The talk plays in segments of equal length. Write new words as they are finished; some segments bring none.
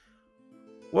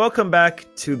Welcome back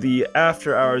to the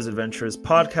After Hours Adventures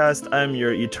podcast. I'm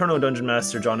your Eternal Dungeon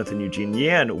Master, Jonathan Eugene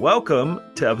Yan. Welcome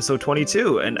to episode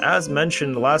 22. And as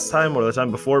mentioned last time or the time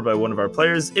before by one of our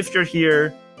players, if you're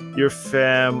here, you're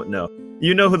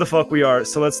you know who the fuck we are.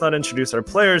 So let's not introduce our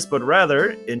players, but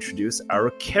rather introduce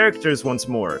our characters once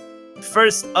more.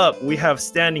 First up, we have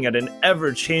standing at an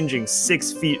ever-changing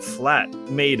 6 feet flat,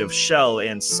 made of shell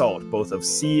and salt, both of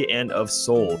sea and of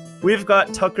soul. We've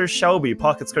got Tucker Shelby,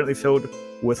 pockets currently filled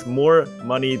with more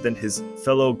money than his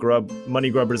fellow money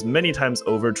grubbers many times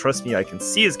over. Trust me, I can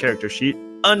see his character sheet.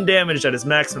 Undamaged at his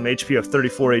maximum HP of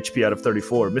 34 HP out of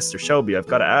 34. Mr. Shelby, I've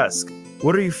got to ask,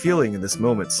 what are you feeling in this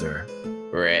moment, sir?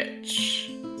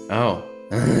 Rich. Oh.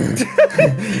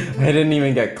 I didn't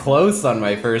even get close on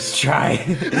my first try.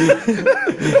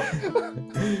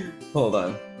 Hold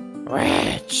on.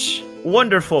 Rich.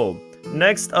 Wonderful.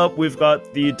 Next up, we've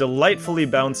got the delightfully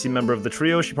bouncy member of the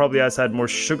trio. She probably has had more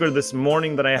sugar this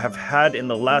morning than I have had in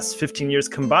the last 15 years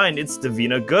combined. It's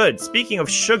Davina Good. Speaking of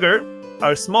sugar,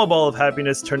 our small ball of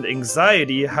happiness turned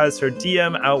anxiety has her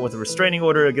DM out with a restraining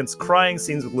order against crying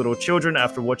scenes with little children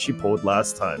after what she pulled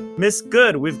last time. Miss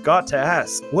Good, we've got to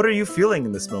ask, what are you feeling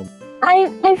in this moment?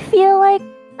 I feel like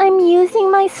I'm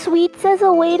using my sweets as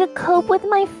a way to cope with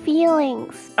my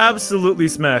feelings. Absolutely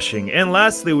smashing. And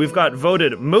lastly, we've got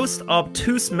voted most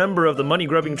obtuse member of the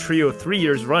money-grubbing trio 3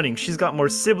 years running. She's got more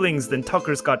siblings than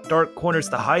Tucker's got dark corners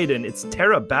to hide in. It's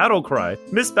Tara Battlecry.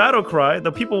 Miss Battlecry,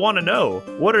 the people want to know,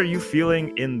 what are you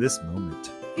feeling in this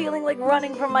moment? Feeling like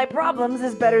running from my problems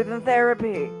is better than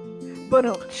therapy. But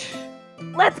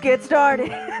let's get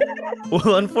started.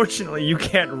 Well, unfortunately, you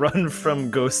can't run from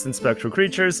ghosts and spectral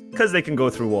creatures because they can go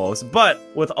through walls. But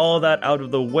with all that out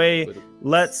of the way,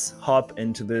 let's hop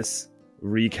into this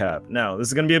recap. Now, this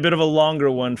is going to be a bit of a longer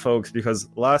one, folks, because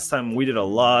last time we did a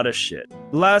lot of shit.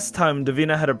 Last time,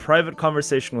 Davina had a private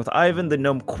conversation with Ivan, the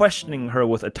gnome questioning her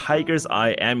with a tiger's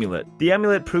eye amulet. The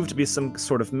amulet proved to be some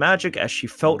sort of magic as she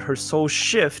felt her soul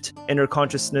shift and her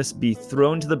consciousness be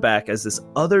thrown to the back as this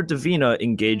other Davina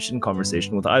engaged in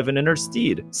conversation with Ivan and her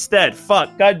steed. Stead,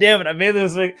 fuck, god damn it, I made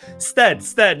this like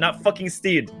Stead, not fucking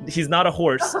steed. He's not a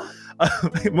horse.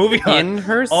 Moving on. In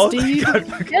her steed?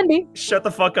 Shut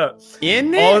the fuck up.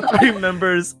 In all it? three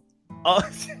members.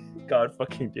 God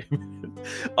fucking damn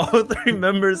it. All three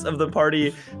members of the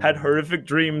party had horrific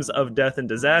dreams of death and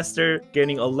disaster,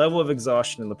 gaining a level of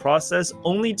exhaustion in the process.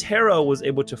 Only Tara was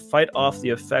able to fight off the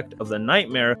effect of the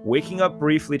nightmare, waking up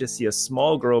briefly to see a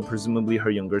small girl, presumably her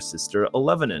younger sister,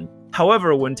 Elevenin.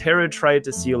 However, when Tara tried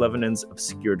to see Elevenin's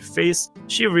obscured face,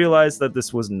 she realized that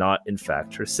this was not, in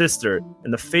fact, her sister,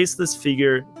 and the faceless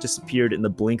figure disappeared in the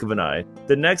blink of an eye.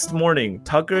 The next morning,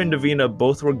 Tucker and Davina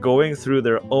both were going through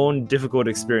their own difficult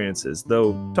experiences,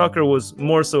 though Tucker was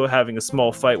more so having a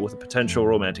small fight with a potential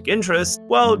romantic interest,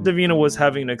 while Davina was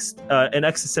having an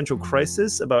existential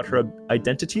crisis about her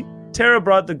identity. Tara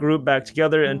brought the group back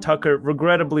together, and Tucker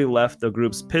regrettably left the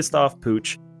group's pissed-off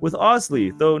pooch with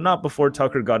Osley, though not before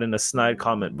Tucker got in a snide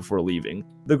comment before leaving.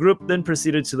 The group then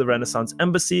proceeded to the Renaissance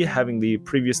Embassy, having the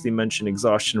previously mentioned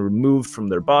exhaustion removed from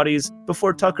their bodies,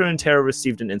 before Tucker and Tara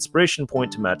received an inspiration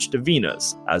point to match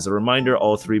Davina's. As a reminder,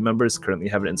 all three members currently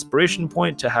have an inspiration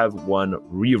point to have one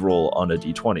reroll on a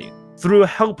d20. Through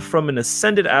help from an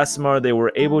ascended Aasimar, they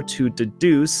were able to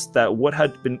deduce that what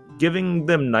had been giving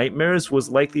them nightmares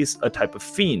was likely a type of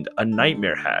fiend, a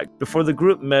nightmare hag, before the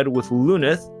group met with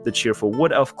Lunith, the cheerful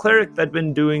wood elf cleric that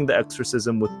would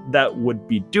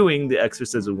be doing the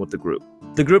exorcism with the group.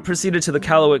 The group proceeded to the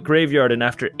Callowit graveyard, and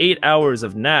after 8 hours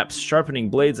of naps,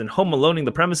 sharpening blades, and home aloning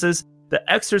the premises, the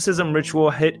exorcism ritual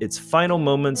hit its final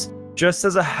moments just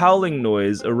as a howling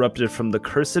noise erupted from the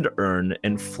cursed urn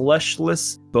and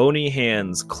fleshless, bony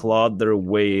hands clawed their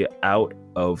way out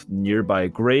of nearby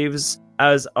graves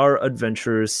as our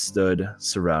adventurers stood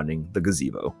surrounding the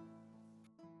gazebo.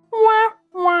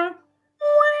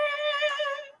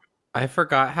 I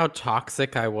forgot how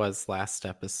toxic I was last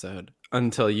episode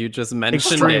until you just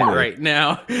mentioned Extremely. it right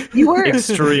now. You were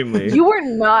Extremely. You were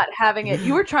not having it.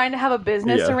 You were trying to have a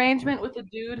business arrangement with a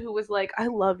dude who was like, "I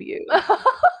love you."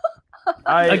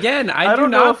 I do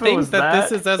don't know not if it think was that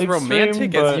this that is as extreme,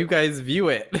 romantic but- as you guys view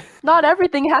it. Not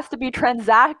everything has to be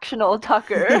transactional,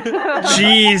 Tucker.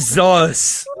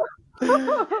 Jesus!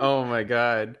 Oh my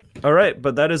god. All right,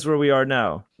 but that is where we are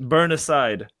now. Burn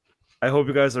aside. I hope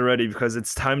you guys are ready because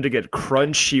it's time to get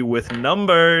crunchy with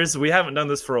numbers. We haven't done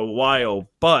this for a while,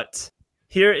 but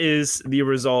here is the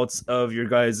results of your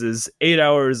guys' 8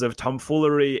 hours of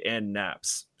tomfoolery and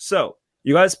naps. So,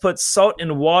 You guys put salt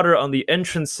and water on the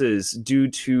entrances due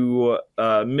to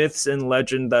myths and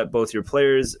legend that both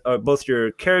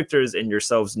your characters and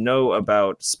yourselves know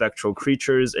about spectral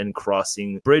creatures and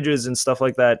crossing bridges and stuff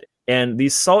like that. And the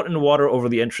salt and water over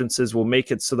the entrances will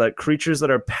make it so that creatures that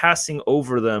are passing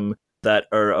over them that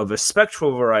are of a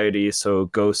spectral variety, so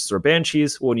ghosts or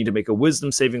banshees, will need to make a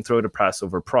wisdom saving throw to pass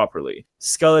over properly.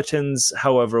 Skeletons,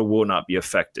 however, will not be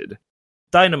affected.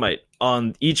 Dynamite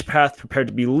on each path prepared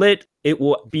to be lit. It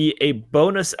will be a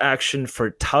bonus action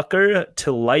for Tucker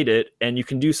to light it, and you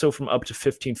can do so from up to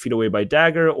 15 feet away by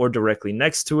dagger or directly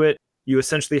next to it. You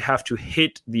essentially have to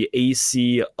hit the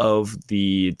AC of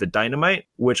the dynamite,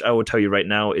 which I will tell you right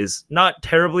now is not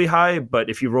terribly high, but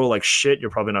if you roll like shit,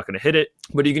 you're probably not going to hit it.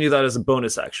 But you can do that as a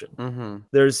bonus action. Mm-hmm.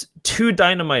 There's 2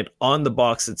 dynamite on the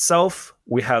box itself.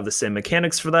 We have the same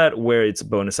mechanics for that, where it's a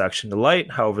bonus action to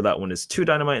light. However, that one is 2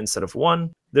 dynamite instead of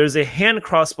 1. There's a hand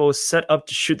crossbow set up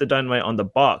to shoot the dynamite on the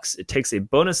box. It takes a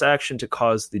bonus action to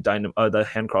cause the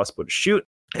hand crossbow to shoot,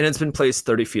 and it's been placed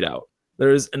 30 feet out.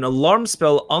 There is an alarm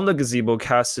spell on the gazebo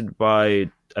casted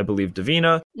by, I believe,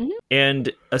 Davina. Mhm.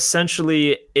 And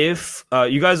essentially, if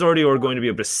you guys already are going to be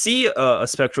able to see a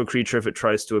spectral creature if it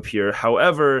tries to appear.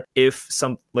 However, if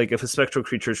a spectral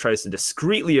creature tries to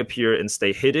discreetly appear and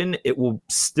stay hidden, it will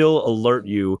still alert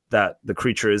you that the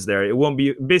creature is there. It won't be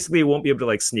able to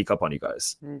like sneak up on you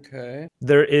guys. Okay.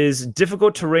 There is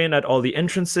difficult terrain at all the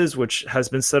entrances, which has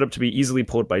been set up to be easily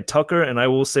pulled by Tucker, and I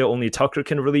will say only Tucker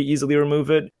can really easily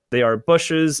remove it. They are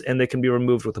bushes, and they can be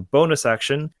removed with a bonus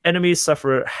action. Enemies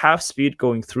suffer half speed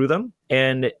going through them,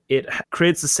 and it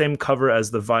creates the same cover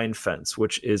as the vine fence,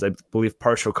 which is, I believe,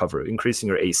 partial cover, increasing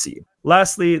your AC.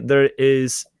 Lastly, there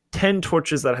is 10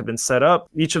 torches that have been set up.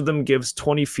 Each of them gives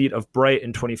 20 feet of bright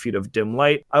and 20 feet of dim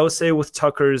light. I will say with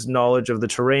Tucker's knowledge of the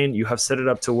terrain, you have set it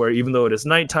up to where even though it is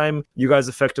nighttime, you guys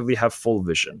effectively have full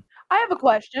vision. I have a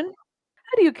question.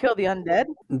 How do you kill the undead?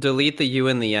 Delete the U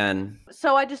and the N.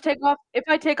 So I just take off. If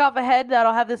I take off a head,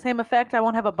 that'll have the same effect. I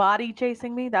won't have a body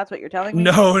chasing me. That's what you're telling me.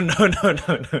 No.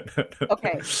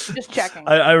 Okay, just checking.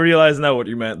 I realize now what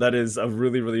you meant. That is a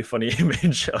really, really funny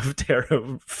image of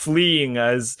Tara fleeing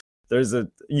as there's a...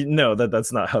 No,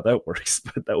 that's not how that works,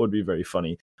 but that would be very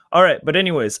funny. All right, but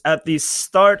anyways, at the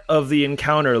start of the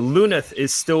encounter, Luneth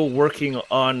is still working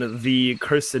on the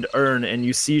cursed urn, and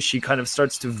you see she kind of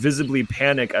starts to visibly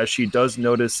panic as she does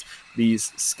notice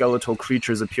these skeletal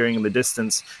creatures appearing in the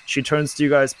distance. She turns to you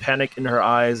guys, panic in her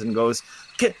eyes, and goes,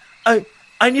 I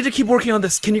need to keep working on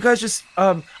this. Can you guys just...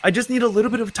 I just need a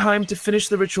little bit of time to finish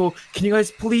the ritual. Can you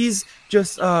guys please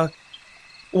just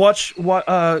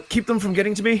keep them from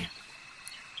getting to me?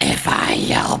 If I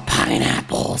yell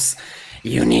pineapples,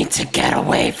 you need to get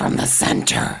away from the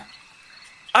center.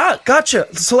 Ah, gotcha.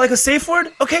 So like a safe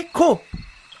word? Okay, cool.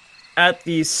 At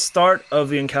the start of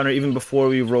the encounter, even before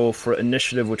we roll for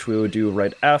initiative, which we will do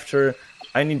right after,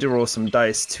 I need to roll some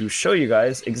dice to show you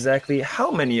guys exactly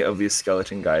how many of these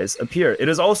skeleton guys appear. It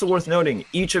is also worth noting,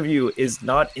 each of you is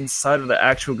not inside of the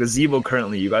actual gazebo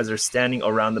currently. You guys are standing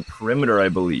around the perimeter, I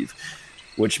believe,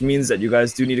 which means that you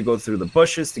guys do need to go through the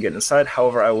bushes to get inside.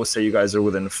 However, I will say you guys are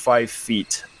within 5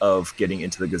 feet of getting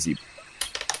into the gazebo.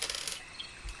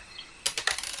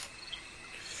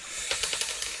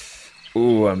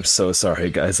 Ooh, I'm so sorry,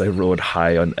 guys. I rolled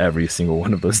high on every single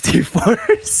one of those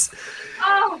D4s.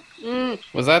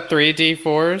 Was that 3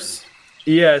 D4s?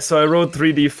 Yeah, so I rolled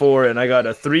 3d4 and I got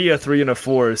a 3, a 3, and a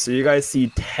 4. So you guys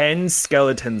see 10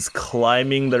 skeletons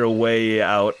climbing their way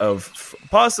out of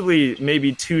possibly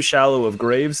maybe too shallow of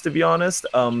graves, to be honest.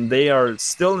 They are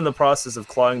still in the process of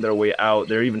clawing their way out.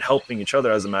 They're even helping each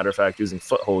other, as a matter of fact, using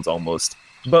footholds almost.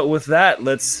 But with that,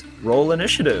 let's roll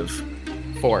initiative.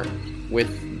 4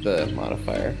 with the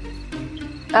modifier.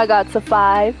 I got to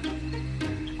 5.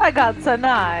 I got to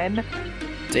 9.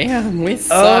 Damn, we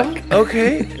suck.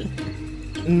 Okay.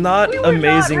 Not We were not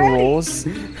amazing ready. rolls.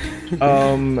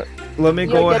 Let me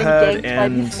go You're ahead getting ganked by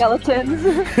these and... skeletons.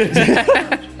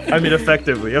 I mean,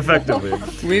 effectively.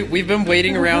 We've been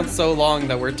waiting around so long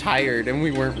that we're tired and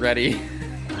we weren't ready.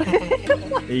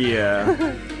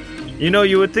 Yeah. You know,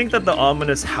 you would think that the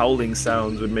ominous howling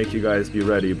sounds would make you guys be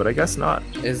ready, but I guess not.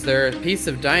 Is there a piece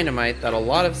of dynamite that a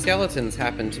lot of skeletons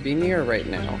happen to be near right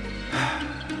now?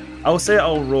 I'll say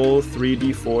I'll roll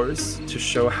 3d4s to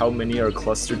show how many are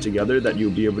clustered together that you'll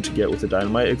be able to get with a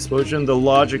dynamite explosion. The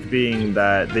logic being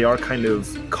that they are kind of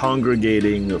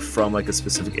congregating from like a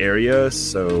specific area,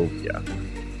 so yeah.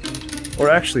 Or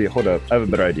actually, hold up, I have a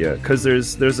better idea. Because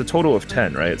there's a total of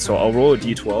 10, right? So I'll roll a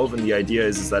d12, and the idea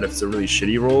is that if it's a really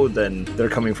shitty roll, then they're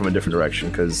coming from a different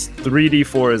direction, because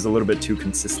 3d4 is a little bit too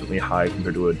consistently high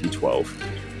compared to a d12.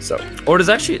 So, or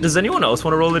does anyone else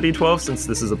want to roll a d12 since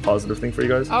this is a positive thing for you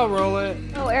guys? I'll roll it.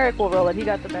 Oh, Eric will roll it. He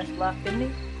got the best luck, didn't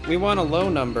he? We want a low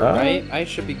number, right? I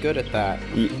should be good at that.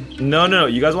 No.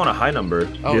 You guys want a high number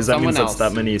because that means that's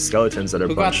that many skeletons that are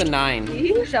Who got bunched. the 9?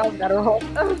 You shall got a roll.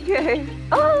 Okay.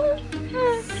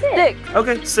 6.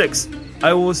 Okay, 6.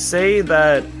 I will say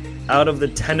that out of the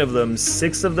 10 of them,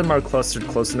 6 of them are clustered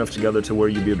close enough together to where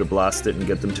you'd be able to blast it and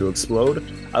get them to explode.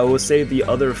 I will say the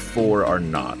other 4 are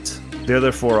not. The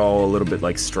other 4 are all a little bit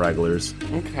like stragglers.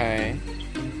 Okay.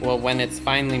 Well, when it's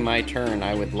finally my turn,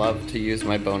 I would love to use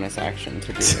my bonus action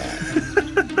to do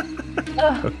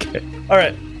that. Okay.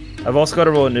 Alright. I've also got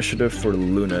to roll initiative for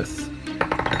Lunith.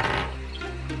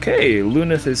 Okay,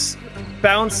 Lunith is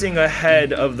bouncing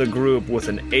ahead of the group with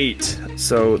an 8.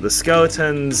 So the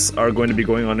skeletons are going to be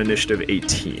going on initiative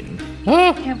 18.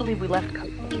 I can't believe we left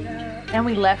Cody. And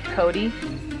we left Cody,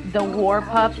 the war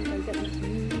pup.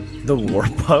 The war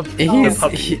pup? The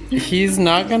puppy. He's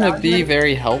not gonna be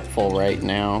very helpful right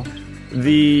now.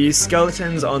 The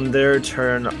skeletons on their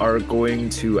turn are going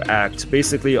to act.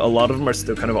 Basically, a lot of them are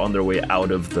still kind of on their way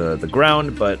out of the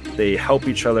ground, but they help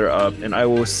each other up. And I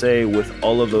will say, with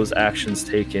all of those actions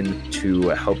taken to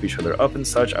help each other up and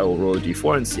such, I will roll a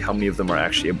d4 and see how many of them are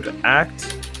actually able to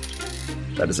act.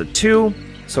 That is a 2.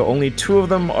 So only 2 of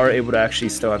them are able to actually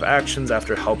still have actions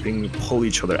after helping pull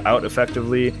each other out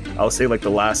effectively. I'll say like the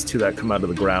last 2 that come out of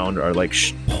the ground are like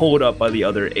pulled up by the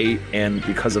other 8, and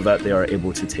because of that they are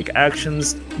able to take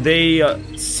actions. They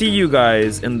see you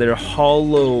guys in their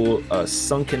hollow,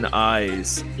 sunken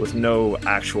eyes with no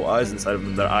actual eyes inside of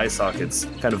them. Their eye sockets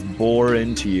kind of bore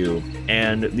into you,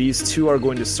 and these 2 are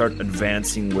going to start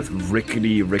advancing with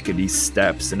rickety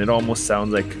steps, and it almost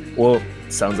sounds like, well,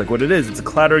 sounds like what it is. It's a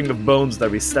clattering of bones with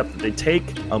every step that they take,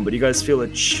 but you guys feel a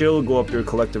chill go up your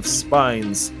collective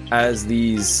spines as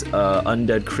these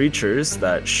undead creatures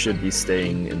that should be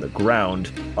staying in the ground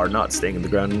are not staying in the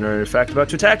ground and are in fact about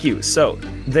to attack you. So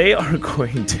they are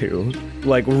going to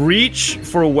like reach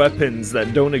for weapons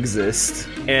that don't exist,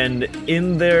 and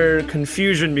in their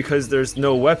confusion because there's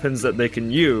no weapons that they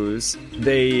can use,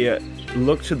 they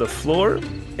look to the floor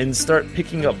and start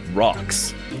picking up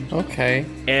rocks. Okay.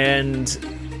 And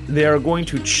they are going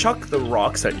to chuck the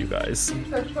rocks at you guys.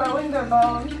 They're throwing their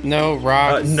bones. No,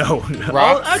 rocks. No.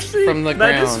 Rocks actually, from the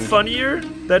that ground. is funnier.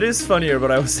 That is funnier, but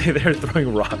I would say they're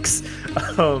throwing rocks.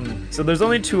 So there's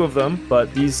only 2 of them,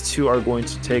 but these 2 are going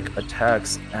to take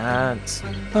attacks at...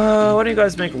 why don't you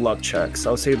guys make luck checks?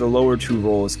 I'll say the lower 2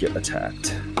 rolls get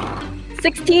attacked.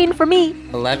 16 for me.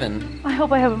 11. I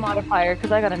hope I have a modifier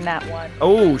because I got a nat 1.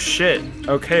 Oh shit.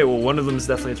 Okay, well one of them is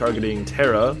definitely targeting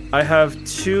Terra. I have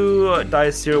 2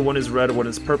 dice here. One is red, one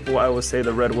is purple. I will say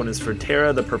the red one is for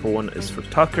Terra, the purple one is for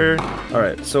Tucker.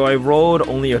 Alright, so I rolled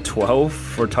only a 12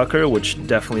 for Tucker, which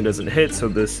definitely doesn't hit, so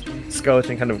this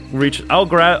skeleton kind of reaches...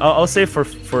 I'll say for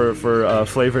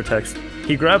flavor text,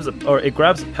 it grabs a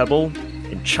pebble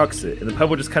and chucks it, and the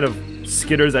pebble just kind of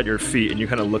skitters at your feet and you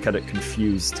kind of look at it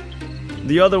confused.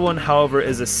 The other one, however,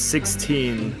 is a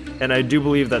 16, and I do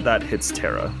believe that hits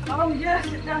Terra. Oh, yes,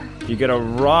 it does. You get a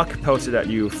rock pelted at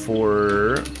you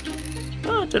for...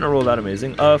 didn't roll that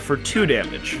amazing. For 2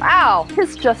 damage. Ow.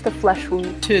 It's just a flesh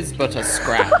wound. Tis but a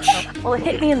scratch. Well, it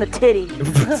hit me in the titty.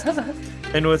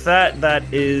 And with that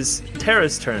is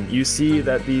Terra's turn. You see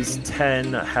that these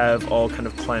 10 have all kind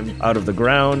of climbed out of the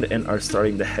ground and are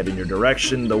starting to head in your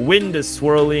direction. The wind is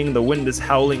swirling, the wind is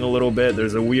howling a little bit.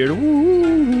 There's a weird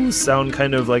woo sound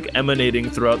kind of like emanating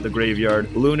throughout the graveyard.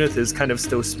 Lunith is kind of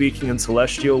still speaking in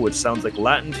Celestial, which sounds like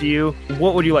Latin to you.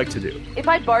 What would you like to do? If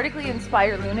I bardically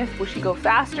inspire Lunith, will she go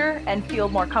faster and feel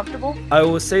more comfortable? I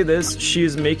will say this, she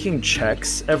is making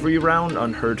checks every round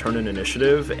on her turn in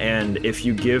initiative, and if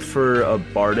you give her a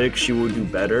bardic, she will do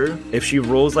better. If she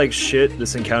rolls like shit,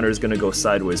 this encounter is going to go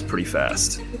sideways pretty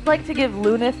fast. I'd like to give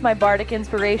Lunith my bardic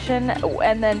inspiration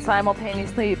and then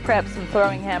simultaneously prep some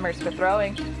throwing hammers for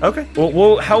throwing. Okay.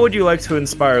 Well, how would you like to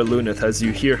inspire Lunith as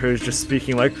you hear her just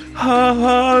speaking like, ha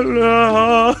ha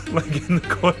la, like in the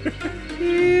corner?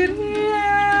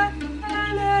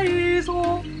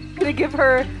 I'm gonna give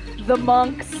her the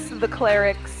monks, the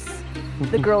clerics,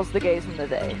 the girls, the gays, and the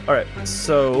they. Alright,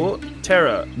 so,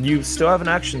 Terra, you still have an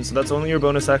action, so that's only your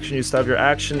bonus action. You still have your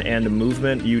action and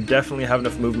movement. You definitely have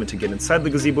enough movement to get inside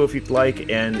the gazebo if you'd like,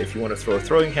 and if you want to throw a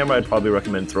throwing hammer, I'd probably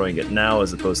recommend throwing it now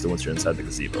as opposed to once you're inside the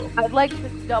gazebo. I'd like to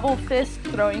double fist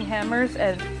throwing hammers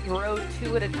and throw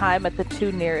 2 at a time at the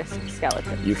 2 nearest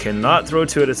skeletons. You cannot throw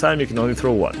 2 at a time, you can only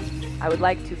throw 1. I would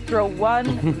like to throw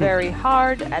one very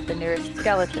hard at the nearest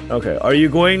skeleton. Okay, are you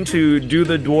going to do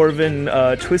the dwarven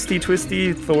twisty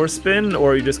Thor spin,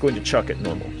 or are you just going to chuck it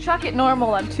normal? Chuck it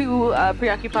normal. I'm too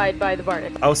preoccupied by the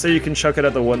Bardic. I'll say you can chuck it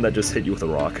at the one that just hit you with a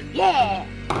rock. Yeah!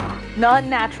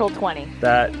 Non-natural 20.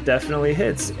 That definitely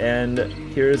hits, and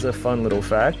here's a fun little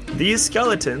fact. These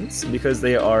skeletons, because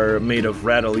they are made of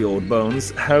rattly old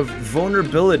bones, have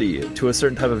vulnerability to a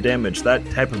certain type of damage, that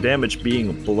type of damage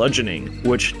being bludgeoning,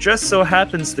 which just so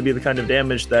happens to be the kind of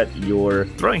damage that your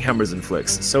throwing hammers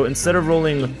inflicts. So instead of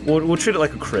rolling, we'll treat it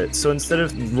like a crit. So instead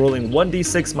of rolling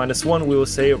 1d6 minus 1, we will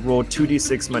say roll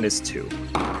 2d6 minus 2.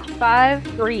 5,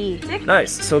 3, 6.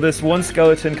 Nice. So this one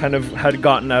skeleton kind of had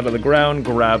gotten out of the ground,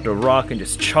 grabbed a rock, and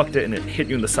just chucked it, and it hit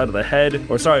you in the side of the head.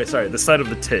 Or sorry, the side of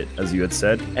the tit, as you had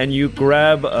said. And you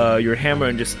grab your hammer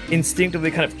and just instinctively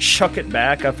kind of chuck it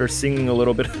back after singing a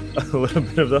little bit of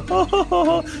the ho ho ho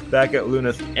ho back at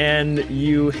Luneth. And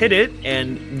you hit it,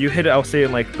 I'll say,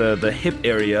 in like the hip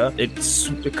area. It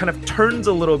kind of turns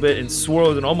a little bit and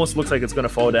swirls and almost looks like it's going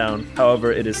to fall down.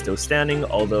 However, it is still standing,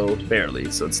 although barely.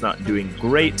 So it's not doing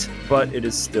great, but it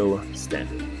is still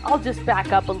standing. I'll just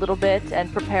back up a little bit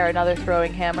and prepare another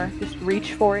throwing hammer. Just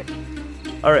reach for it.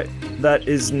 All right, that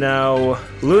is now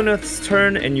Luneth's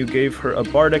turn, and you gave her a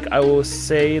Bardic. I will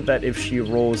say that if she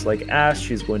rolls like ass,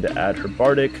 she's going to add her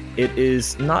Bardic. It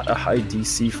is not a high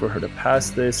DC for her to pass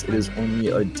this. It is only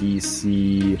a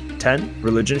DC 10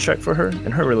 religion check for her,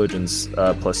 and her religion's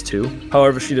 +2.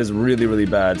 However, she does really, really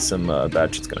bad. Some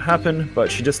bad shit's gonna happen,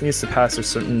 but she just needs to pass a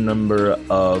certain number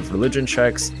of religion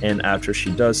checks, and after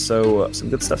she does so, some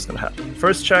good stuff's gonna happen.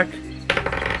 First check.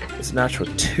 It's a natural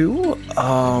 2.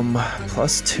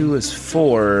 +2 is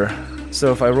 4.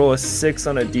 So if I roll a 6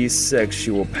 on a d6, she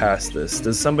will pass this.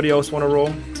 Does somebody else want to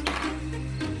roll?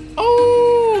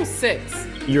 Oh, 6.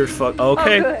 You're okay. Oh,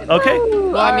 good. Okay.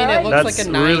 Well, I mean, it looks That's like a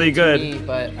 9 really good. to me,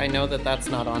 but I know that that's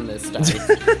not on this dice.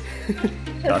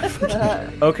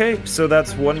 Okay, so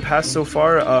that's one pass so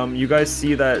far. You guys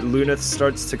see that Luneth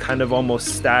starts to kind of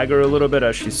almost stagger a little bit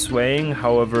as she's swaying.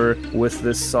 However, with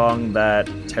this song that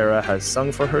Tara has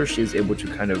sung for her, she's able to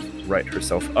kind of right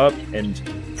herself up and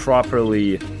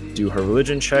properly do her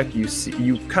religion check.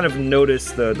 You kind of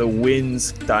notice the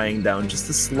winds dying down just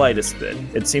the slightest bit.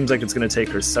 It seems like it's going to take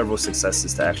her several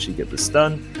successes to actually get this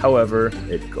done. However,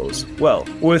 it goes well.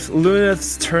 With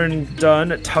Luneth's turn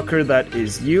done, Tucker, that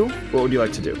is you. What would you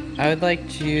like to do? I would like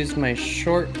to use my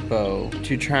short bow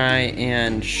to try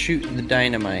and shoot the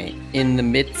dynamite in the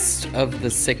midst of the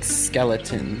 6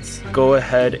 skeletons. Go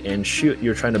ahead and shoot.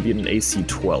 You're trying to beat an AC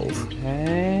 12.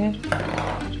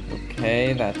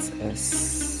 Okay, that's a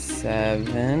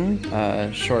 7.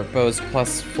 Short bows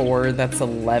 +4, that's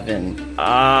 11.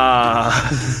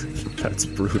 That's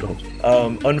brutal.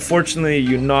 Unfortunately,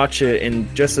 you notch it,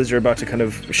 and just as you're about to kind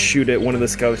of shoot it, one of the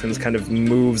skeletons kind of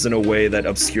moves in a way that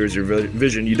obscures your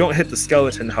vision. You don't hit the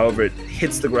skeleton, however, it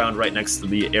hits the ground right next to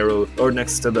the arrow, or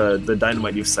next to the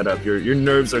dynamite you've set up. Your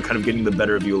nerves are kind of getting the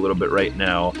better of you a little bit right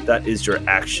now. That is your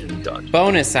action done.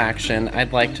 Bonus action,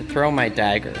 I'd like to throw my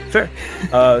dagger. Fair.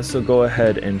 So go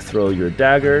ahead and throw your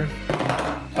dagger.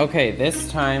 Okay,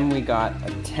 this time we got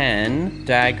a 10.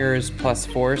 Daggers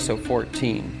 +4, so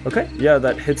 14. Okay, yeah,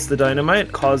 that hits the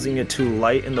dynamite, causing it to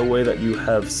light in the way that you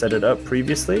have set it up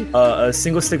previously. A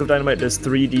single stick of dynamite does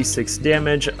 3d6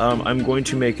 damage. I'm going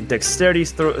to make dexterity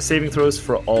saving throws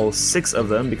for all 6 of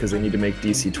them because they need to make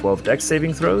DC 12 dex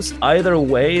saving throws. Either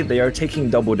way, they are taking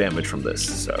double damage from this.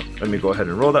 So let me go ahead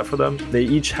and roll that for them. They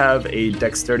each have a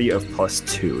dexterity of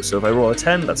 +2. So if I roll a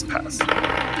 10, that's a pass.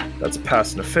 That's a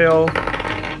pass and a fail.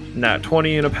 Nat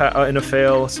 20 in a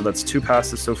fail, so that's 2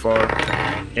 passes so far,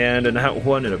 and a nat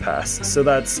 1 in a pass. So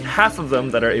that's half of them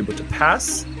that are able to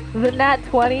pass. The nat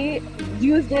 20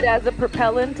 used it as a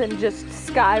propellant and just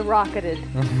skyrocketed.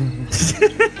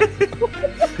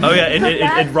 Oh yeah,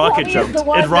 it rocket jumped.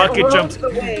 It rocket jumped.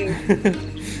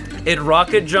 It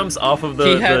rocket jumps off of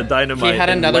the dynamite. He had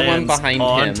another one and behind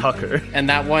on him, Tucker. and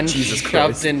that one Jesus shoved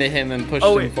Christ. into him and pushed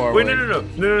him forward. Wait,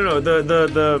 no.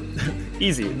 The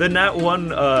easy. The nat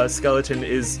 1 skeleton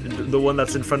is the one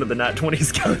that's in front of the nat 20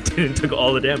 skeleton and took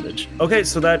all the damage. Okay,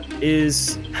 so that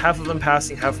is half of them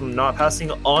passing, half of them not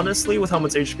passing. Honestly, with how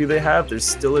much HP they have, there's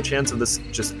still a chance of this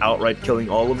just outright killing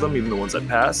all of them, even the ones that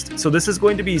passed. So this is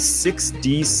going to be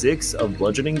 6d6 of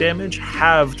bludgeoning damage,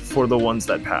 halved for the ones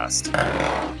that passed.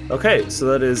 Okay, so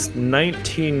that is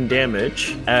 19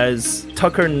 damage. As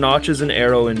Tucker notches an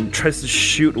arrow and tries to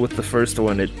shoot with the first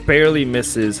one, it barely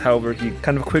misses. However, he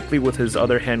kind of quickly, with his his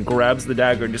other hand grabs the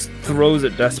dagger and just throws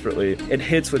it desperately. It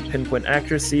hits with pinpoint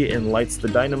accuracy and lights the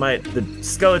dynamite. The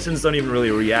skeletons don't even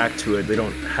really react to it. They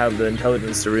don't have the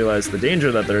intelligence to realize the danger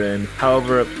that they're in.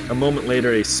 However, a moment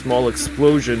later, a small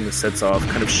explosion sets off,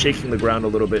 kind of shaking the ground a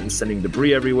little bit and sending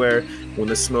debris everywhere. When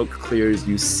the smoke clears,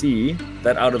 you see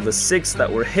that out of the 6 that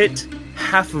were hit,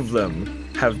 half of them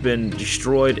have been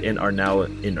destroyed and are now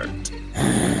inert.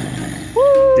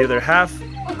 The other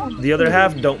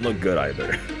half don't look good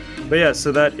either. But yeah,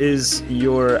 so that is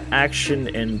your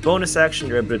action and bonus action.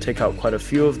 You're able to take out quite a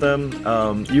few of them.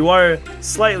 You are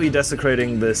slightly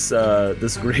desecrating this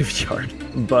this graveyard,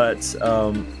 but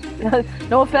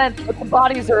No offense, but the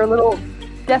bodies are a little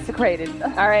desecrated.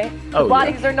 All right, the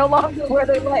bodies are no longer where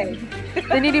they lay.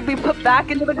 They need to be put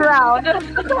back into the ground.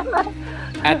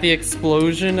 At the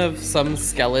explosion of some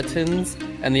skeletons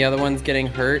and the other one's getting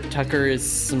hurt, Tucker is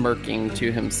smirking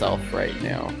to himself right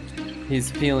now.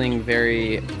 He's feeling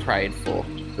very prideful.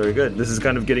 Very good. This is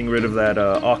kind of getting rid of that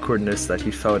awkwardness that he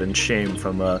felt and shame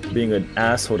from being an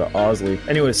asshole to Osley.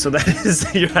 Anyway, so that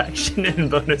is your action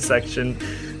and bonus action.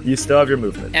 You still have your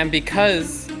movement. And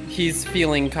because he's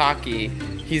feeling cocky,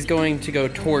 he's going to go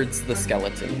towards the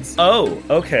skeletons. Oh,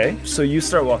 okay. So you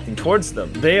start walking towards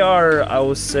them. They are, I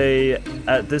will say,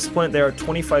 at this point, they are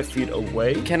 25 feet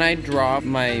away. Can I draw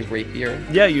my rapier?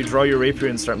 Yeah, you draw your rapier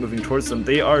and start moving towards them.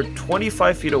 They are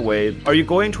 25 feet away. Are you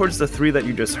going towards the 3 that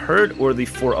you just heard or the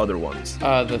 4 other ones?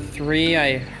 The 3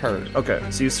 I heard. Okay,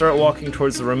 so you start walking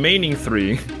towards the remaining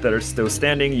 3 that are still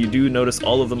standing. You do notice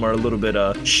all of them are a little bit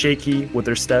shaky with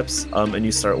their steps, and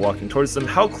you start walking towards them.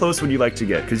 How close would you like to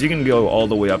get? Because you can go all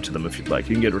the way up to them if you'd like.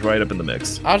 You can get right up in the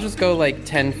mix. I'll just go like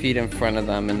 10 feet in front of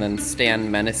them and then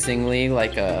stand menacingly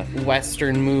like a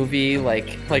Western movie,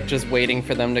 like just waiting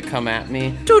for them to come at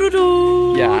me.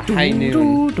 Yeah, high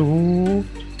noon.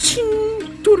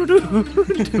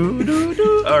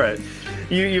 All right.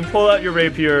 You pull out your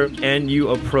rapier and you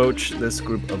approach this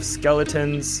group of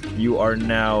skeletons. You are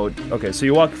now... Okay, so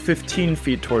you walk 15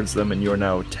 feet towards them and you are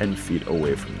now 10 feet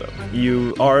away from them.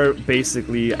 You are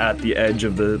basically at the edge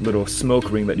of the little smoke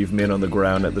ring that you've made on the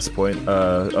ground at this point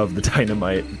of the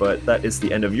dynamite, but that is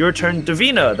the end of your turn.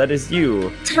 Davina, that is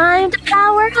you. Time to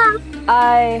power up.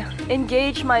 I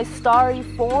engage my starry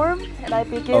form and I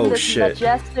begin this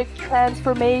majestic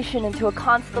transformation into a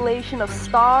constellation of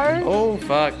stars. Oh,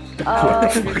 fuck.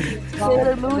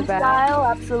 Sailor Moon style,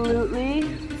 absolutely.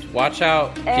 Watch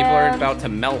out. People are about to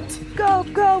melt. Go,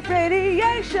 go,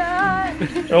 radiation!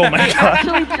 Oh my god.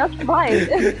 Actually, just might.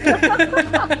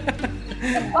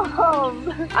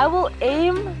 I will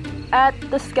aim at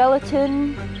the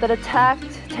skeleton that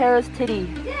attacked Tara's titty.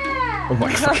 Oh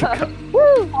my god.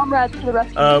 Woo! Comrades to the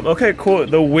rescue. Okay, cool.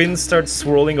 The wind starts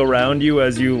swirling around you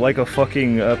as you, like a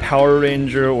fucking Power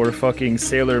Ranger or fucking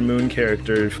Sailor Moon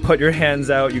character, put your hands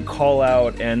out, you call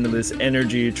out, and this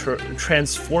energy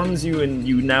transforms you, and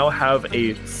you now have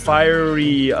a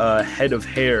fiery head of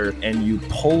hair, and you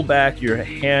pull back your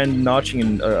hand, notching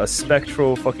in a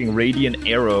spectral fucking radiant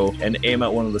arrow, and aim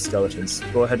at one of the skeletons.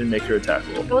 Go ahead and make your attack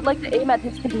roll. I would like to aim at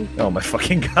his titty. Oh my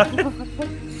fucking god.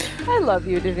 I love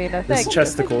you, Davina. His Thanks.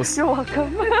 chesticles. You're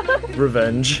welcome.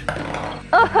 Revenge.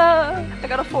 I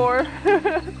got a 4.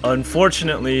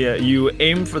 Unfortunately, you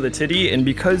aim for the titty, and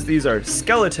because these are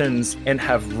skeletons and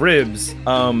have ribs,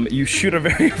 you shoot a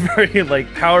very, very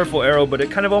like powerful arrow, but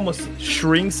it kind of almost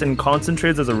shrinks and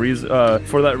concentrates as a reason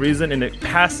for that reason, and it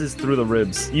passes through the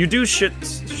ribs. You do shoot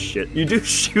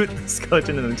the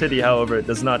skeleton in the titty, however, it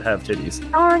does not have titties.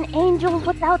 Darn angels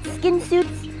without skin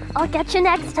suits. I'll get you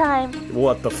next time.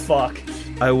 What the fuck?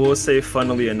 I will say,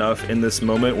 funnily enough, in this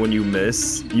moment when you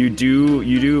miss, when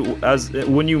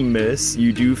you miss,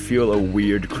 you do feel a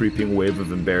weird creeping wave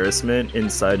of embarrassment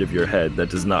inside of your head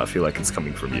that does not feel like it's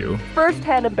coming from you.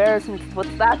 First-hand embarrassment is what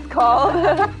that's called.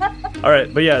 All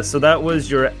right, but yeah, so that was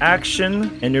your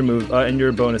action and your move and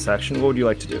your bonus action. What would you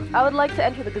like to do? I would like to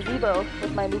enter the gazebo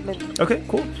with my movement. Okay,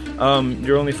 cool.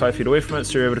 You're only 5 feet away from it,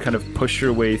 so you're able to kind of push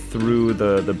your way through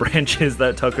the branches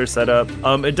that Tucker set up.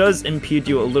 It does impede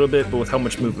you a little bit, but with how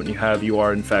much movement you have, you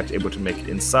are in fact able to make it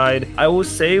inside. I will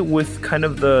say, with kind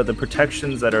of the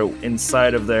protections that are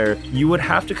inside of there, you would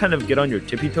have to kind of get on your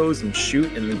tippy toes and shoot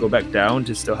and then go back down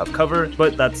to still have cover,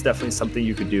 but that's definitely something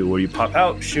you could do where you pop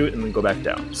out, shoot, and then go back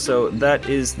down. So that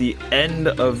is the end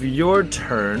of your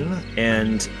turn,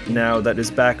 and now that is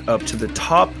back up to the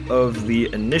top of the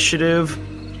initiative.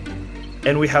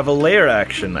 And we have a layer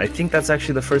action. I think that's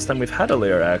actually the first time we've had a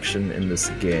layer action in this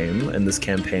game, in this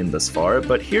campaign thus far,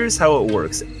 but here's how it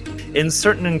works. In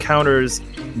certain encounters,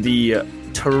 the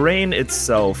terrain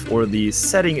itself or the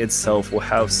setting itself will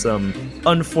have some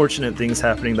unfortunate things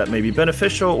happening that may be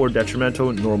beneficial or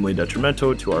detrimental, normally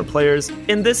detrimental to our players.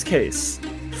 In this case,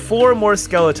 4 more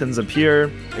skeletons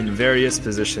appear in various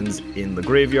positions in the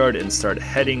graveyard and start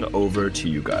heading over to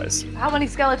you guys. How many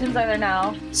skeletons are there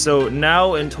now? So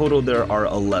now in total there are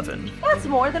 11. That's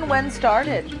more than when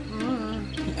started.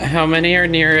 How many are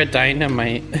near a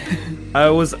dynamite? I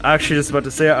was actually just about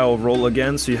to say I will roll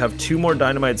again, so you have 2 more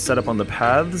dynamites set up on the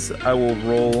paths. I will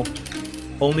roll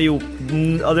only...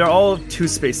 they're all 2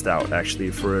 spaced out,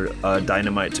 actually, for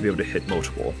dynamite to be able to hit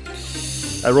multiple.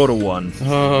 I rolled a 1.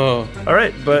 Oh.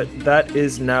 Alright, but that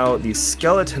is now the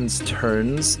skeletons'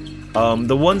 turns.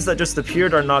 The ones that just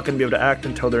appeared are not going to be able to act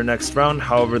until their next round.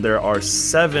 However, there are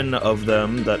 7 of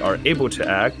them that are able to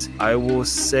act. I will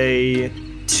say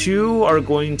 2 are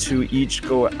going to each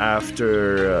go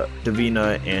after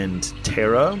Davina and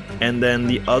Terra. And then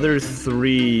the other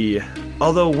 3...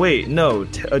 Although, wait, no.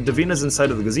 Davina's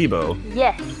inside of the gazebo.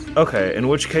 Yes. Okay, in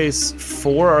which case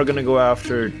 4 are going to go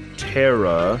after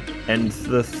Terra, and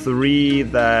the 3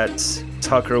 that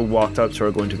Tucker walked up to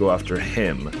are going to go after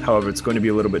him. However, it's going to be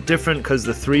a little bit different because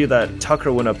the 3 that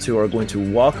Tucker went up to are going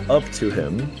to walk up to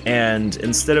him, and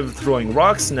instead of throwing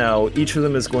rocks now, each of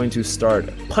them is going to start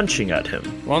punching at him.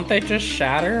 Won't they just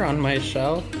shatter on my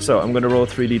shell? So I'm going to roll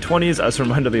 3d20s. As a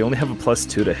reminder, they only have a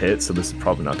 +2 to hit, so this is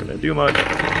probably not going to do much.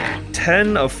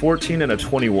 10, a 14, and a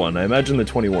 21. I imagine the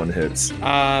 21 hits.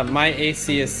 My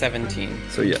AC is 17.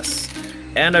 So yes.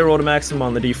 And I rolled a maximum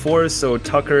on the d4s, so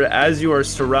Tucker, as you are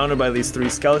surrounded by these 3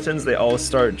 skeletons, they all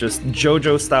start just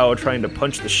JoJo style trying to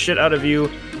punch the shit out of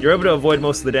you. You're able to avoid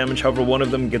most of the damage, however, one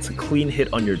of them gets a clean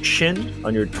hit on your chin,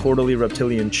 on your totally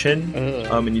reptilian chin,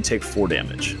 and you take 4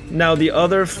 damage. Now, the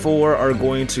other 4 are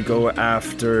going to go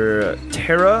after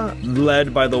Terra,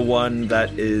 led by the one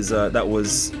that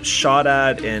was shot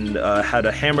at and had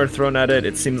a hammer thrown at it.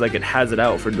 It seems like it has it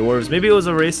out for dwarves. Maybe it was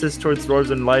a racist towards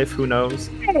dwarves in life, who knows?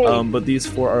 But these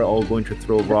 4 are all going to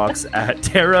throw rocks at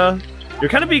Terra. You're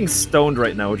kind of being stoned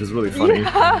right now, which is really funny.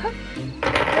 Yeah.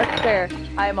 That's fair.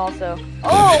 I am also.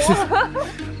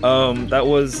 Oh! That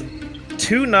was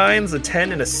 2 9s, a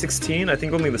 10, and a 16. I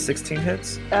think only the 16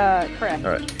 hits. Correct.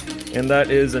 Alright. And that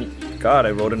is God,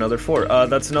 I rolled another 4.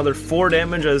 That's another 4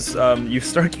 damage as you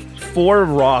start... 4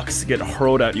 rocks get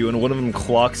hurled at you, and one of them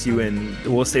clocks you in,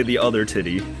 we'll say, the other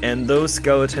titty. And those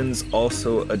skeletons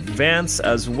also advance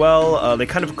as well. They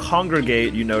kind of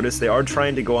congregate, you notice. They are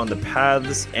trying to go on the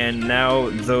paths, and now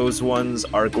those ones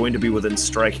are going to be within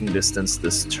striking distance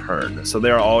this turn. So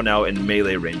they're all now in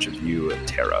melee range of you,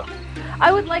 Terra.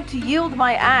 I would like to yield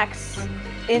my axe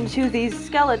into these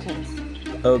skeletons.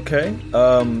 Okay,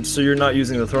 so you're not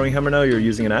using the throwing hammer now, you're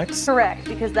using an axe? Correct,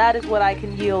 because that is what I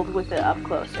can yield with it up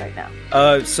close right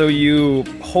now. So you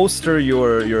holster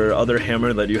your other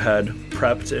hammer that you had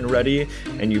prepped and ready,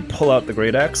 and you pull out the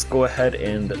great axe. Go ahead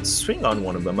and swing on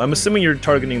one of them. I'm assuming you're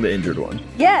targeting the injured one.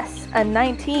 Yes, a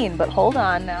 19, but hold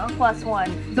on now.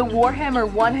 +1. The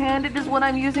Warhammer one-handed is what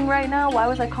I'm using right now. Why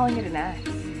was I calling it an axe?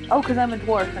 Oh, because I'm a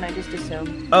dwarf and I just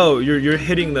assumed. Oh, you're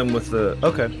hitting them with the...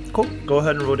 Okay, cool. Go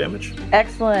ahead and roll damage.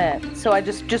 Excellent. So I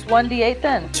just 1d8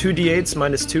 then? 2 d8s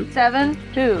minus 2. 7,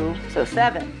 2, so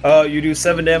 7. You do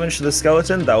 7 damage to the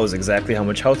skeleton. That was exactly how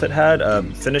much health it had.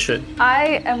 Finish it.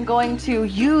 I am going to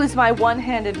use my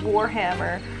one-handed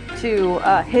warhammer to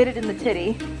hit it in the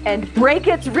titty and break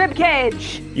its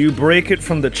ribcage. You break it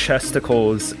from the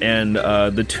chesticles, and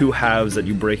the 2 halves that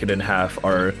you break it in half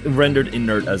are rendered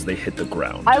inert as they hit the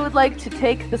ground. I would like to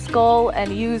take the skull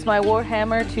and use my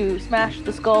warhammer to smash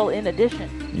the skull in addition.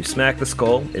 You smack the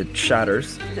skull, it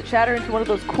shatters. Does it shatter into one of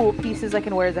those cool pieces I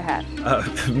can wear as a hat?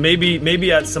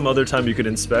 Maybe at some other time you could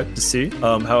inspect to see.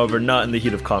 However, not in the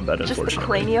heat of combat, unfortunately. Just the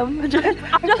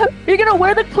cranium? You're gonna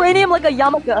wear the cranium like a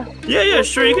yarmulke. Yeah,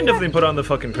 sure, you can definitely put on the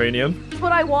fucking cranium. That's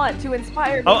what I want to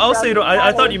inspire me. I'll say,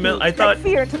 I thought you meant, I thought...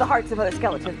 fear to the hearts of other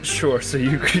skeletons. Sure, so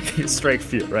you strike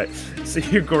fear, right. So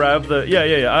you grab the...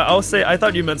 Yeah, I'll say, I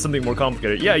thought you meant something more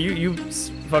complicated. Yeah, you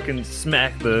fucking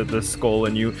smack the skull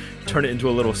and you turn it into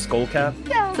a little skull cap.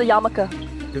 Yeah. It's a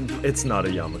yarmulke. It's not a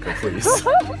yarmulke, please.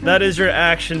 That is your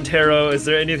action, Taro. Is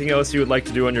there anything else you would like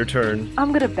to do on your turn?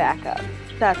 I'm gonna back up.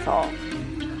 That's all.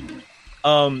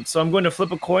 So I'm going to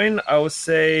flip a coin. I will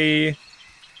say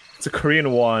it's a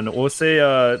Korean won. We'll say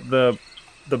the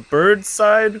bird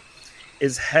side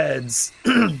is heads.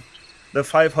 The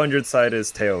 500 side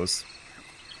is tails.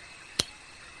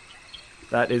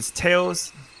 That is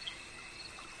tails.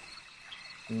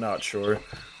 Not sure.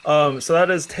 So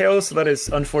that is tails. So that is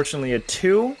unfortunately a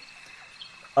 2.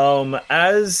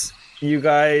 As you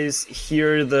guys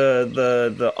hear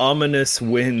the ominous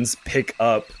winds pick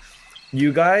up,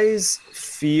 you guys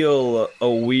feel a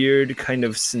weird kind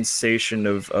of sensation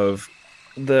of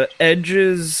the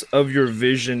edges of your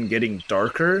vision getting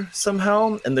darker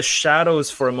somehow, and the shadows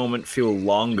for a moment feel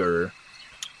longer.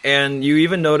 And you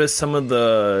even notice some of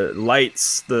the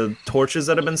lights, the torches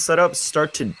that have been set up,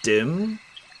 start to dim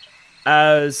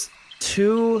as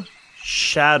two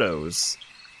shadows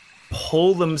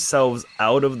pull themselves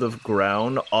out of the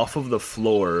ground, off of the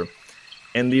floor,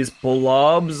 and these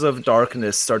blobs of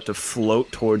darkness start to float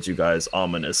towards you guys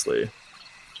ominously.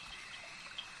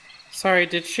 Sorry,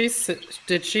 did she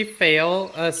fail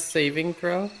a saving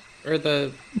throw? Or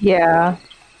the... Yeah.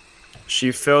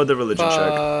 She failed the religion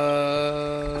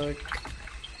check.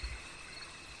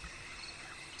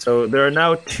 So there are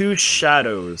now two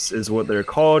shadows, is what they're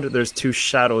called. There's two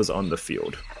shadows on the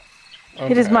field.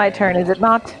 Okay. It is my turn, is it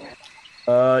not?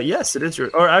 Yes, it is your...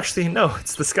 Or actually, no,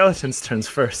 it's the skeleton's turns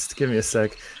first. Give me a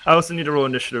sec. I also need to roll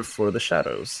initiative for the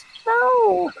shadows.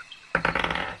 No!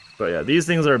 But yeah, these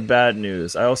things are bad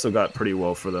news. I also got pretty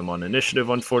well for them on initiative,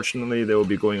 unfortunately. They will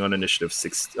be going on initiative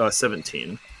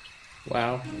 17.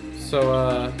 Wow.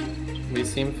 So, we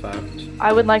seem fucked.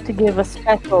 I would like to give a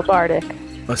special bardic.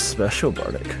 A special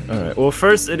bardic. Alright, well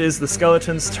first it is the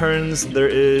skeleton's turns.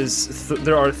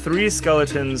 There are 3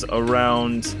 skeletons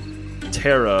around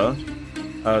Terra.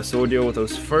 So we'll deal with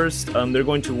those first. They're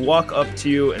going to walk up to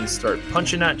you and start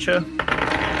punching at you.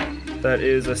 That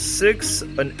is a 6,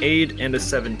 an 8, and a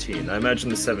 17. I imagine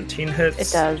the 17 hits.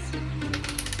 It does.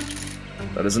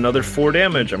 That is another 4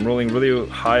 damage. I'm rolling really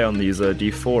high on these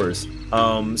d4s.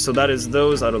 So that is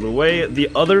those out of the way. The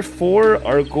other 4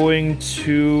 are going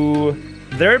to...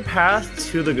 Their path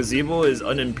to the gazebo is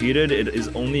unimpeded. It is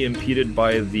only impeded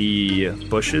by the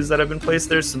bushes that have been placed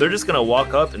there. So they're just going to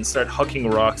walk up and start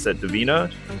hucking rocks at Davina.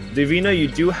 Davina, you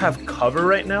do have cover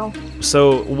right now.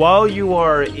 So while you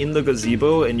are in the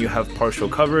gazebo and you have partial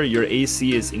cover, your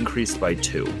AC is increased by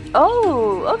 2.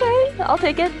 Oh, okay. I'll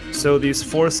take it. So these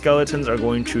 4 skeletons are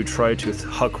going to try to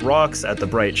huck rocks at the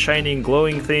bright, shining,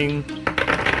 glowing thing.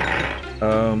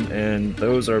 And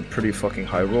those are pretty fucking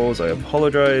high rolls. I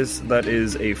apologize. That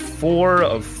is a 4,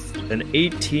 an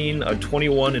 18, a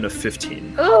 21, and a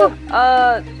 15. Oh,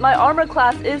 my armor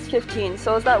class is 15.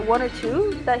 So is that 1 or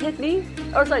 2 that hit me?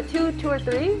 Or sorry, 2 or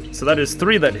 3? So that is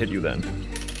 3 that hit you then.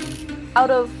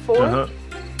 Out of 4? Uh-huh.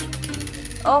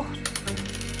 Oh.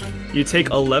 You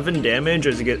take 11 damage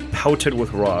as you get pelted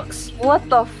with rocks. What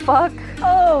the fuck?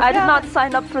 Oh, I did not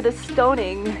sign up for this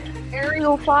stoning.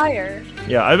 Aerial fire.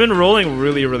 Yeah, I've been rolling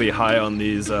really, really high on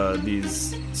these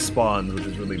spawns, which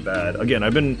is really bad. Again,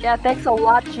 I've been... Yeah, thanks a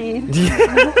lot, Gene.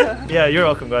 Yeah, you're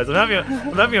welcome, guys. I'm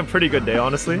having a pretty good day,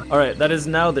 honestly. Alright, that is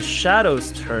now the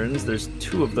shadows' turns. There's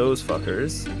 2 of those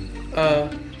fuckers.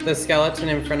 The skeleton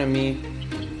in front of me.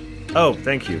 Oh,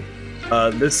 thank you.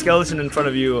 This skeleton in front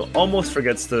of you almost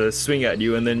forgets to swing at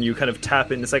you, and then you kind of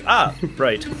tap in. It's like, ah,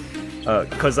 right.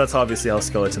 Because that's obviously how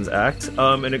skeletons act.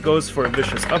 And it goes for a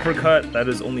vicious uppercut. That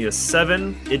is only a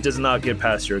 7. It does not get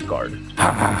past your guard.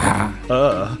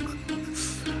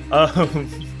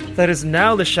 That is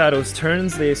now the shadows'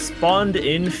 turns. They spawned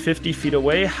in 50 feet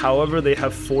away. However, they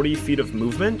have 40 feet of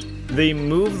movement. They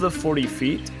move the 40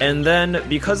 feet. And then,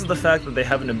 because of the fact that they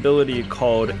have an ability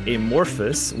called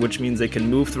Amorphous, which means they can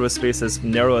move through a space as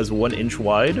narrow as 1 inch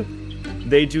wide,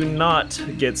 they do not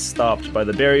get stopped by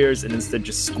the barriers and instead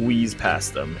just squeeze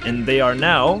past them. And they are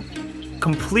now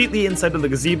completely inside of the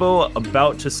gazebo,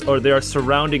 they are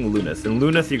surrounding Lunith. And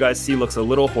Lunith, you guys see, looks a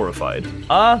little horrified.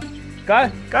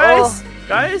 Guys!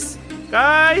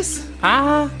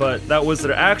 But that was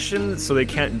their action, so they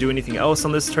can't do anything else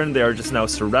on this turn. They are just now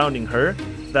surrounding her.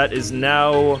 That is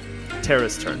now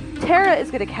Terra's turn. Terra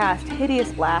is going to cast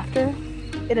Hideous Laughter,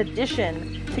 in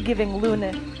addition to giving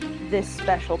Lunith this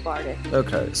special bardic.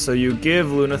 Okay, so you give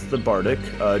Lunith the bardic.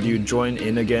 Do you join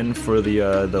in again for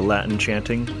the Latin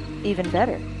chanting? Even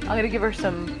better. I'm gonna give her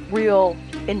some real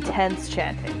intense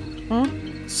chanting.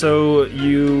 So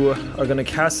you are gonna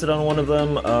cast it on one of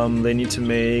them. They need to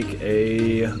make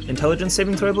a intelligence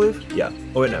saving throw, I believe? Yeah.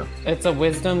 Oh wait, no. It's a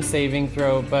wisdom saving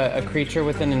throw, but a creature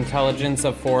with an intelligence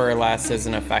of 4 or less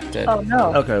isn't affected. Oh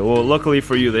no. Okay, well luckily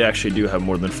for you, they actually do have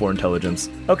more than 4 intelligence.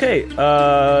 Okay,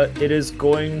 it is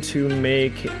going to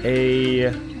make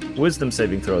a wisdom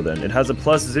saving throw then. It has a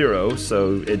 +0,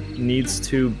 so it needs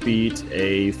to beat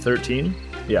a 13.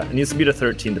 Yeah, it needs to beat a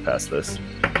 13 to pass this.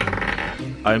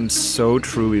 I'm so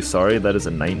truly sorry, that is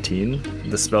a 19.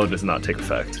 The spell does not take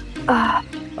effect.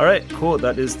 All right, cool.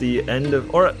 That is the end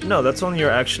of... Or, no, that's only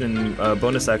your action and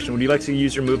bonus action. Would you like to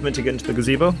use your movement to get into the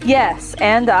gazebo? Yes,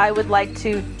 and I would like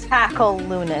to tackle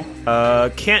Lunith.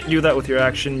 Can't do that with your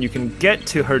action. You can get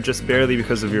to her just barely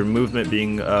because of your movement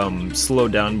being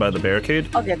slowed down by the barricade.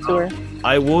 I'll get to her.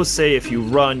 I will say if you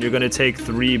run, you're going to take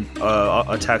 3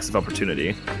 attacks of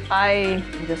opportunity. I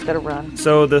just gotta run.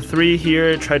 So the 3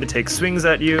 here try to take swings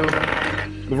at you.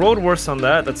 Rolled worse on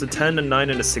that. That's a 10, a 9,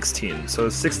 and a 16. So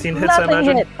 16 hits, I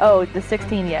imagine? Hit. Oh, the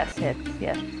 16, yes, hits,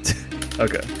 yes.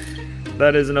 Okay.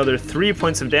 That is another 3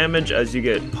 points of damage as you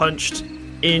get punched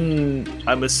in,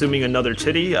 I'm assuming, another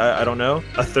titty. I don't know.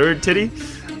 A third titty.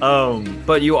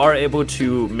 But you are able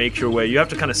to make your way. You have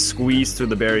to kind of squeeze through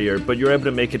the barrier, but you're able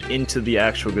to make it into the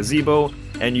actual gazebo,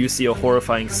 and you see a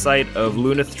horrifying sight of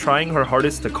Lunith trying her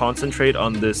hardest to concentrate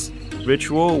on this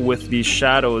ritual with these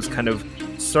shadows kind of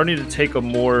starting to take a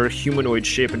more humanoid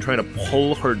shape and trying to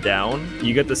pull her down.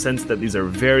 You get the sense that these are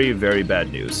very, very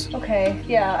bad news. Okay,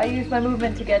 yeah, I used my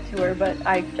movement to get to her, but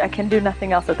I can do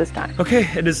nothing else at this time. Okay,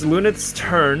 it is Lunith's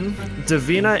turn.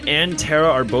 Davina and Tara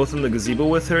are both in the gazebo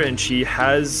with her, and she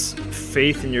has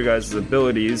faith in your guys'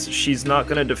 abilities. She's not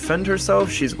going to defend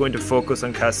herself. She's going to focus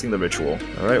on casting the ritual.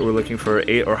 All right, we're looking for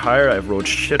 8 or higher. I've rolled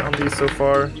shit on these so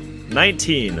far.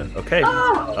 19. Okay.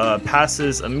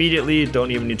 Passes immediately. Don't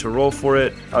even need to roll for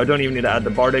it. Don't even need to add the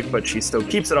bardic, but she still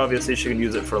keeps it. Obviously, she can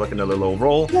use it for like another low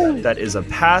roll. That is a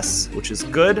pass, which is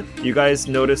good. You guys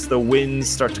notice the winds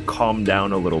start to calm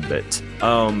down a little bit.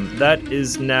 That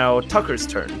is now Tucker's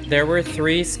turn. There were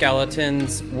 3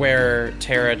 skeletons where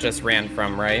Tara just ran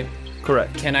from, right?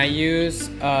 Correct. Can I use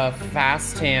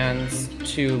fast hands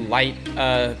to light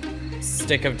a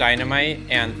stick of dynamite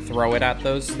and throw it at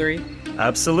those 3?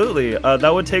 Absolutely.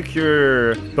 That would take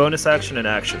your bonus action and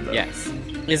action, though. Yes.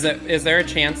 Is there a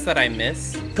chance that I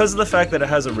miss? Because of the fact that it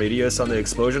has a radius on the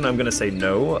explosion, I'm going to say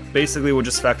no. Basically, we'll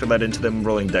just factor that into them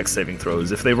rolling dex saving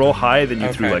throws. If they roll high, then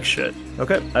you threw like shit.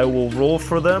 Okay, I will roll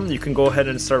for them. You can go ahead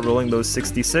and start rolling those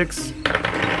 66.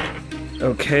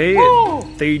 Okay,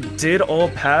 they did all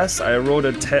pass. I rolled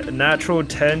a natural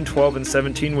 10, 12, and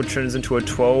 17, which turns into a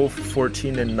 12,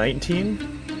 14, and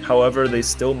 19. However, they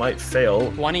still might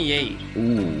fail. 28.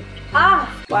 Ooh.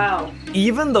 Wow.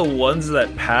 Even the ones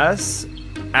that pass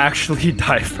actually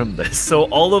die from this. So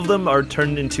all of them are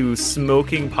turned into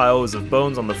smoking piles of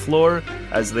bones on the floor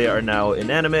as they are now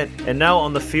inanimate. And now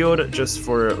on the field, just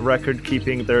for record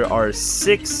keeping, there are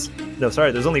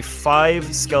there's only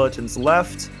 5 skeletons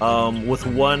left, with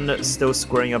 1 still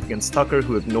squaring up against Tucker,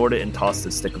 who ignored it and tossed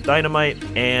his stick of dynamite,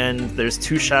 and there's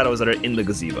 2 shadows that are in the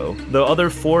gazebo. The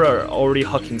other 4 are already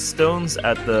hucking stones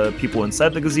at the people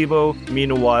inside the gazebo.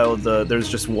 Meanwhile, there's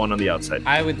just 1 on the outside.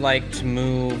 I would like to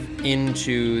move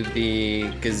into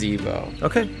the gazebo.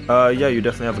 Okay. Yeah, you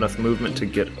definitely have enough movement to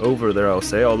get over there, I'll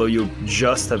say, although you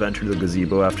just have entered the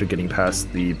gazebo after getting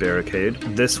past the barricade.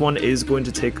 This one is going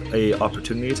to take a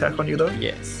opportunity attack on you, though?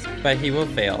 Yes, but he will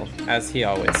fail, as he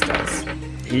always does.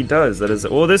 He does. That is...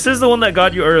 Well, this is the one that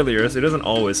got you earlier, so he doesn't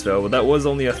always fail, but that was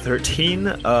only a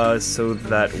 13, so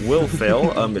that will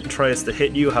fail. It tries to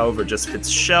hit you, however, it just hits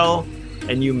shell,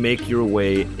 and you make your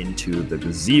way into the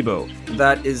gazebo.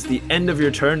 That is the end of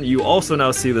your turn. You also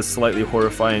now see this slightly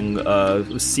horrifying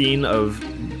scene of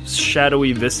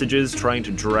shadowy visages trying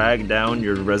to drag down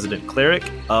your resident cleric.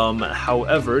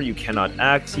 However, you cannot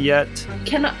act yet.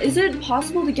 Is it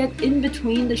possible to get in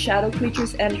between the shadow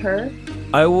creatures and her?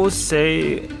 I will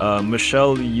say,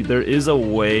 Michelle, there is a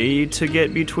way to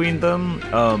get between them.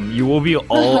 You will be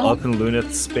all up in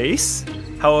Lunith's space.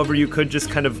 However, you could just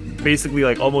kind of basically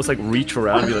like almost like reach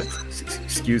around and be like,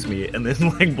 excuse me, and then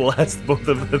like blast both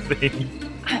of the things.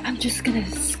 I'm just gonna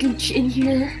scooch in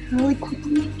here really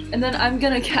quickly. And then I'm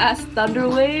gonna cast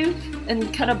Thunderwave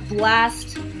and kind of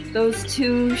blast those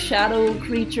 2 shadow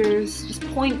creatures just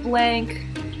point blank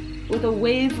with a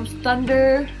wave of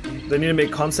thunder. They need to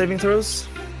make con saving throws.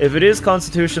 If it is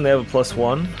Constitution, they have a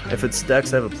 +1. If it's Dex,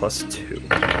 they have a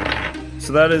 +2.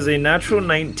 So that is a natural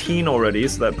 19 already,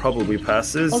 so that probably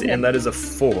passes, okay. And that is a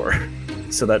 4.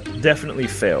 So that definitely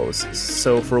fails.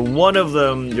 So for one of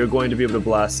them, you're going to be able to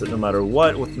blast it no matter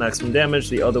what with maximum damage.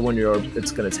 The other one,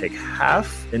 it's going to take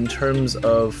half. In terms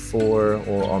of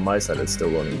on my side, it's still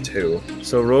rolling 2.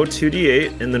 So roll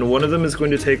 2d8, and then one of them is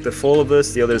going to take the full of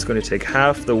this. The other is going to take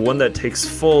half. The one that takes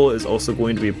full is also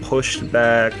going to be pushed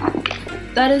back.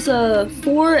 That is a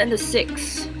 4 and a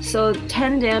 6. So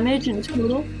 10 damage in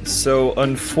total. So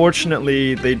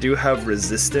unfortunately, they do have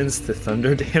resistance to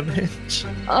thunder damage.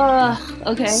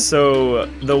 Okay. So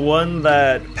the one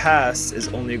that passed is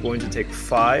only going to take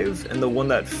 5, and the one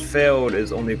that failed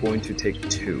is only going to take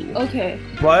 2. Okay.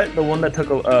 But the one that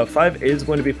took 5 is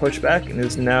going to be pushed back and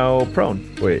is now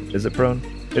prone. Wait, is it prone?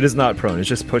 It is not prone, it's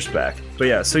just pushed back. But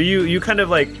yeah, so you kind of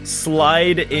like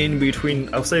slide in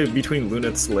between, I'll say between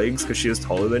Luneth's legs, because she is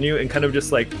taller than you, and kind of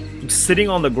just like sitting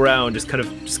on the ground, just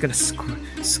gonna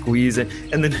squeeze it,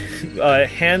 and then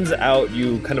hands out,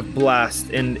 you kind of blast,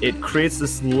 and it creates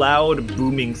this loud,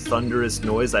 booming, thunderous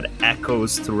noise that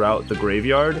echoes throughout the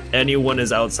graveyard. Anyone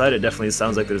is outside, it definitely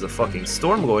sounds like there's a fucking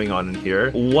storm going on in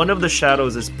here. One of the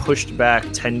shadows is pushed back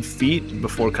 10 feet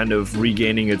before kind of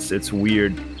regaining its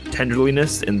weird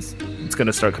tenderliness, and it's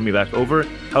gonna start coming back over.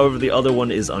 However, the other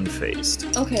one is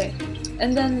unfazed. Okay,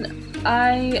 and then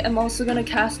I am also gonna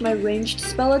cast my ranged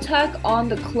spell attack on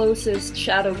the closest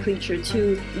shadow creature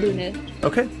to Luneth.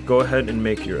 Okay, go ahead and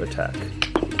make your attack.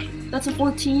 That's a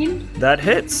 14. That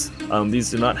hits.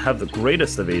 These do not have the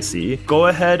greatest of AC. Go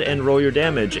ahead and roll your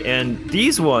damage, and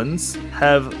these ones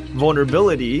have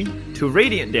vulnerability to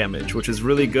radiant damage, which is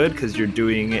really good because you're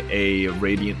doing a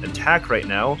radiant attack right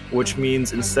now, which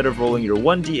means instead of rolling your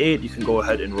 1d8, you can go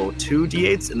ahead and roll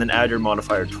 2d8s and then add your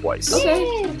modifier twice.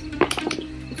 Okay.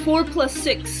 4 plus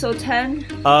 6, so 10.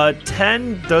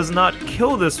 10 does not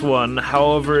kill this one.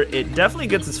 However, it definitely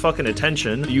gets its fucking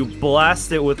attention. You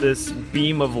blast it with this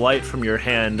beam of light from your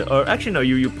hand. Or actually, no,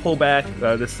 you pull back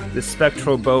this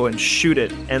spectral bow and shoot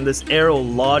it. And this arrow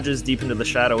lodges deep into the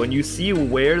shadow. And you see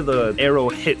where the arrow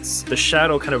hits. The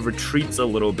shadow kind of retreats a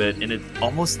little bit. And it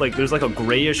almost like there's like a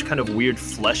grayish kind of weird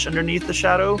flesh underneath the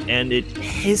shadow. And it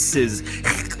hisses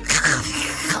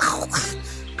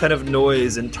kind of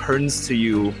noise and turns to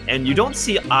you, and you don't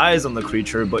see eyes on the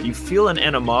creature, but you feel an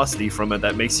animosity from it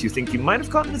that makes you think you might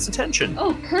have gotten its attention.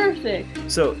 Oh, perfect.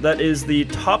 So that is the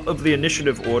top of the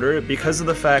initiative order. Because of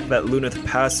the fact that Luneth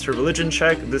passed her religion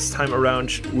check, this time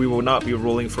around we will not be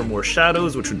rolling for more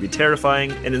shadows, which would be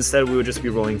terrifying, and instead we would just be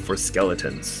rolling for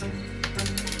skeletons.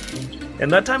 And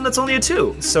that time, that's only a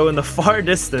 2. So in the far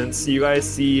distance, you guys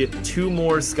see 2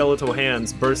 more skeletal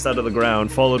hands burst out of the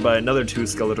ground, followed by another 2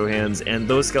 skeletal hands, and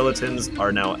those skeletons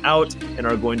are now out and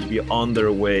are going to be on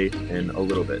their way in a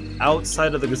little bit.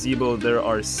 Outside of the gazebo, there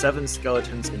are 7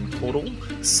 skeletons in total.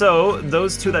 So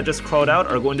those 2 that just crawled out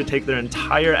are going to take their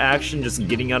entire action just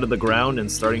getting out of the ground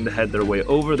and starting to head their way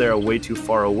over. They are way too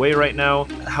far away right now.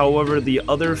 However, the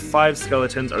other 5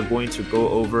 skeletons are going to go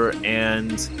over,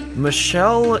 and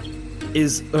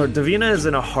Davina is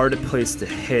in a hard place to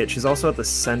hit. She's also at the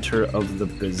center of the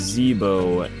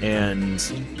gazebo, and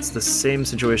it's the same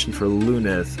situation for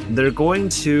Luneth.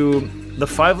 The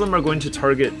 5 of them are going to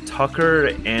target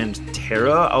Tucker and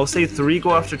Terra. I'll say 3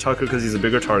 go after Tucker because he's a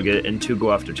bigger target, and 2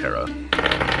 go after Terra.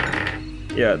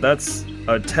 Yeah, that's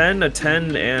a 10,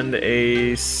 and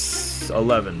a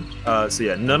 11. So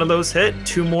yeah, none of those hit.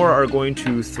 2 more are going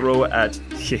to throw at...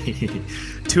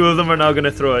 2 of them are now going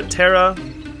to throw at Terra.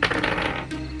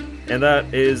 And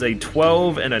that is a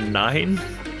 12 and a 9.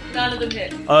 None of them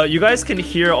hit. You guys can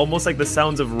hear almost like the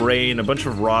sounds of rain, a bunch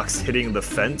of rocks hitting the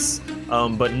fence,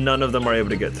 but none of them are able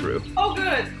to get through. Oh,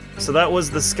 good. So that was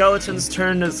the skeleton's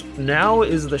turn. Now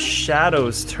is the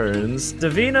shadow's turns.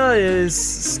 Davina is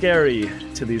scary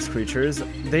to these creatures.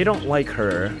 They don't like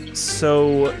her.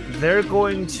 So they're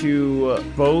going to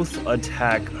both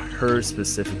attack her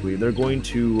specifically. They're going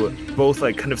to both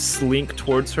like kind of slink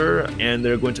towards her, and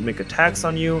they're going to make attacks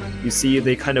on you. You see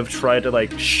they kind of try to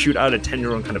like shoot out a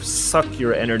tendril and kind of suck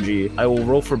your energy. I will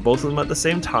roll for both of them at the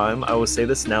same time. I will say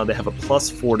this now, they have a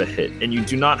 +4 to hit, and you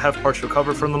do not have partial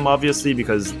cover from them obviously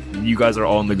because you guys are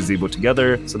all in the gazebo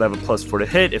together, so they have a +4 to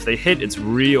hit. If they hit, it's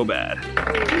real bad.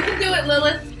 You can do it,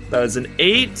 Lilith. That is an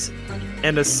 8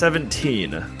 and a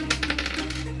 17.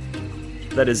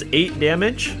 That is 8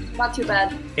 damage. Not too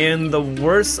bad. And the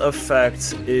worst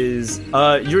effect is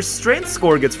your strength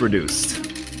score gets reduced.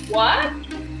 What?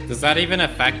 Does that even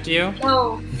affect you?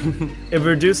 No. It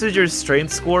reduces your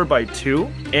strength score by 2,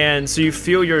 and so you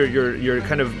feel you're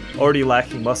kind of already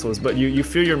lacking muscles, but you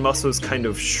feel your muscles kind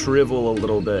of shrivel a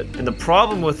little bit. And the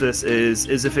problem with this is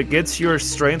if it gets your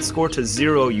strength score to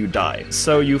 0, you die.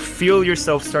 So you feel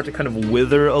yourself start to kind of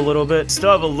wither a little bit.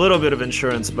 Still have a little bit of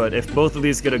insurance, but if both of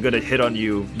these get a good hit on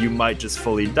you, you might just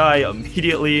fully die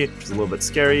immediately, which is a little bit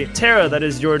scary. Terra, that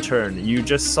is your turn. You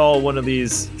just saw one of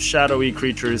these shadowy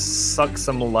creatures suck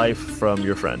some life from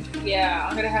your friend. Yeah,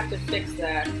 I'm gonna have to fix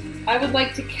that. I would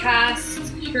like to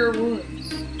cast Cure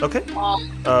Wounds. Okay.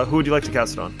 Who would you like to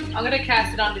cast it on? I'm gonna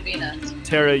cast it on Davina.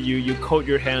 Tara, you coat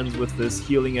your hands with this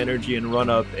healing energy and run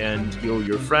up and heal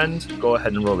your friend. Go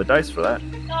ahead and roll the dice for that.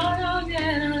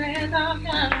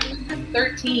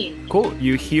 13. Cool.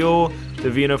 You heal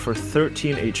Davina for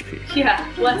 13 HP. Yeah,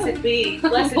 blessed be.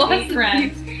 Blessed be,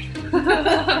 friend.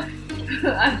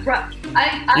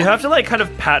 You have to like kind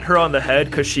of pat her on the head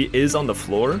because she is on the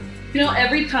floor. You know,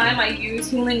 every time I use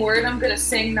healing word, I'm gonna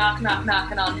sing knock, knock,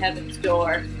 knocking on heaven's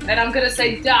door. And I'm gonna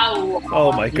say, Dawa.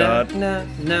 Oh my god. Knock,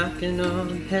 knocking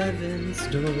on heaven's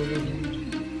door.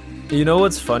 You know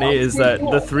what's funny is that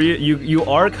the three, you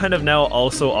are kind of now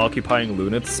also occupying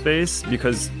Lunith's space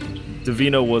because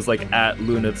Davina was like at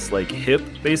Lunith's like hip,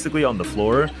 basically on the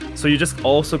floor. So you just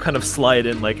also kind of slide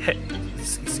in like, hey,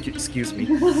 excuse me.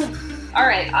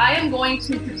 Alright, I am going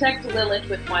to protect Lilith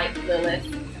with my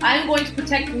I am going to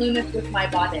protect Lunith with my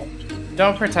body.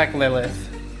 Don't protect Lilith.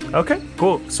 Okay,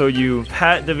 cool. So you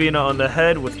pat Davina on the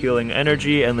head with healing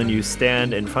energy, and then you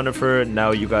stand in front of her.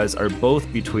 Now you guys are both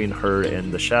between her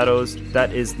and the shadows.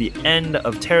 That is the end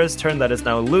of Tara's turn. That is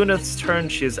now Lunith's turn.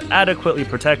 She is adequately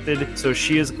protected, so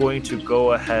she is going to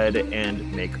go ahead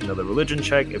and make another religion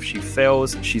check. If she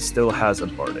fails, she still has a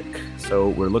bardic. So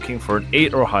we're looking for an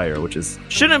 8 or higher, which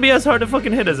shouldn't be as hard to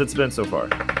fucking hit as it's been so far.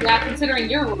 Yeah, considering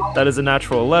your roll. That is a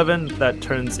natural 11. That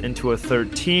turns into a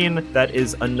 13. That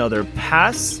is another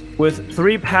pass. With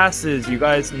 3 passes, you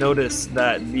guys notice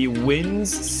that the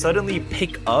winds suddenly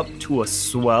pick up to a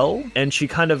swell, and she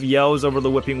kind of yells over the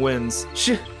whipping winds,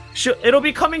 it'll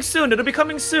be coming soon, it'll be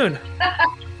coming soon.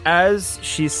 As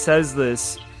she says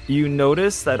this, you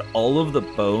notice that all of the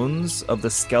bones of the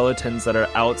skeletons that are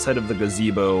outside of the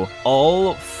gazebo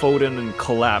all fold in and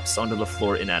collapse onto the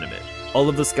floor inanimate. All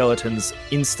of the skeletons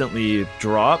instantly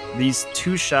drop. These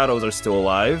 2 shadows are still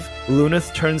alive.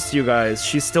 Lunith turns to you guys.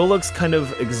 She still looks kind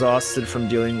of exhausted from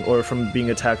being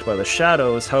attacked by the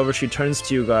shadows. However, she turns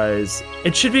to you guys.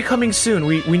 It should be coming soon.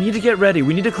 We need to get ready.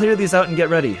 We need to clear these out and get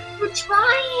ready. We're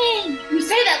trying. You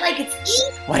say that like it's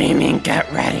easy. What do you mean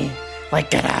get ready? Like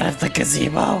get out of the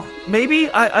gazebo? Maybe?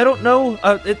 I don't know.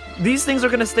 These things are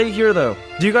going to stay here, though.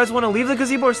 Do you guys want to leave the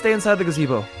gazebo or stay inside the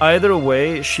gazebo? Either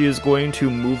way, she is going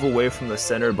to move away from the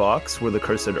center box where the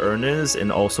cursed urn is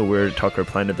and also where Tucker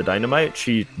planted the dynamite.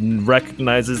 She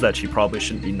recognizes that she probably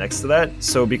shouldn't be next to that.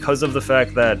 So because of the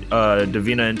fact that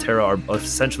Davina and Tara are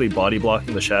essentially body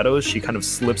blocking the shadows, she kind of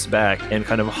slips back and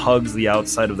kind of hugs the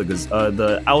outside of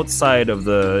the outside of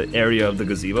the area of the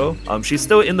gazebo. She's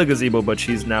still in the gazebo, but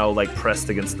she's now like pressed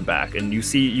against the back. And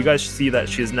you guys see that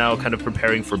she is now kind of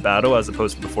preparing for battle as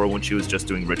opposed to before when she was just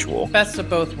doing ritual. Best of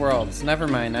both worlds. Never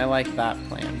mind. I like that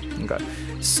plan. Okay.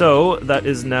 So that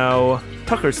is now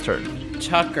Tucker's turn.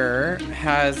 Tucker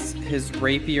has his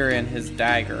rapier and his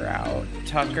dagger out.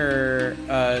 Tucker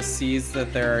sees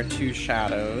that there are 2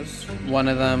 shadows, one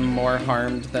of them more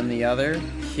harmed than the other.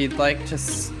 He'd like to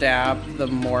stab the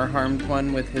more harmed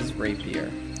one with his rapier.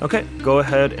 Okay, go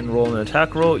ahead and roll an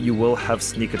attack roll. You will have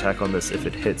sneak attack on this if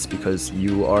it hits because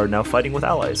you are now fighting with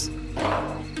allies.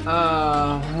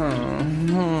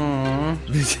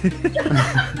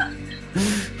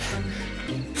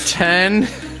 10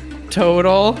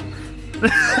 total.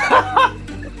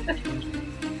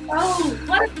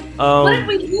 Oh, what did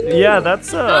we do? Yeah,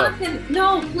 that's Jonathan,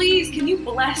 no, please, can you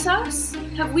bless us?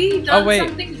 Have we done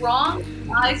something wrong?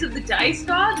 Eyes of the dice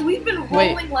gods? We've been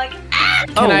rolling like ass.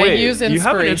 Can I use inspiration? You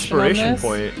have an inspiration on this?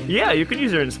 point. Yeah, you can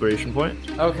use your inspiration point.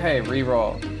 Okay,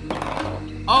 reroll.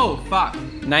 Oh, fuck.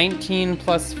 19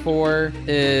 plus 4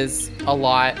 is a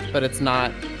lot, but it's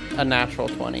not a natural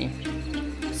 20.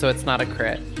 So it's not a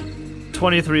crit.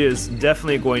 23 is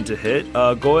definitely going to hit.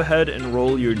 Go ahead and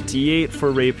roll your d8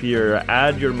 for rapier,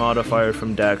 add your modifier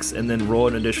from dex, and then roll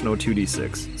an additional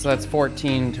 2d6. So that's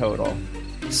 14 total.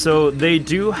 So they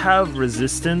do have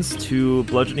resistance to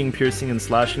bludgeoning, piercing, and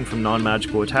slashing from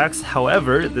non-magical attacks.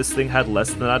 However, this thing had less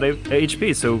than that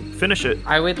HP, so finish it.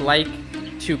 I would like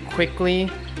to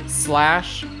quickly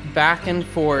slash back and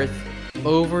forth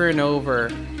over and over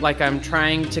like I'm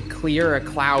trying to clear a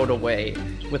cloud away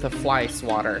with a fly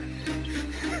swatter.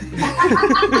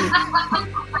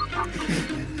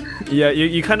 Yeah,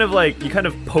 you kind of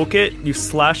poke it, you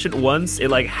slash it once, it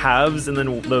like halves, and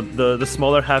then the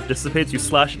smaller half dissipates, you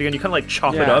slash it again, you kind of like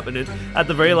chop it up, and at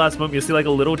the very last moment you see like a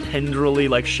little tendrily,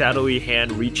 like shadowy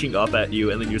hand reaching up at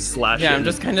you, and then you slash it. Yeah, I'm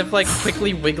just kind of like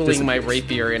quickly wiggling my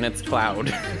rapier in its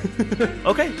cloud.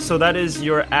 Okay, so that is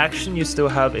your action. You still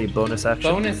have a bonus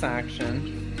action. Bonus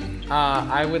action.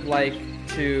 I would like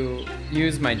to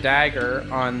use my dagger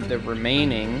on the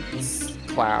remaining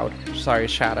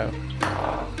shadow.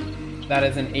 That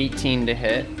is an 18 to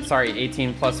hit. Sorry,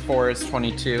 18 plus 4 is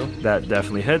 22. That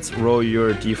definitely hits. Roll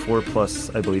your d4 plus,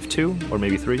 I believe, 2 or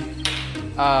maybe 3.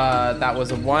 That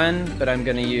was a 1, but I'm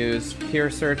going to use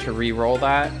Piercer to re-roll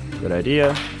that. Good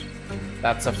idea.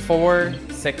 That's a 4,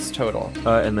 6 total.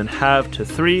 And then halve to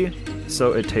 3,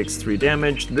 so it takes 3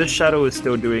 damage. This shadow is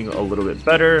still doing a little bit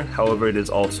better, however, it is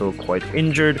also quite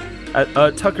injured.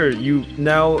 Tucker, you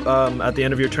now, at the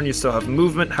end of your turn, you still have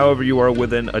movement. However, you are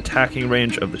within attacking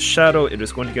range of the shadow. It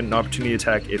is going to get an opportunity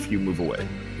attack if you move away.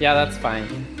 Yeah, that's fine.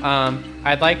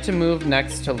 I'd like to move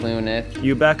next to Lunith.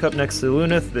 You back up next to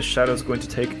Lunith. The shadow is going to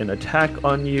take an attack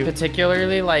on you.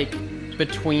 Particularly, like,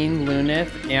 between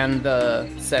Lunith and the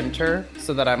center,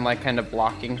 so that I'm, like, kind of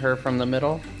blocking her from the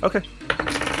middle. Okay.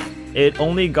 It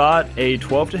only got a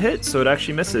 12 to hit, so it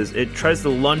actually misses. It tries to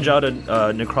lunge out a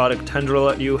necrotic tendril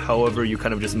at you, however, you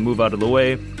kind of just move out of the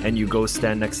way, and you go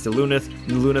stand next to Lunith.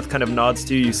 Lunith kind of nods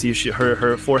to you. You see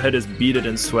her forehead is beaded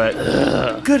in sweat.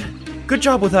 Good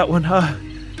job with that one.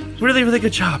 Really, really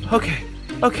good job. Okay.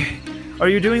 Are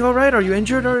you doing all right? Are you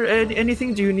injured or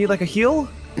anything? Do you need, like, a heal?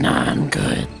 Nah, I'm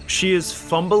good. She is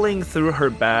fumbling through her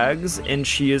bags, and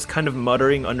she is kind of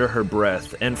muttering under her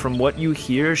breath. And from what you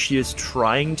hear, she is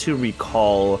trying to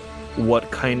recall what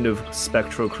kind of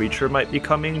spectral creature might be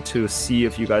coming to see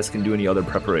if you guys can do any other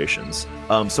preparations.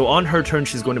 So on her turn,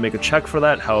 she's going to make a check for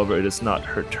that. However, it is not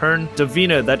her turn.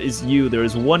 Davina, that is you. There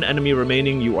is one enemy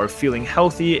remaining. You are feeling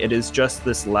healthy. It is just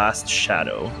this last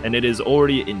shadow, and it is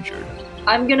already injured.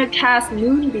 I'm gonna cast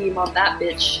Moonbeam on that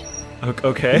bitch.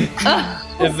 Okay.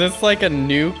 Is this like a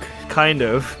nuke? Kind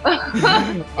of.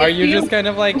 Are you just kind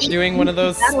of like doing one of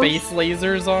those space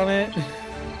lasers on it?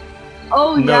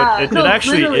 Oh No, yeah, it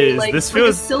actually is. Like, This like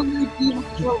feels- a silver beam.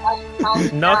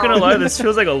 Not gonna lie, this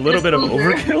feels like a little Just bit of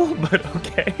over. overkill, but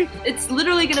okay. It's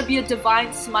literally gonna be a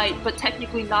divine smite, but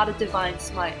technically not a divine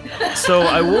smite. So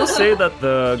I will say that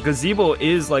the gazebo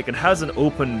is like, it has an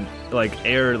open like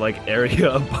air like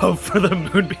area above for the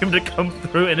moonbeam to come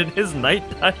through, and it is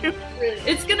nighttime.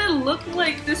 It's gonna look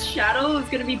like this shadow is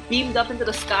gonna be beamed up into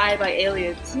the sky by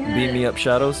aliens. Beam me up,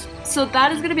 shadows. So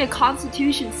that is gonna be a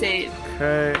Constitution save.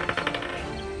 Okay.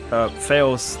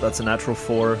 Fails. That's a natural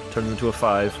 4. Turns into a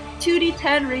 5.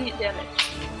 2d10 radiant damage.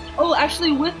 Oh,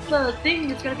 actually, with the thing,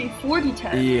 it's gonna be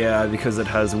 4d10. Yeah, because it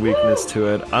has weakness to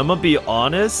it. I'm gonna be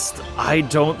honest, I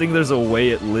don't think there's a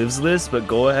way it lives this, but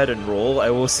go ahead and roll. I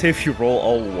will say if you roll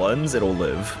all ones, it'll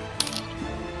live.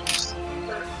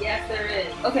 Yes, there is.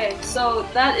 Okay, so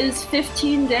that is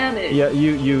 15 damage. Yeah,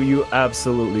 you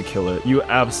absolutely kill it. You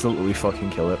absolutely fucking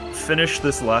kill it. Finish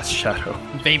this last shadow.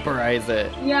 Vaporize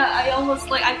it. Yeah,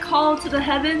 I call to the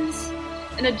heavens,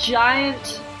 and a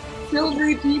giant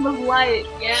silvery beam of light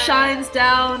shines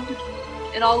down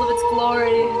in all of its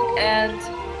glory, and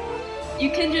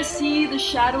you can just see the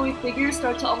shadowy figure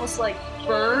start to almost like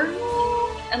burn,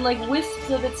 and like wisps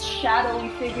of its shadowy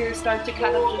figure start to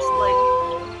kind of just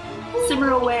like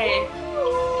simmer away.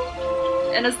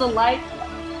 And as the light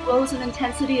grows in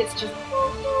intensity, it's just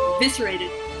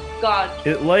eviscerated. God.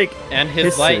 It like And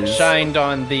his light hisses. shined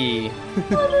on thee.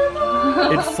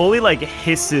 It fully like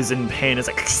hisses in pain. It's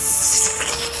like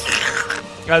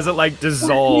as it like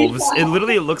dissolves. It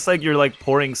literally looks like you're like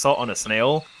pouring salt on a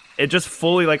snail. It just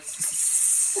fully like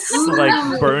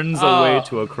burns away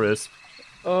to a crisp.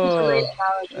 Oh,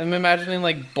 I'm imagining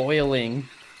like boiling.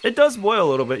 It does boil a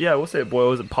little bit. Yeah, we'll say it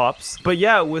boils, it pops. But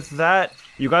yeah, with that,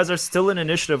 you guys are still in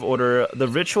initiative order. The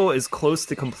ritual is close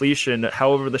to completion.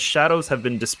 However, the shadows have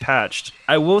been dispatched.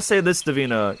 I will say this,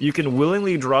 Davina. You can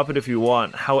willingly drop it if you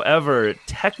want. However,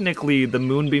 technically, the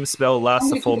Moonbeam spell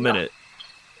lasts a full minute.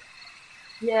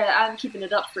 Yeah, I'm keeping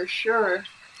it up for sure.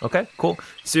 Okay, cool.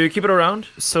 So you keep it around.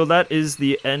 So that is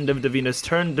the end of Davina's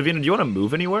turn. Davina, do you want to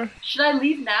move anywhere? Should I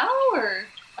leave now, or?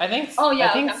 I think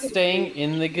okay. staying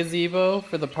in the gazebo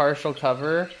for the partial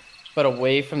cover, but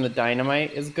away from the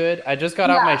dynamite is good. I just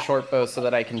got out my short bow so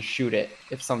that I can shoot it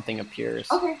if something appears.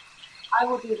 Okay, I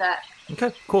will do that.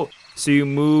 Okay, cool. So you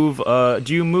move,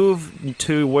 do you move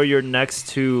to where you're next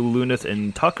to Lunith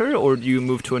and Tucker, or do you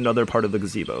move to another part of the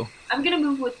gazebo? I'm gonna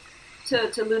move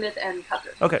to Lunith and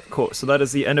Tucker. Okay, cool. So that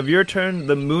is the end of your turn.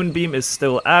 The Moonbeam is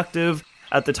still active.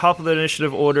 At the top of the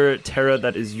initiative order, Terra,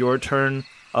 that is your turn.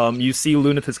 You see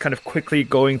Lunith is kind of quickly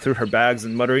going through her bags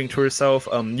and muttering to herself.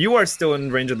 You are still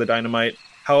in range of the dynamite.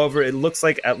 However, it looks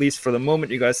like, at least for the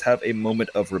moment, you guys have a moment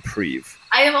of reprieve.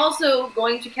 I am also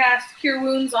going to cast Cure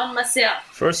Wounds on myself.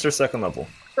 First or second level?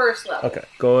 First level. Okay,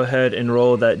 go ahead and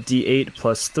roll that d8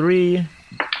 plus 3.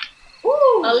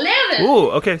 Ooh, 11!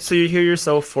 Ooh, okay, so you heal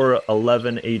yourself for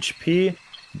 11 HP.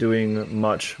 Doing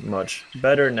much, much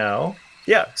better now.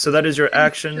 Yeah, so that is your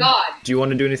action. God. Do you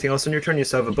want to do anything else on your turn? You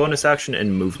still have a bonus action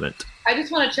and movement. I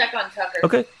just want to check on Tucker.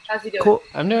 Okay. How's he doing? Cool.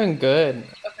 I'm doing good.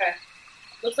 Okay.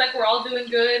 Looks like we're all doing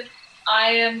good.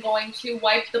 I am going to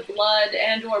wipe the blood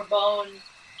and or bone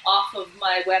off of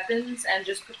my weapons and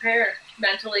just prepare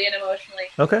mentally and emotionally.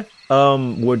 Okay.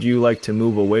 Would you like to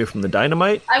move away from the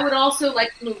dynamite? I would also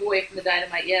like to move away from the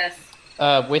dynamite, yes.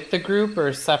 With the group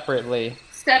or separately?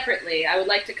 Separately. I would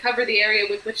like to cover the area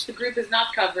with which the group is not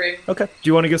covering. Okay. Do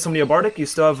you want to give somebody a bardic? You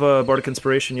still have a bardic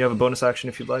inspiration. You have a bonus action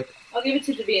if you'd like. I'll give it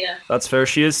to Davina. That's fair.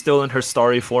 She is still in her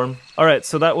starry form. All right,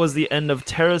 so that was the end of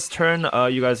Terra's turn.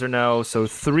 You guys are now,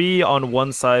 3 on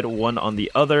one side, 1 on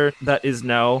the other. That is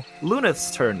now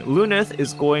Lunith's turn. Lunith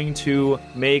is going to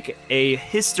make a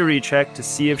history check to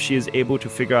see if she is able to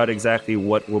figure out exactly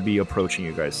what will be approaching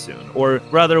you guys soon. Or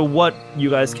rather, what you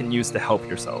guys can use to help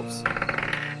yourselves.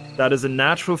 That is a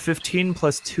natural 15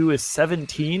 plus 2 is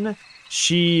 17.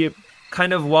 She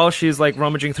kind of, while she's like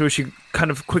rummaging through, she kind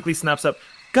of quickly snaps up.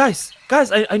 Guys,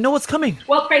 I know what's coming.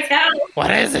 Well, pray tell.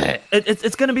 What is it?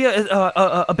 It's gonna be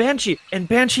a banshee, and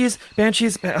banshees.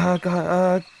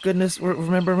 Goodness,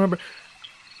 remember.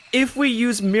 If we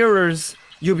use mirrors,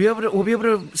 we'll be able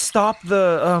to stop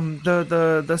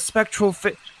the spectral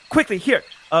quickly here.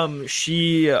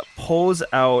 She pulls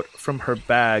out from her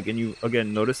bag, and you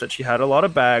again notice that she had a lot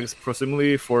of bags,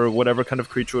 presumably for whatever kind of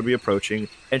creature would be approaching.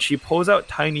 And she pulls out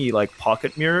tiny like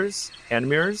pocket mirrors, hand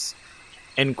mirrors,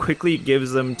 and quickly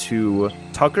gives them to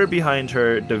Tucker behind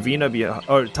her,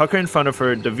 Tucker in front of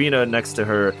her, Davina next to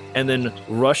her, and then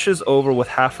rushes over with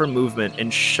half her movement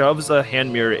and shoves a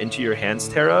hand mirror into your hands,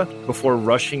 Tara, before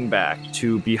rushing back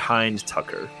to behind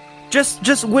Tucker.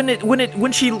 Just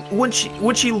when she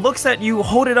looks at you,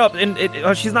 hold it up, and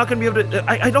she's not gonna be able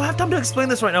to. I don't have time to explain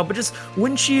this right now, but just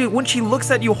when she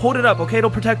looks at you, hold it up, okay? It'll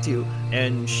protect you.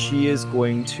 And she is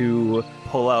going to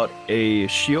pull out a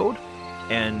shield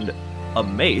and a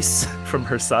mace from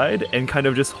her side and kind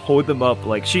of just hold them up.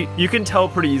 Like you can tell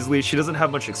pretty easily she doesn't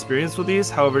have much experience with these.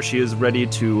 However, she is ready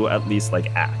to at least like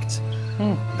act.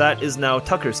 That is now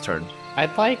Tucker's turn.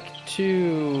 I'd like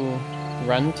to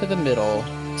run to the middle,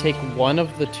 take one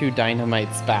of the 2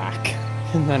 dynamites back,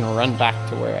 and then run back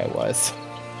to where I was.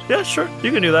 Yeah, sure.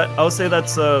 You can do that. I'll say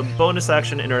that's a bonus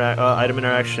action item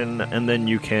interaction, and then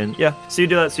you can... Yeah, so you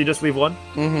do that, so you just leave 1?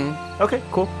 Mm-hmm. Okay,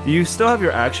 cool. You still have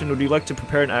your action. Would you like to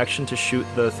prepare an action to shoot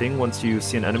the thing once you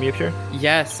see an enemy appear?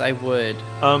 Yes, I would.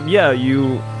 Yeah,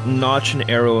 you notch an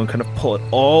arrow and kind of pull it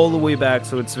all the way back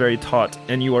so it's very taut,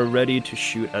 and you are ready to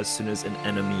shoot as soon as an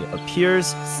enemy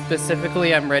appears.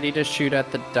 Specifically, I'm ready to shoot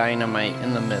at the dynamite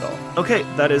in the middle. Okay,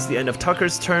 that is the end of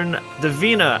Tucker's turn.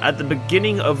 Davina, at the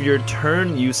beginning of your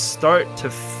turn, you start to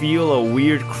feel a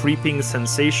weird creeping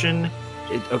sensation.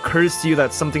 It occurs to you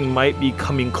that something might be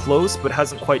coming close, but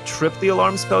hasn't quite tripped the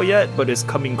alarm spell yet, but is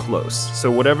coming close.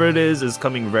 So whatever it is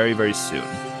coming very, very soon.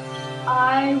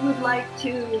 I would like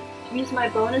to use my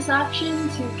bonus action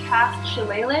to cast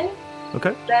Shillelagh.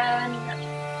 Okay. Then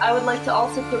I would like to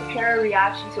also prepare a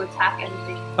reaction to attack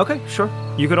anything. Okay, sure.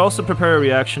 You could also prepare a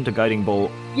reaction to Guiding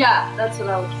Bolt. Yeah, that's what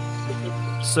I was thinking.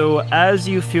 So as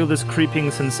you feel this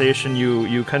creeping sensation,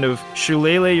 you kind of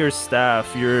shillelagh your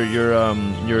staff,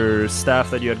 your staff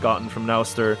that you had gotten from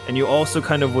Nouster, and you also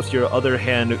kind of with your other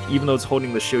hand, even though it's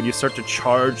holding the shield, you start to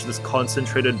charge this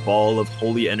concentrated ball of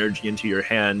holy energy into your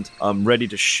hand, ready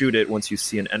to shoot it once you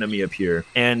see an enemy appear.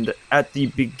 And at the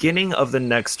beginning of the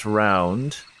next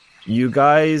round, you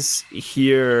guys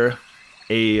hear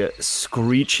a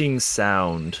screeching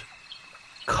sound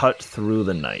cut through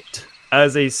the night.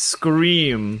 As a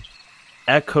scream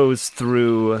echoes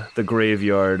through the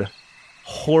graveyard,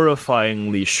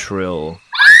 horrifyingly shrill.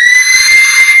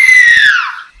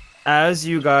 As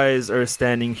you guys are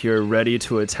standing here ready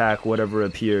to attack whatever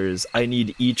appears, I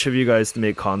need each of you guys to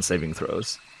make con saving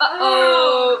throws.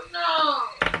 Oh no!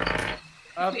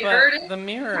 But the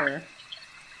mirror.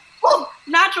 Oh,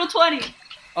 natural 20.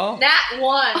 Oh. Nat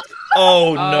 1.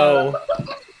 Oh no.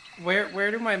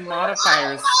 Where do my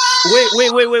modifiers?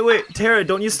 Wait. Tara,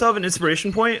 don't you still have an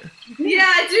inspiration point? Yeah,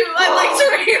 I do. I like to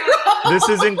reroll. This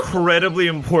is incredibly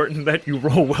important that you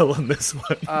roll well on this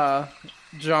one.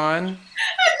 John.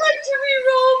 I'd like to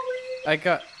reroll, please.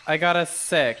 I got a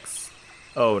 6.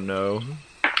 Oh no.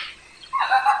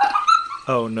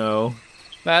 Oh no.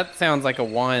 That sounds like a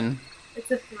 1. It's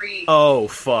a 3. Oh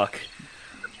fuck.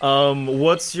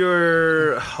 What's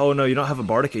your... Oh no, you don't have a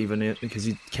bardic even because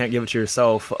you can't give it to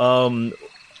yourself.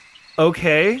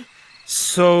 Okay.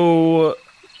 So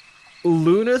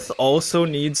Lunith also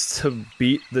needs to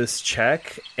beat this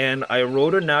check, and I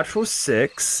rolled a natural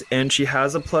 6, and she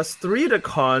has a +3 to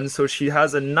con, so she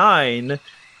has a 9.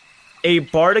 A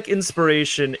bardic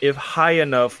inspiration, if high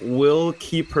enough, will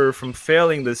keep her from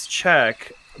failing this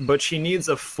check, but she needs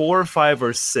a 4, 5,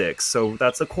 or 6. So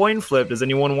that's a coin flip. Does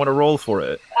anyone want to roll for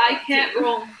it? I can't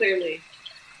roll clearly.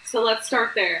 So let's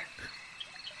start there.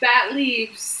 Bat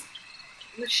leaves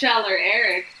Michelle or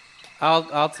Eric.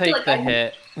 I'll take the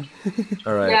hit.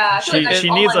 All right. Yeah, she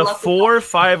needs a 4,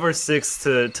 5, or 6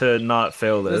 to not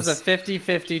fail this. There's a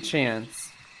 50-50 chance.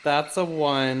 That's a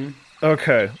 1.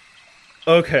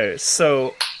 Okay,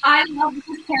 so... I love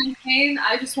this campaign.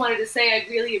 I just wanted to say I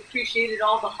really appreciated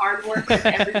all the hard work that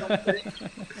everyone put in.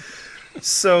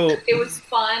 So... It was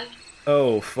fun.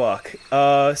 Oh, fuck.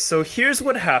 So here's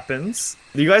what happens.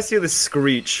 You guys hear this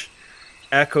screech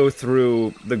echo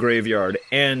through the graveyard,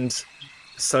 and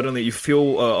suddenly you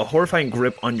feel a horrifying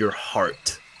grip on your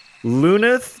heart.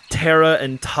 Luneth, Tara,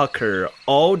 and Tucker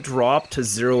all drop to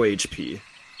 0 HP.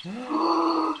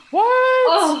 What?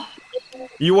 Oh.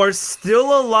 You are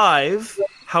still alive,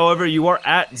 however, you are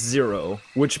at 0,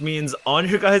 which means on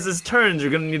your guys' turns,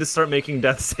 you're gonna need to start making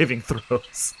death saving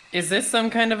throws. Is this some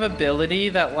kind of ability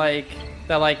that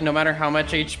no matter how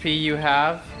much HP you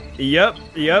have? Yep.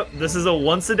 This is a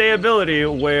once-a-day ability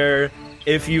where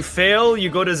if you fail, you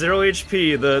go to 0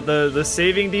 HP. The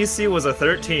saving DC was a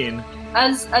 13.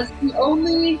 As the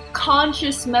only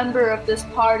conscious member of this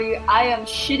party, I am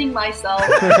shitting myself.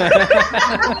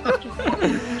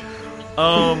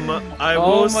 I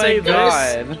will say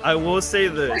this. I will say I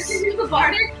this. gave you the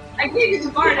bardic.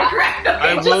 Right? Okay,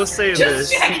 I will say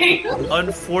this. Checking.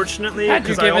 Unfortunately, Had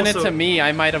you because given it to me,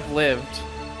 I might have lived.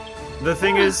 The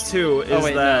thing is, too, is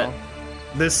that no.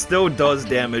 this still does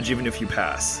damage even if you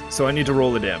pass. So I need to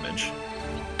roll the damage.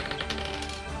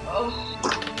 Oh.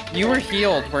 You were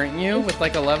healed, weren't you? With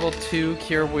like a level 2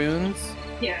 cure wounds?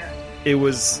 Yeah. It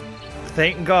was,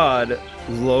 thank God,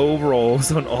 low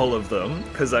rolls on all of them,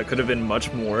 because that could have been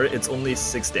much more. It's only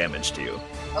 6 damage to you.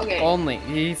 Okay. Only.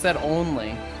 He said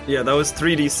only. Yeah, that was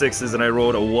 3d6s, and I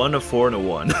rolled a 1, a 4, and a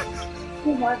 1.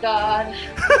 Oh my god.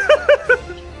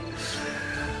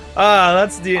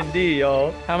 That's D&D,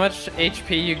 y'all. How much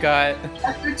HP you got?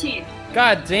 13.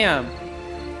 God damn.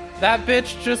 That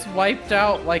bitch just wiped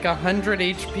out like 100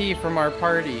 HP from our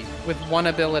party with one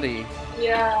ability.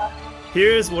 Yeah.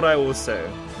 Here's what I will say.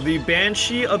 The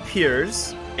Banshee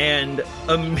appears, and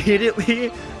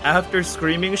immediately after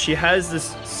screaming, she has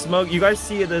this smug... You guys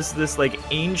see this like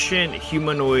ancient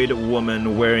humanoid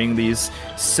woman wearing these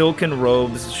silken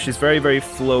robes. She's very, very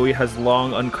flowy, has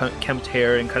long, unkempt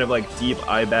hair, and kind of like deep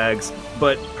eye bags.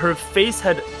 But her face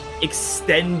had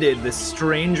extended this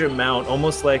strange amount,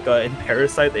 almost like in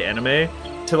Parasite, the anime,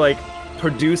 to like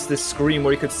produce this scream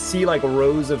where you could see like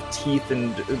rows of teeth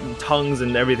and tongues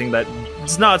and everything that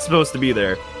it's not supposed to be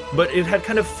there. But it had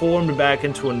kind of formed back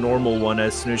into a normal one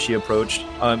as soon as she approached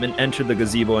and entered the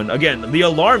gazebo. And again, the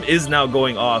alarm is now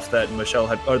going off that Michelle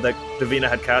had, or that Davina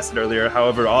had casted earlier.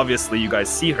 However, obviously you guys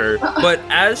see her. But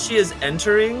as she is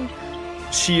entering,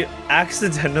 she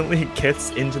accidentally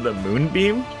gets into the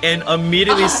moonbeam and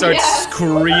immediately starts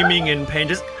screaming in pain.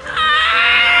 Just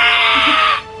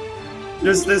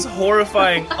this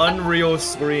horrifying, unreal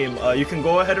scream. You can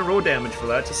go ahead and roll damage for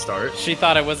that to start. She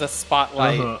thought it was a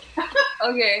spotlight.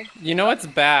 Okay. You know it's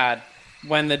bad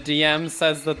when the DM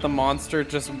says that the monster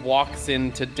just walks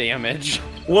into damage.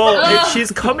 Well,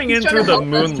 she's coming in through the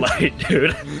moonlight,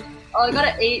 dude. Oh, I got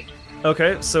an 8.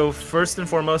 Okay, so first and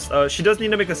foremost, she does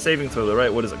need to make a saving throw, though,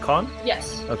 right? What is it, con?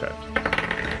 Yes. Okay.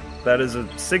 That is a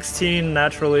 16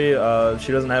 naturally.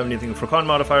 She doesn't have anything for con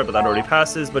modifier, but that already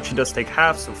passes. But she does take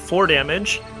half, so 4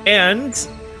 damage. And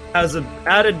as an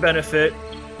added benefit,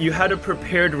 you had a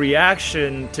prepared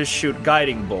reaction to shoot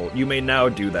Guiding Bolt. You may now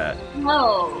do that.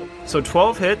 No. So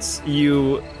 12 hits.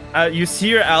 You see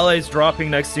your allies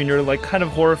dropping next to you, and you're like kind of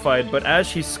horrified. But as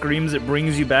she screams, it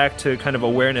brings you back to kind of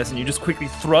awareness, and you just quickly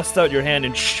thrust out your hand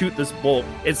and shoot this bolt.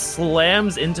 It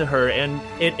slams into her, and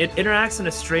it interacts in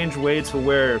a strange way to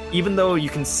where even though you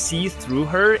can see through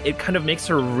her, it kind of makes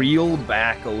her reel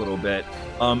back a little bit.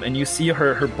 And you see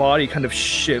her body kind of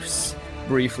shifts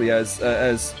briefly as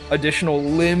additional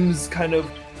limbs kind of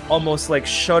almost like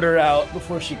shudder out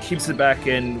before she keeps it back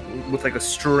in with like a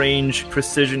strange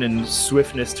precision and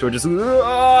swiftness to her, just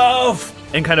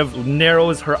and kind of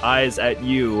narrows her eyes at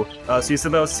you. So you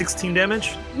said that was 16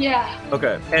 damage? Yeah.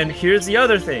 Okay. And here's the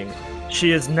other thing.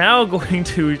 She is now going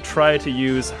to try to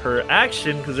use her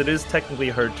action, because it is technically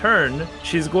her turn.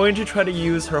 She's going to try to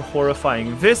use her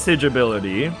Horrifying Visage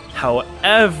ability.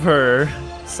 However,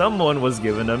 someone was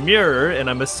given a mirror, and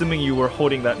I'm assuming you were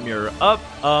holding that mirror up.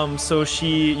 So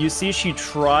you see she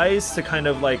tries to kind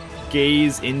of like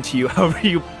gaze into you. However,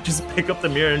 you just pick up the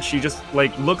mirror and she just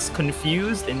like looks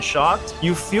confused and shocked.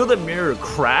 You feel the mirror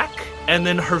crack, and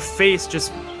then her face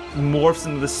just morphs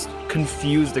into this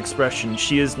confused expression.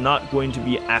 She is not going to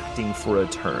be acting for a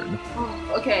turn.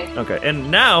 Oh, okay. Okay, and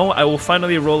now I will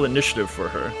finally roll initiative for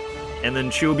her. And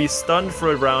then she will be stunned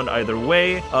for a round either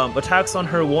way. Attacks on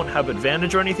her won't have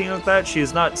advantage or anything like that. She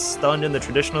is not stunned in the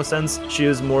traditional sense. She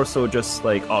is more so just,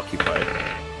 like, occupied.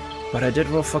 But I did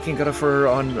roll fucking good for her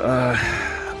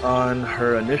on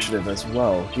her initiative as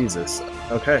well. Jesus.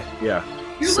 Okay, yeah.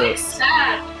 You're like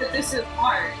sad that this is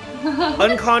hard.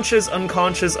 unconscious,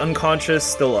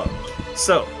 still up.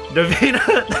 So,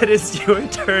 Davina, that is your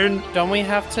turn. Don't we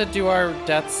have to do our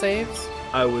death saves?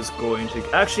 I was going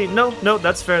to... Actually, no,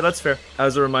 that's fair.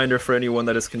 As a reminder for anyone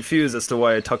that is confused as to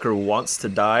why Tucker wants to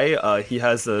die, he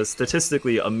has a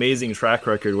statistically amazing track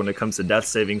record when it comes to death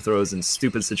saving throws in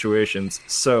stupid situations,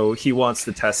 so he wants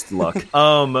to test luck.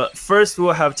 First,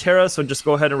 we'll have Tara, so just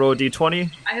go ahead and roll a d20.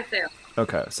 I have failed.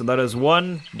 Okay, so that is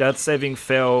one death saving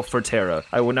fail for Tara.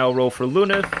 I will now roll for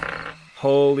Lunith.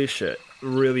 Holy shit.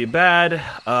 Really bad.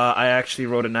 I actually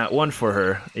wrote a nat 1 for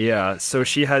her. Yeah, so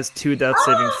she has 2 death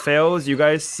saving fails. You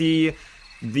guys see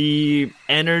the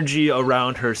energy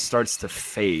around her starts to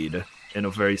fade in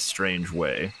a very strange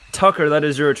way. Tucker, that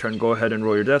is your turn. Go ahead and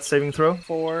roll your death saving throw.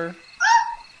 4.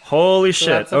 Holy So shit.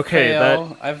 that's a Okay,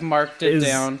 fail. I've marked it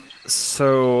down.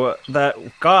 So that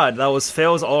was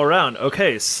fails all around.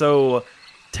 Okay, so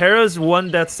Tara's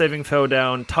 1 death saving fail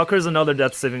down, Tucker's another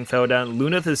death saving fail down,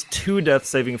 Lunith is 2 death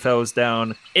saving fails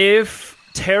down. If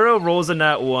Tara rolls a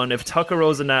nat 1, if Tucker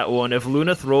rolls a nat 1, if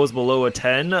Lunith rolls below a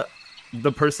 10,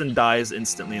 the person dies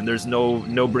instantly and there's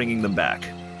no bringing them back.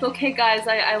 Okay, guys,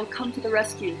 I will come to the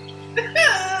rescue.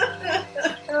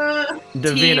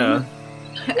 Davina,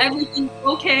 everything's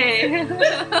okay.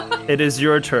 it is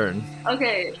your turn.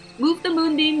 Okay, move the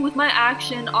moonbeam with my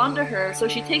action onto her so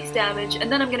she takes damage,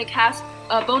 and then I'm gonna cast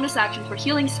a bonus action for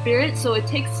Healing Spirit, so it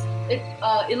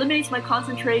eliminates my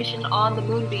concentration on the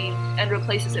moonbeam and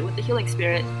replaces it with the Healing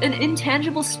Spirit. An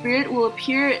intangible spirit will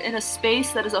appear in a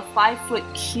space that is a 5-foot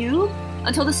cube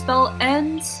until the spell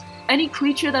ends. Any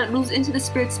creature that moves into the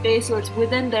spirit space or it's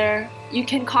within there, you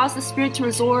can cause the spirit to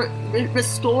restore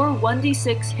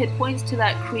 1d6 hit points to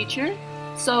that creature.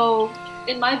 So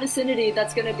in my vicinity,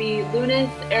 that's going to be Lunith,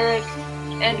 Eric,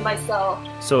 and myself.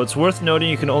 So it's worth noting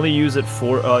you can only use it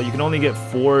for you can only get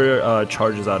 4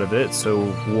 charges out of it. So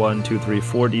 1, 2, 3,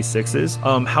 4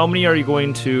 d6s. How many are you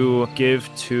going to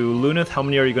give to Lunith? How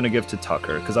many are you going to give to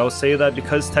Tucker? Because I will say that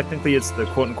because technically it's the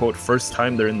quote-unquote first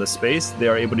time they're in the space, they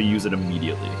are able to use it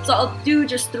immediately. So I'll do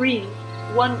just 3,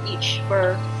 1 each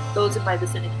for those in my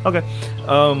vicinity. Okay.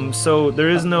 So there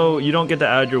is no, you don't get to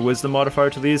add your wisdom modifier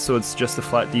to these, so it's just a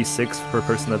flat d6 per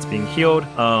person that's being healed.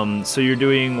 So you're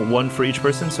doing 1 for each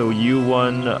person, so you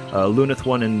 1, Lunith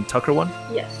 1, and Tucker 1?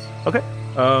 Yes. Okay.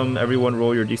 Everyone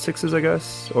roll your d6s, I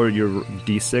guess, or your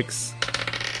d6.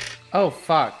 Oh,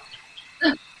 fuck.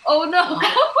 Oh no!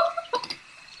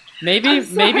 Maybe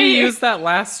use that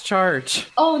last charge.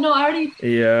 Oh no, I already...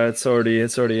 Yeah, it's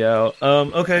already out.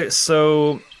 Okay,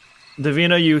 so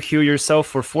Davina, you heal yourself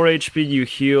for 4 HP, you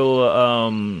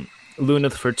heal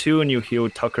Lunith for 2, and you heal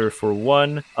Tucker for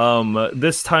 1.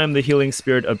 This time the healing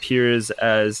spirit appears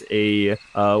as a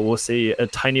we'll say a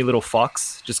tiny little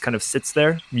fox, just kind of sits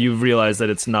there. You realize that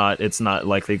it's not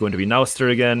likely going to be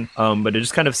Nouster again, but it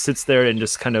just kind of sits there and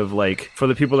just kind of like, for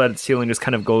the people that it's healing, just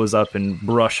kind of goes up and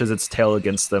brushes its tail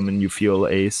against them, and you feel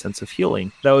a sense of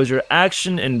healing. That was your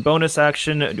action. And bonus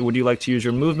action, would you like to use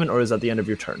your movement, or is that the end of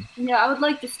your turn? Yeah, I would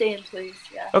like to stay in place.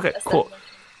 Yeah. Okay, cool. Definitely.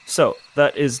 So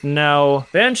that is now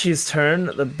Banshee's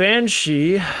turn. The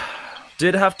Banshee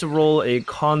did have to roll a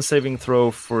con saving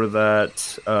throw for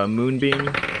that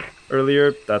moonbeam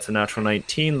earlier. That's a natural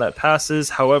 19. That passes.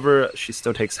 However, she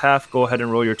still takes half. Go ahead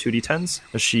and roll your 2d10s.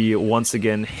 She once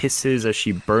again hisses as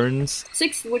she burns.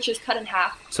 6, which is cut in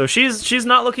half. So she's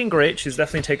not looking great. She's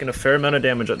definitely taken a fair amount of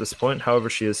damage at this point. However,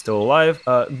 she is still alive.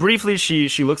 Briefly, she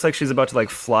looks like she's about to like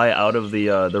fly out of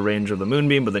the range of the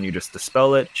moonbeam, but then you just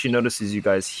dispel it. She notices you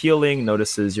guys healing,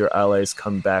 notices your allies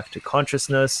come back to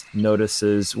consciousness,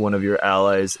 notices one of your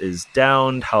allies is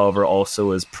downed, however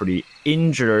also is pretty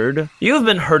injured. You've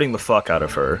been hurting the fuck out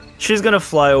of her. She's gonna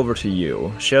fly over to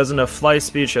you. She has enough fly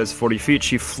speed. She has 40 feet.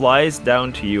 She flies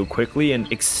down to you quickly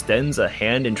and extends a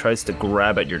hand and tries to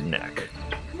grab at your neck.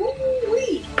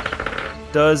 Woo-wee.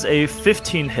 Does a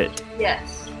 15 hit?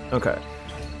 Yes. Okay.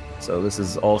 So this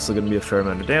is also going to be a fair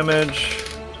amount of damage.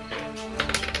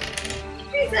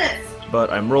 Jesus!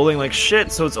 But I'm rolling like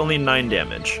shit, so it's only 9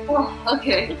 damage. Oh,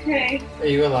 okay. Are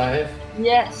you alive?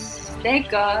 Yes, thank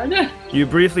God. You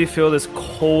briefly feel this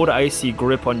cold, icy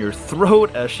grip on your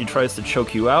throat as she tries to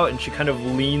choke you out, and she kind of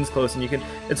leans close, and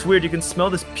it's weird, you can smell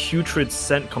this putrid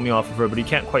scent coming off of her, but you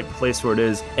can't quite place where it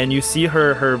is. And you see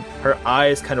her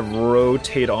eyes kind of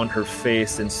rotate on her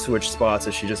face and switch spots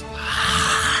as she just...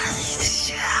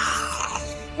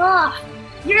 Oh,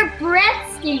 your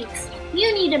breath stinks.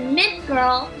 You need a mint,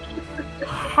 girl.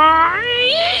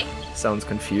 Sounds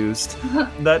confused.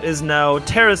 That is now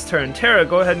Terra's turn. Terra,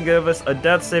 go ahead and give us a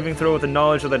death saving throw with the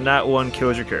knowledge that Nat 1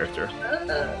 kills your character.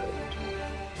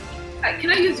 Can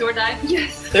I use your die?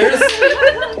 Yes.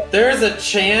 There's a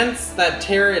chance that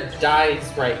Terra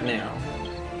dies right now.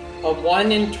 A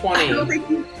 1 in 20.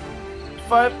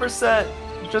 5%.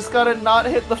 Just gotta not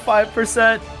hit the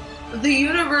 5%. The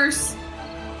universe,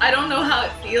 I don't know how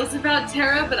it feels about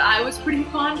Terra, but I was pretty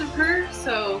fond of her,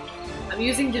 so I'm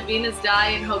using Davina's die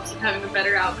in hopes of having a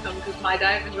better outcome because my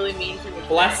die has been really mean to me.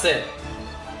 Bless it.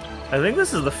 I think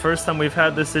this is the first time we've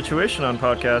had this situation on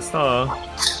podcast, huh?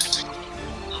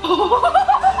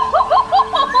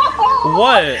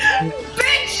 What?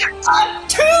 Bitch!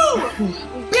 2!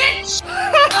 Bitch!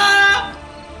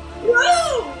 Woo!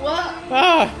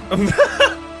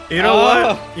 You know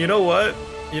what?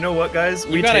 You know what, guys?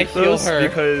 We gotta take those heal her.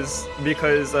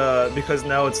 because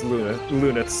now it's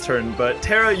Luneth's turn. But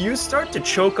Terra, you start to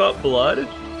choke up blood,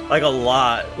 like a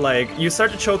lot. Like you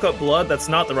start to choke up blood that's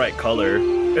not the right color.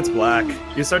 It's black.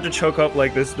 You start to choke up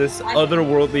like this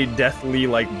otherworldly, deathly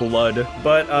like blood.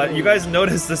 But you guys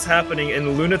notice this happening,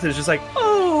 and Luneth is just like,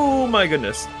 oh my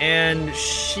goodness. And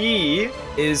she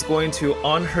is going to,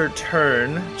 on her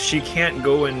turn, she can't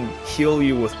go and heal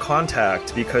you with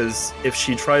contact because if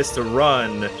she tries to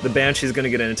run, the Banshee's going to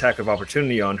get an attack of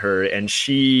opportunity on her and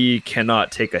she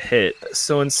cannot take a hit.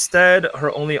 So instead,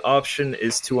 her only option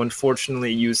is to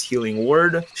unfortunately use Healing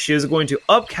Word. She is going to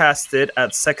upcast it at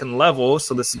 2nd level,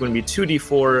 so this is going to be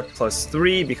 2d4 plus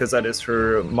 3 because that is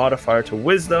her modifier to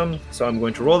Wisdom. So I'm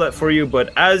going to roll that for you,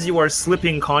 but as you are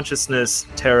slipping consciousness,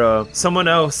 Terra, someone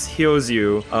else heals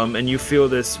you, and you feel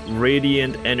this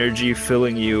radiant energy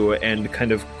filling you and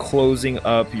kind of closing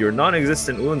up your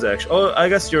non-existent wounds, actually. Oh, I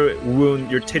guess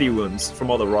your titty wounds from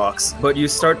all the rocks. But you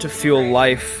start to feel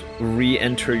life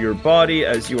re-enter your body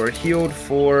as you are healed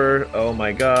for... Oh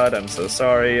my god, I'm so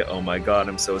sorry. Oh my god,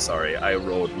 I'm so sorry. I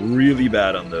rolled really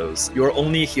bad on those. You're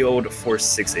only healed for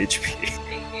 6 HP.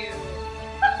 Thank you.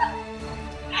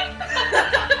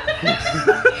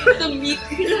 The meat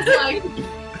is like...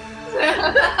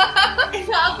 It's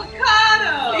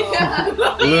avocado!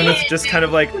 Yeah. Luneth just kind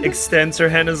of like extends her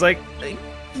hand and is like,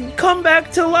 come back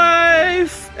to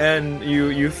life! And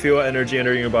you feel energy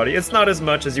entering your body. It's not as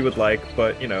much as you would like,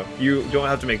 but you know, you don't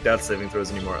have to make death saving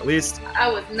throws anymore, at least. I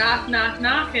was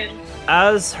knocking.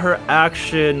 As her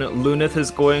action, Luneth is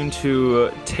going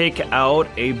to take out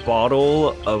a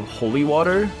bottle of holy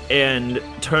water and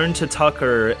turn to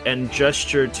Tucker and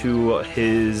gesture to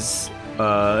his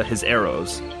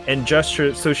arrows. And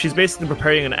gesture, so she's basically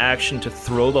preparing an action to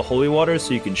throw the holy water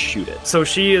so you can shoot it. So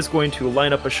she is going to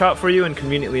line up a shot for you, and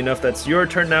conveniently enough, that's your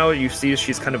turn now. You see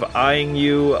she's kind of eyeing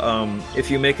you.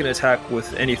 If you make an attack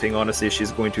with anything, honestly,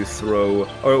 she's going to throw,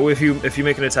 or if you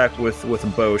make an attack with a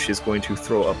bow, she's going to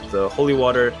throw up the holy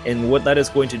water. And what that is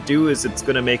going to do is it's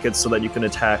going to make it so that you can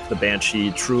attack the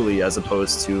Banshee truly, as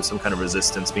opposed to some kind of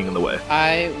resistance being in the way.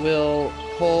 I will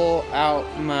pull out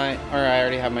I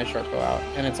already have my short bow out,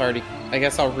 and it's already, I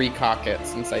guess I'll recock it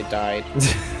since I died.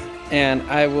 And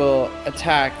I will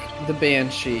attack the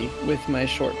Banshee with my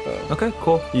short bow. Okay,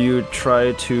 cool. You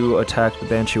try to attack the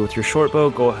Banshee with your short bow.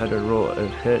 Go ahead and roll a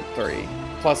hit. 3.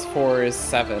 Plus 4 is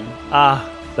 7.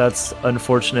 That's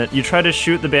unfortunate. You try to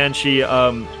shoot the Banshee.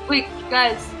 Wait,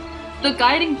 guys. The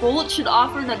guiding bolt should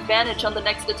offer an advantage on the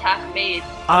next attack made.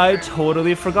 I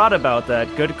totally forgot about that.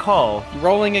 Good call.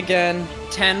 Rolling again.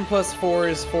 10 plus 4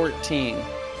 is 14.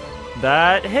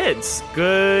 That hits.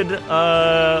 Good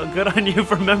on you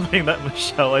for remembering that,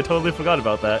 Michelle. I totally forgot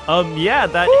about that. Yeah,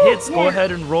 that hits. Go ahead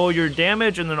and roll your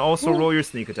damage, and then also roll your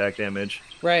sneak attack damage.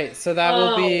 Right, so that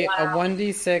will be a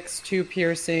 1d6, 2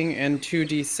 piercing, and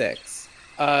 2d6.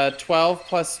 12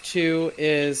 plus 2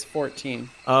 is 14.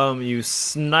 You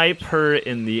snipe her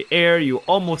in the air. You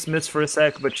almost miss for a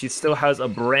sec, but she still has a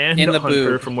brand in the on her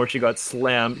boob from where she got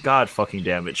slammed. God fucking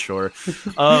damn it, sure.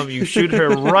 You shoot her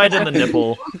right in the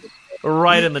nipple.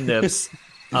 Right in the nips.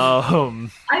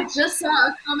 I just saw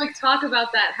a comic talk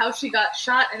about that, how she got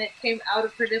shot and it came out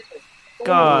of her nipple.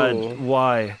 God, Ooh.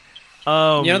 why?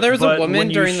 There was a woman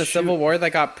during the Civil War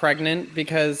that got pregnant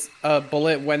because a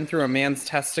bullet went through a man's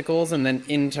testicles and then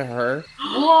into her.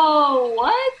 Whoa,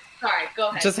 what? Sorry, go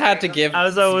ahead. Just had to give.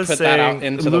 As I was put saying, that out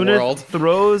into Luna the world.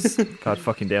 throws. God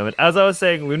fucking damn it! As I was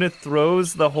saying, Luna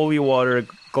throws the holy water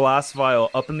glass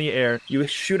vial up in the air. You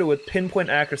shoot it with pinpoint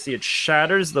accuracy. It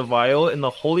shatters the vial, and the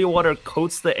holy water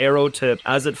coats the arrow tip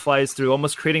as it flies through,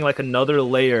 almost creating like another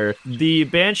layer. The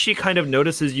banshee kind of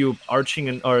notices you or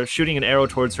shooting an arrow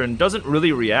towards her, and doesn't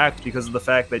really react because of the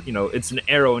fact that it's an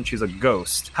arrow and she's a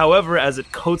ghost. However, as it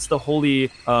coats the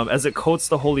holy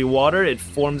water, it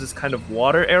forms this kind of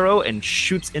water arrow and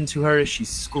shoots into her. She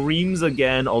screams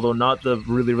again, although not the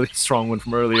really, really strong one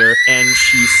from earlier, and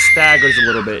she staggers a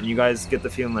little bit, and you guys get the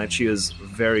feeling like she is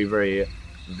very, very,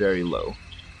 very low.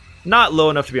 Not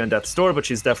low enough to be on death's door, but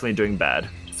she's definitely doing bad.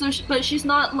 So, but she's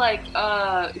not like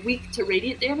weak to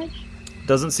radiant damage?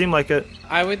 Doesn't seem like it.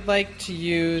 I would like to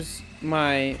use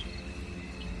my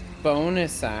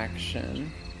bonus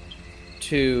action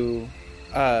to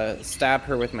stab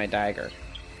her with my dagger.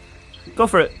 Go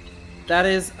for it. That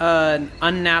is an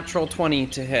unnatural 20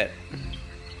 to hit.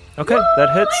 Okay,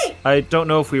 that hits. I don't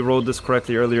know if we rolled this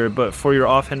correctly earlier, but for your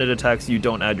offhanded attacks, you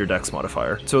don't add your dex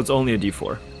modifier, so it's only a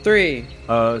d4. 3.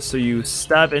 So you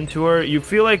stab into her. You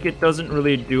feel like it doesn't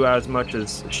really do as much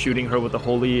as shooting her with the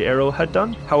holy arrow had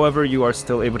done. However, you are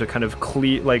still able to kind of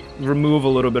remove a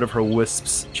little bit of her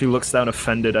wisps. She looks down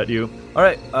offended at you. All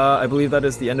right, I believe that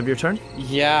is the end of your turn.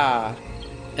 Yeah.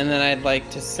 And then I'd like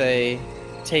to say,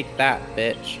 take that,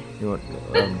 bitch. You want,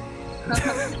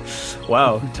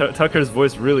 wow, Tucker's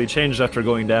voice really changed after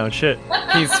going down. Shit.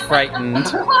 He's frightened.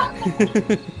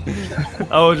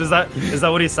 Oh, is that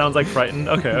what he sounds like? Frightened?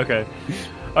 Okay.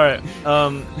 All right.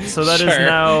 So that is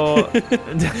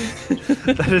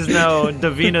now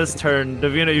Davina's turn.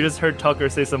 Davina, you just heard Tucker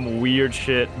say some weird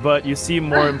shit, but you see,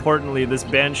 more importantly, this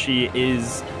banshee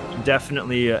is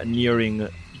definitely nearing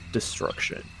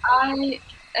destruction. I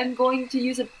am going to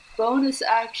use a bonus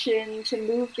action to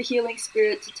move the healing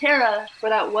spirit to Terra for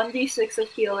that 1d6 of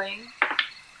healing.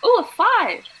 Oh, a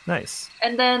 5! Nice.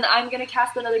 And then I'm going to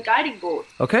cast another guiding bolt.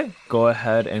 Okay, go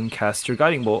ahead and cast your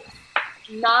guiding bolt.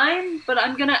 9, but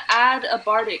I'm going to add a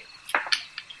bardic.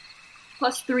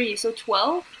 Plus 3, so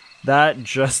 12. That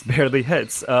just barely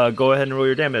hits. Go ahead and roll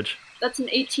your damage. That's an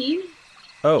 18.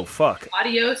 Oh, fuck.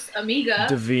 Adios, amiga.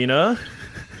 Davina,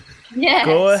 Yes.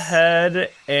 go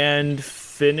ahead and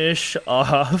finish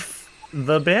off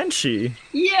the banshee.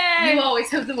 Yay! You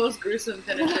always have the most gruesome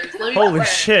finishers. Holy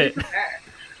shit.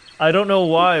 I don't know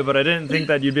why, but I didn't think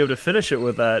that you'd be able to finish it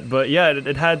with that. But yeah,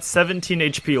 it had 17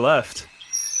 HP left.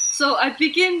 So I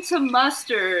begin to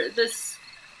muster this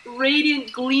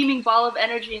radiant, gleaming ball of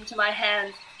energy into my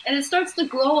hand, and it starts to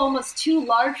grow almost too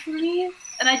large for me,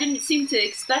 and I didn't seem to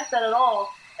expect that at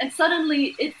all. And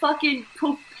suddenly, it fucking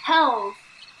propels,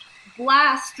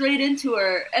 blasts straight into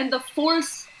her, and the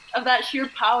force of that sheer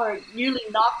power nearly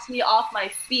knocks me off my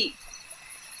feet.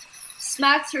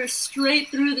 Smacks her straight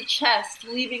through the chest,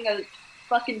 leaving a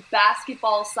fucking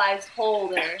basketball-sized hole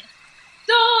there.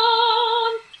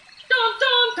 Dun! Dun,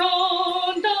 dun,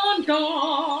 dun, dun,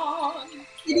 dun.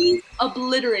 Titties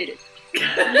obliterated.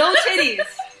 No titties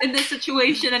in this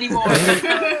situation anymore.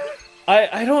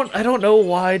 I don't know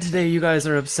why today you guys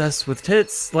are obsessed with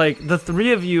tits. Like, the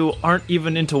three of you aren't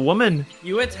even into women.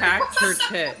 You attacked her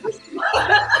tit.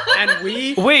 And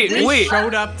we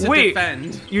showed up to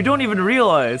defend. You don't even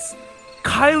realize.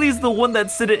 Kylie's the one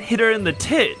that said it hit her in the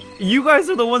tit. You guys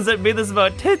are the ones that made this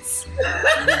about tits.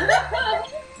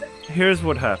 Here's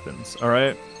what happens,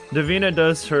 alright? Davina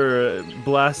does her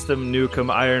Blastum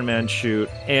Nukem Iron Man shoot,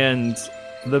 and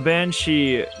the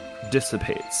Banshee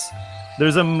dissipates.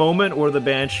 There's a moment where the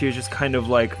Banshee is just kind of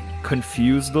like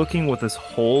confused looking with this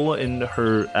hole in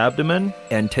her abdomen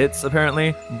and tits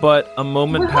apparently, but a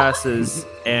moment passes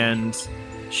and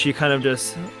she kind of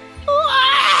just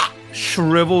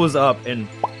shrivels up and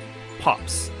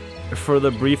pops. For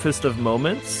the briefest of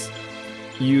moments,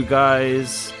 you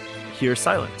guys hear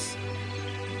silence.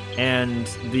 And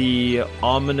the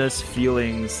ominous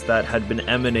feelings that had been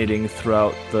emanating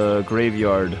throughout the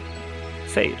graveyard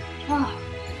fade.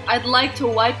 I'd like to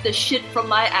wipe the shit from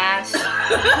my ass.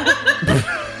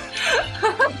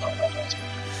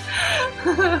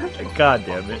 God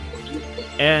damn it.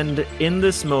 And in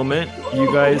this moment, you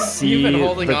guys see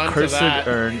the cursed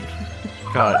urn.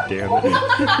 God damn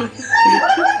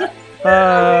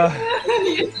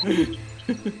it.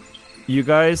 You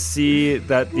guys see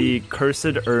that the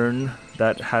cursed urn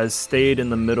that has stayed in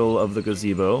the middle of the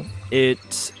gazebo,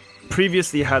 it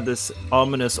previously had this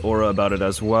ominous aura about it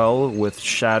as well, with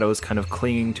shadows kind of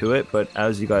clinging to it, but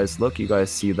as you guys look, you guys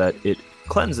see that it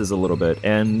cleanses a little bit,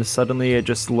 and suddenly it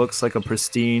just looks like a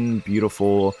pristine,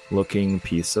 beautiful looking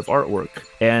piece of artwork.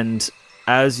 And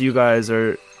as you guys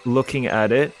are looking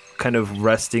at it, kind of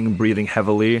resting, breathing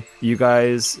heavily, you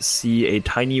guys see a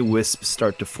tiny wisp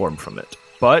start to form from it.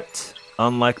 But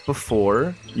unlike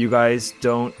before, you guys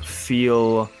don't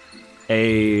feel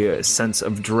a sense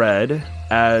of dread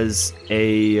as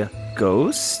a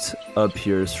ghost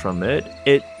appears from it.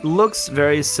 It looks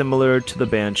very similar to the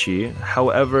Banshee.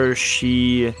 However,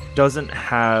 she doesn't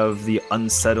have the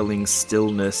unsettling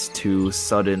stillness to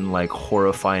sudden, like,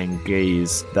 horrifying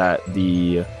gaze that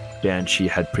the Banshee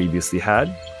had previously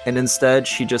had. And instead,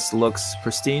 she just looks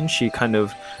pristine. She kind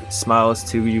of smiles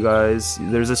to you guys.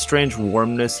 There's a strange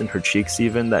warmness in her cheeks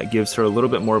even that gives her a little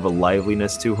bit more of a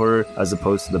liveliness to her as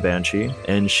opposed to the Banshee.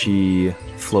 And she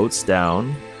floats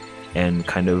down and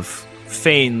kind of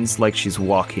feigns like she's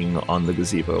walking on the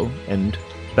gazebo and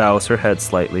bows her head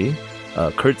slightly,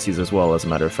 curtsies as well, as a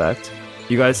matter of fact.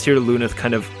 You guys hear Lunith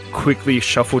kind of quickly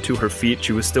shuffle to her feet.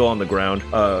 She was still on the ground.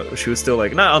 She was still,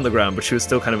 like, not on the ground, but she was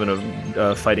still kind of in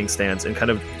a fighting stance and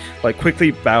kind of, like,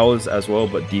 quickly bows as well,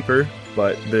 but deeper.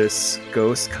 But this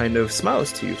ghost kind of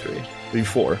smiles to you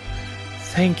four.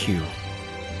 Thank you.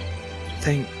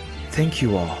 Thank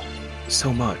you all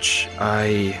so much.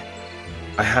 I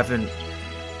haven't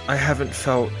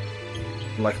felt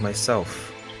like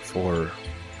myself for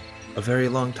a very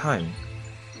long time.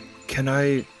 Can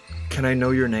I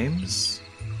know your names?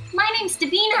 My name's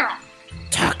Davina.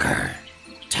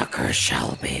 Tucker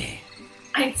Shelby.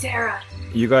 I'm Sarah.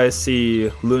 You guys see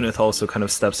Lunith also kind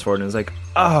of steps forward and is like,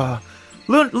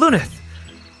 Lunith,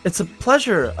 it's a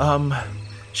pleasure.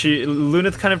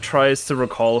 Lunith kind of tries to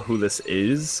recall who this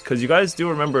is, because you guys do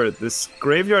remember this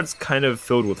graveyard's kind of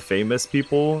filled with famous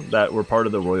people that were part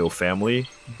of the royal family,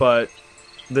 but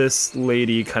this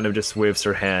lady kind of just waves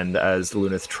her hand as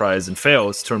Lunith tries and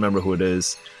fails to remember who it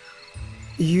is.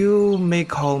 You may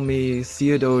call me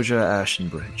Theodosia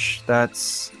Ashenbridge.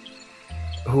 That's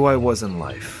who I was in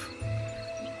life.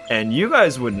 And you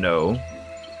guys would know,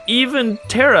 even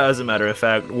Tara, as a matter of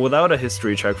fact, without a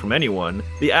history check from anyone,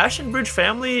 the Ashenbridge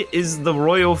family is the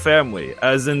royal family,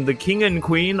 as in the king and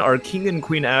queen are King and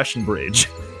Queen Ashenbridge.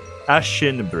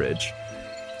 Ashenbridge.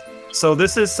 So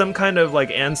this is some kind of, like,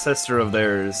 ancestor of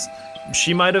theirs.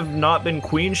 She might have not been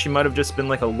queen, she might have just been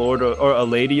like a lord or a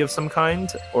lady of some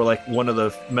kind, or like one of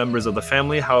the members of the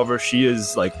family. However, she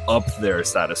is, like, up there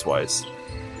status-wise.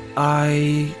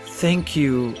 I thank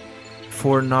you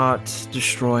for not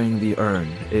destroying the urn.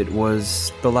 It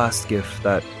was the last gift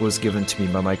that was given to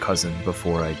me by my cousin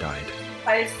before I died.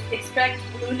 I expect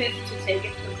Lunith to take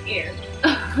it from here.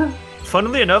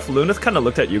 Funnily enough, Lunith kind of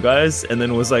looked at you guys and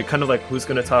then was like, kind of like, who's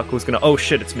gonna talk, oh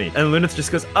shit, it's me. And Lunith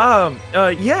just goes,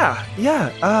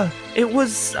 it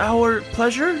was our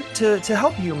pleasure to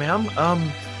help you, ma'am.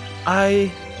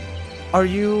 Are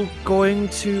you going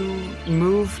to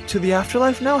move to the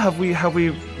afterlife now? Have we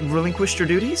relinquished your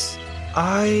duties?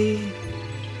 I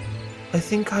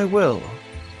think I will.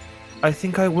 I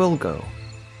think I will go.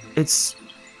 It's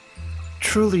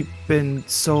truly been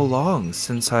so long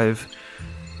since I've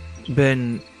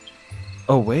been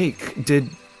awake. Did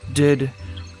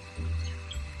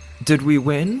we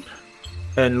win?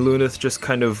 And Lunith just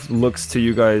kind of looks to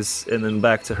you guys and then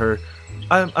back to her.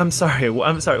 I'm sorry. What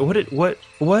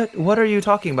are you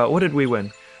talking about? What did we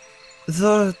win?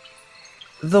 The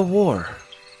war.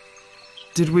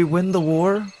 Did we win the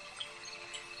war?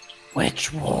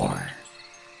 Which war?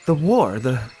 The war.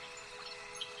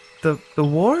 The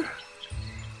war?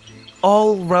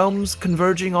 All realms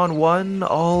converging on one,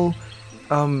 all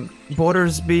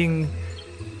borders being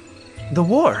the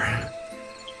war.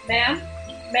 Ma'am?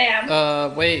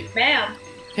 Wait. Ma'am?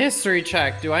 History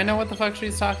check. Do I know what the fuck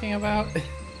she's talking about?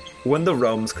 When the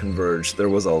realms converged, there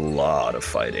was a lot of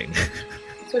fighting.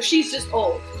 So she's just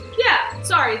old. Yeah,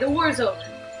 sorry, the war's over.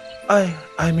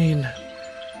 I mean,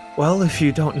 well, if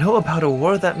you don't know about a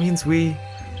war, that means we...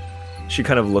 She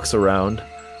kind of looks around.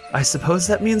 I suppose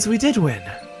that means we did win.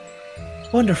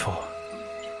 Wonderful.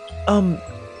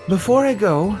 Before I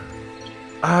go,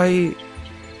 I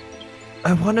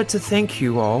wanted to thank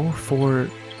you all for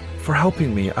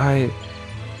helping me. I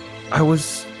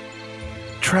was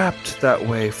trapped that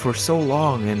way for so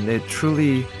long, and it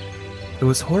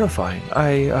was horrifying.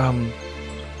 I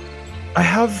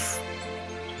have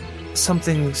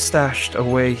something stashed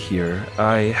away here.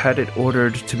 I had it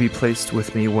ordered to be placed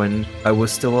with me when I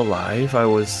was still alive. I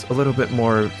was a little bit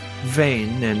more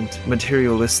vain and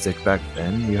materialistic back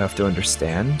then, you have to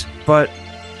understand. But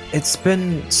it's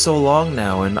been so long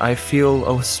now, and I feel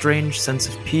a strange sense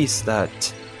of peace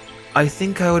that I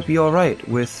think I would be alright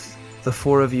with the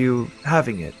four of you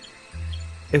having it.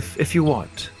 If you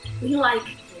want. We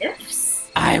like gifts?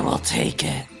 I will take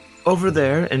it. Over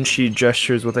there, and she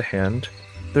gestures with a hand,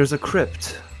 there's a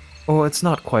crypt Oh, it's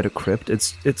not quite a crypt.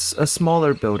 It's a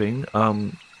smaller building.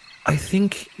 I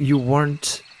think you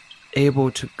weren't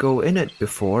able to go in it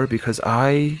before because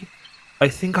I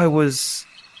think I was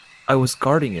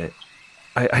guarding it.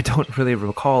 I don't really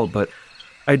recall, but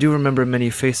I do remember many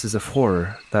faces of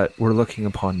horror that were looking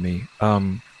upon me.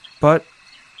 But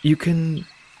you can,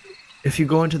 if you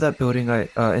go into that building,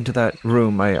 into that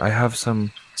room, I have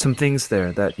some things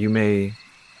there that you may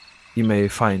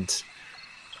find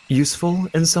useful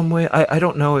in some way. I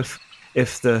don't know if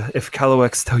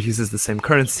Caloex still uses the same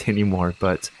currency anymore,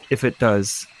 but if it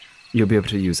does, you'll be able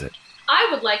to use it. I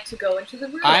would like to go into the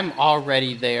room. I'm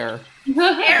already there.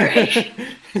 Eric!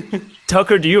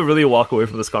 Tucker, do you really walk away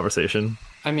from this conversation?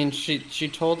 I mean, she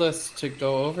told us to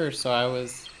go over, so I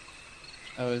was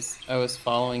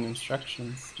following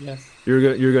instructions. Yes.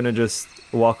 You're gonna just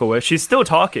walk away? She's still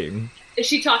talking. Is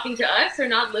she talking to us or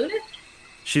not, Lunith?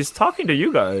 She's talking to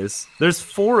you guys. There's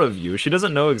 4 of you. She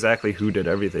doesn't know exactly who did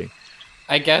everything.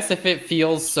 I guess if it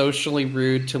feels socially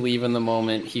rude to leave in the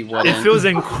moment, he wouldn't. It feels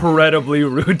incredibly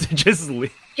rude to just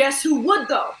leave. Guess who would,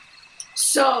 though?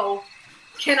 So,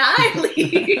 can I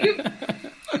leave?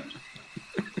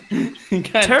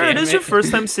 Tara, it is your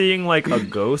first time seeing, like, a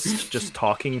ghost just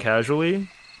talking casually,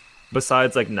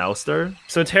 besides, like, Nowster.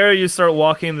 So, Tara, you start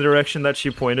walking in the direction that she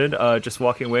pointed, just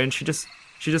walking away, and she just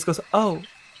goes, oh.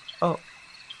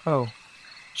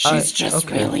 She's just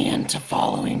really into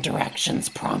following directions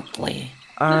promptly.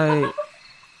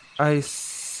 I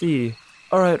see.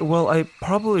 Alright, well, I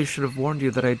probably should have warned you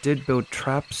that I did build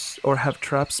traps, or have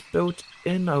traps built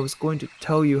in. I was going to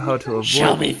tell you how to avoid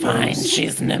She'll be those. fine,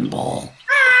 she's nimble.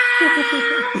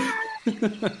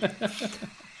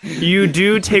 You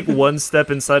do take one step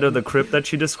inside of the crypt that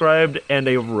she described, and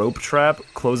a rope trap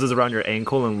closes around your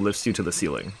ankle and lifts you to the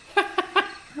ceiling.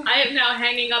 I am now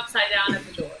hanging upside down at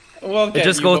the door. We'll get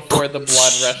just you goes before the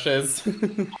blood rushes.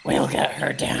 We'll get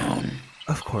her down.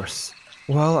 Of course.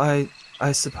 Well,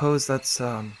 I suppose that's,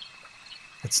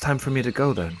 it's time for me to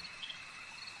go then.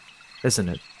 Isn't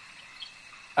it?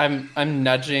 I'm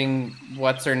nudging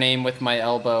what's her name with my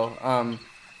elbow,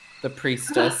 the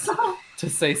priestess, to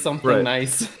say something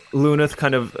nice. Lunith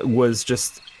kind of was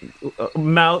just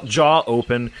jaw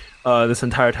open this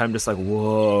entire time, just like,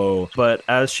 whoa. But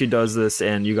as she does this,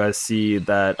 and you guys see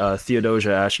that Theodosia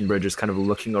Ashenbridge is kind of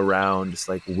looking around, just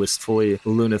like wistfully,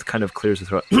 Lunith kind of clears her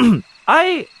throat.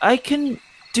 I can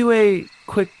do a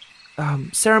quick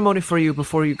ceremony for you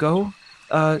before you go.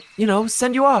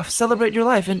 Send you off, celebrate your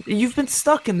life. And you've been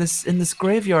stuck in this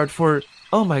graveyard for,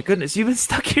 oh my goodness, you've been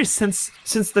stuck here since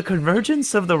the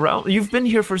convergence of the realm. You've been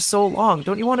here for so long.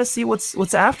 Don't you want to see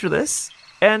what's after this?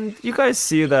 And you guys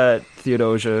see that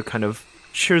Theodosia kind of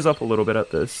cheers up a little bit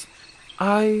at this.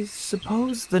 I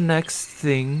suppose the next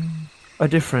thing, a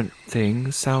different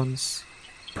thing, sounds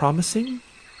promising.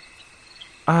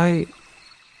 I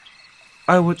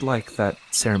would like that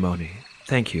ceremony.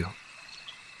 Thank you.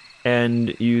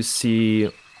 And you see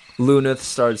Lunith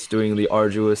starts doing the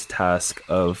arduous task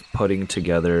of putting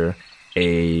together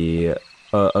a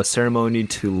ceremony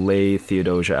to lay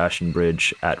Theodosia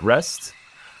Ashenbridge at rest.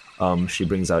 She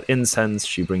brings out incense,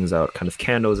 she brings out kind of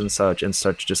candles and such, and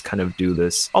starts to just kind of do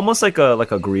this, almost like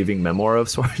a grieving memoir of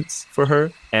sorts for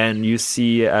her. And you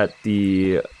see at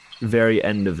the very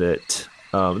end of it,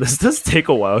 this does take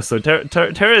a while, so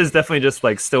Tara is definitely just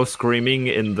like still screaming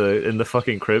in the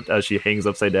fucking crypt as she hangs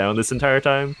upside down this entire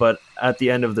time. But at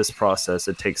the end of this process,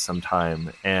 it takes some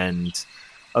time, and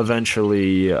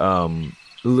eventually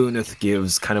Lunith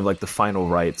gives kind of like the final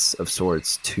rites of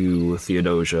sorts to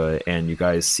Theodosia, and you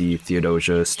guys see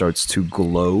Theodosia starts to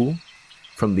glow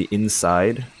from the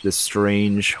inside, this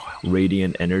strange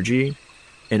radiant energy,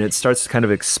 and it starts to kind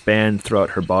of expand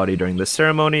throughout her body during the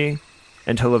ceremony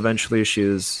until eventually she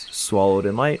is swallowed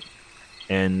in light,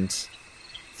 and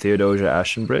Theodosia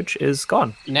Ashenbridge is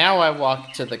gone. Now I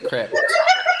walk to the crypt.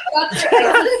 That's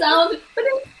the sound.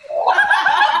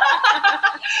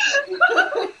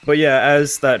 But yeah,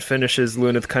 as that finishes,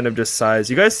 Lunith kind of just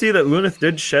sighs. You guys see that Lunith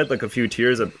did shed like a few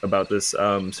tears about this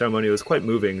ceremony. It was quite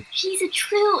moving. She's a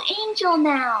true angel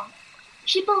now.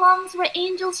 She belongs where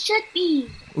angels should be.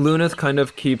 Lunith kind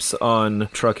of keeps on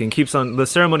trucking, the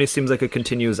ceremony seems like it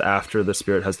continues after the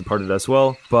spirit has departed as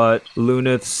well, but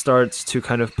Lunith starts to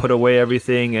kind of put away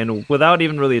everything, and without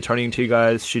even really turning to you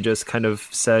guys, she just kind of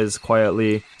says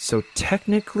quietly, so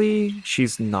technically,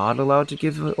 she's not allowed to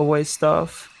give away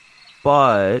stuff,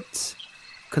 but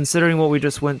considering what we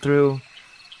just went through,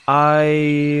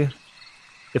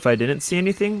 if I didn't see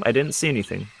anything, I didn't see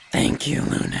anything. Thank you,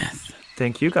 Lunith.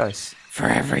 Thank you guys. for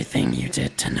everything you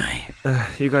did tonight.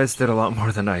 You guys did a lot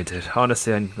more than I did.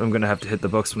 Honestly, I'm gonna have to hit the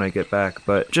books when I get back,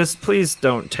 but just please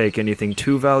don't take anything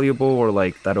too valuable or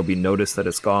like that'll be noticed that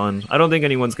it's gone. I don't think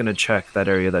anyone's gonna check that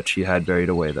area that she had buried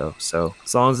away though, so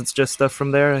as long as it's just stuff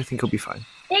from there, I think he'll be fine.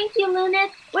 Thank you,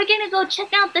 Lunith. We're gonna go check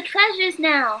out the treasures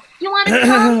now. You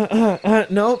wanna come?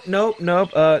 Nope.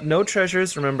 No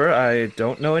treasures. Remember, I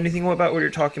don't know anything about what you're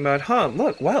talking about.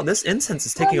 Look, wow, this incense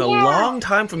is taking a long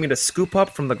time for me to scoop up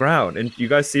from the ground. And you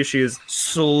guys see she is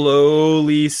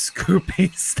slowly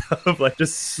scooping stuff, like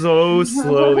just so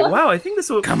slowly. Wow, I think this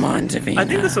will... Come on, Davina. I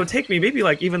think this will take me maybe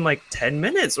like even like 10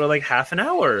 minutes or like half an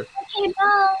hour. Okay,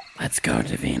 bye. Let's go,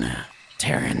 Davina.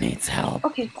 Tara needs help.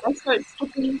 Okay, I start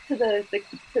skipping to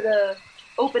the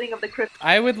opening of the crypt.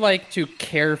 I would like to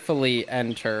carefully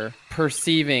enter,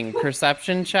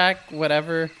 perception check,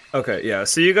 whatever. Okay, yeah,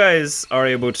 so you guys are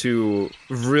able to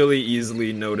really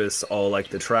easily notice all like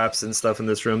the traps and stuff in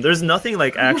this room. There's nothing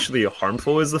like actually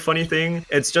harmful is the funny thing.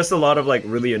 It's just a lot of like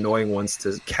really annoying ones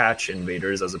to catch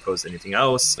invaders as opposed to anything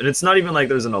else. And it's not even like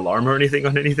there's an alarm or anything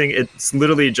on anything. It's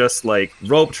literally just like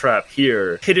rope trap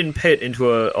here, hidden pit into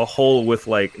a hole with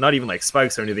like not even like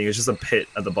spikes or anything. It's just a pit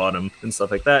at the bottom and stuff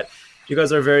like that. You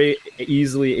guys are very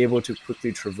easily able to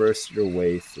quickly traverse your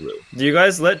way through. Do you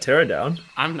guys let Tara down?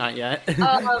 I'm not yet.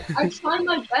 I try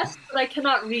my best, but I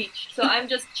cannot reach, so I'm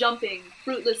just jumping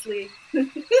fruitlessly.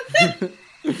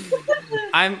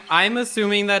 I'm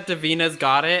assuming that Davina's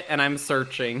got it, and I'm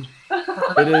searching.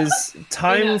 It is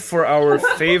time for our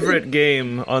favorite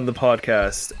game on the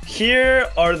podcast. Here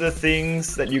are the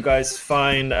things that you guys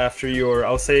find after your,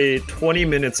 I'll say, 20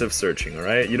 minutes of searching, all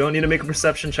right? You don't need to make a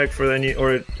perception check for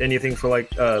anything for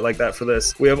like that for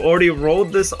this. We have already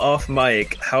rolled this off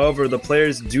mic. However, the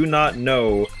players do not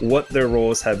know what their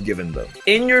roles have given them.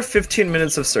 In your 15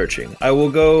 minutes of searching,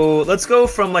 let's go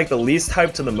from like the least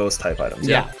type to the most type items.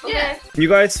 Yeah. You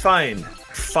guys find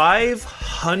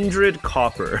 500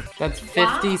 copper. That's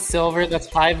 50 silver, that's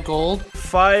 5 gold.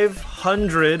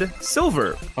 500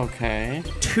 silver. Okay.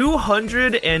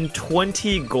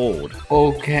 220 gold.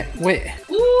 Okay. Wait.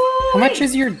 How much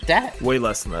is your debt? Way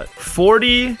less than that.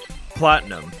 40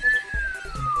 platinum.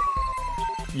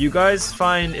 You guys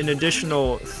find an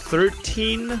additional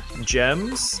 13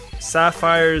 gems,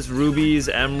 sapphires, rubies,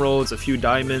 emeralds, a few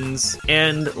diamonds,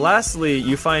 and lastly,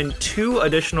 you find 2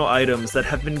 additional items that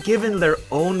have been given their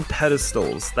own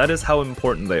pedestals. That is how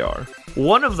important they are.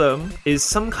 One of them is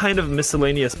some kind of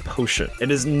miscellaneous potion.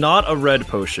 It is not a red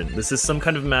potion. This is some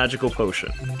kind of magical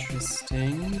potion.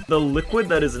 Interesting. The liquid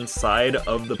that is inside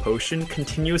of the potion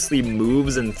continuously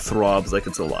moves and throbs like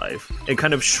it's alive. It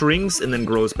kind of shrinks and then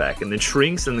grows back, and then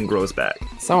shrinks and then grows back.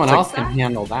 Someone else can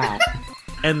handle that.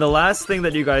 And the last thing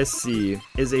that you guys see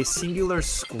is a singular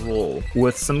scroll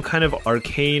with some kind of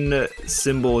arcane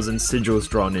symbols and sigils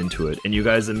drawn into it. And you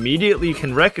guys immediately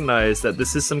can recognize that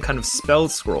this is some kind of spell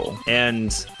scroll.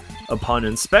 And upon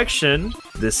inspection,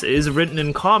 this is written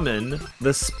in common.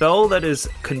 The spell that is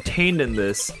contained in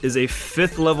this is a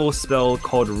 5th level spell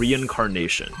called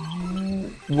Reincarnation.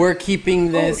 We're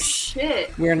keeping this. Oh,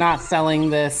 shit. We're not selling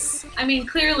this. I mean,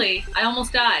 clearly, I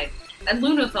almost died. And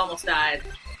Lunith almost died.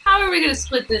 How are we going to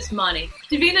split this money?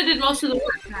 Davina did most of the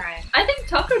work. All right. I think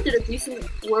Tucker did a decent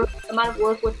amount of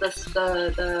work with the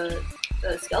skeletons.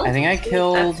 I think I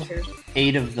killed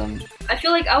 8 of them. I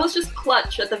feel like I was just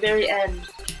clutch at the very end.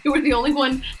 You were the only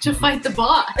one to fight the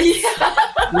boss.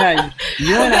 Yeah,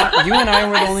 you and I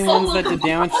were the only ones that did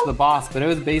damage to the boss, but it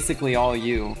was basically all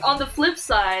you. On the flip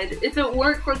side, if it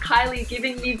weren't for Kylie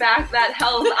giving me back that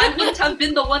health, I wouldn't have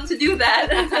been the one to do that.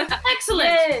 Excellent.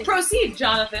 Yay. Proceed,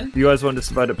 Jonathan. You guys want to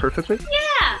divide it perfectly?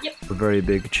 Yeah. Yep. A very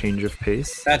big change of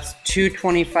pace. That's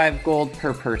 225 gold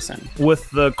per person. With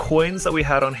the coins that we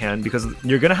had on hand, because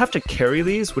you're going to have to carry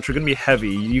these, which are going to be heavy,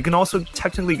 you can also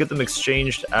technically get them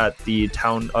exchanged at the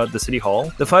the city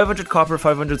hall. The 500 copper,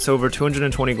 500 silver,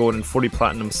 220 gold, and 40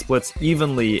 platinum splits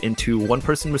evenly into one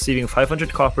person receiving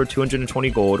 500 copper, 220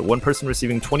 gold, one person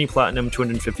receiving 20 platinum,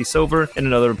 250 silver, and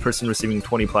another person receiving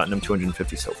 20 platinum,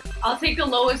 250 silver. I'll take the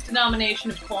lowest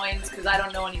denomination of coins because I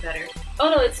don't know any better. Oh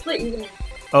no, it's split evenly.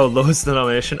 Oh, lowest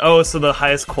denomination. Oh, so the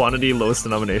highest quantity, lowest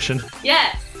denomination.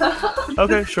 Yes.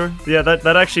 Okay, sure. Yeah,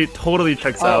 that actually totally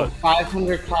checks out.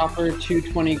 500 copper,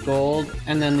 220 gold,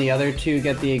 and then the other 2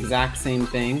 get the exact same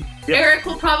thing. Yep. Eric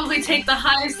will probably take the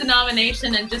highest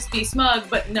denomination and just be smug,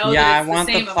 but know Yeah, that I it's want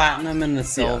the the same platinum and the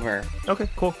silver. Okay,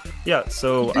 cool. Yeah,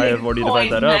 so I have already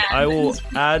divided that up. I will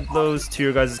add those to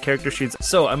your guys' character sheets.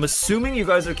 So I'm assuming you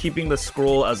guys are keeping the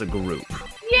scroll as a group.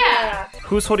 Yeah.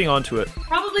 Who's holding on to it?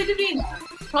 Probably Davina.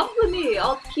 Probably me.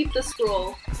 I'll keep the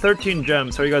scroll. 13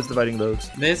 gems. How are you guys dividing those?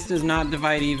 This does not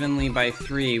divide evenly by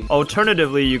 3.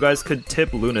 Alternatively, you guys could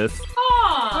tip Lunith.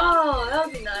 Oh, that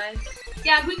would be nice.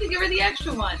 Yeah, we could give her the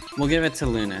extra one. We'll give it to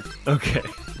Luna. Okay.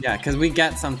 Yeah, because we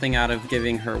get something out of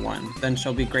giving her one. Then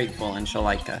she'll be grateful and she'll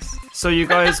like us. So you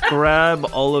guys grab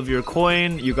all of your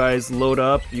coin, you guys load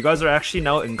up. You guys are actually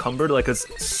now encumbered, like it's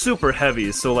super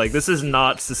heavy. So like this is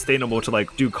not sustainable to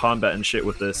like do combat and shit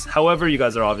with this. However, you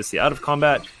guys are obviously out of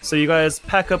combat. So you guys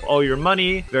pack up all your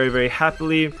money very, very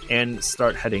happily and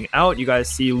start heading out. You guys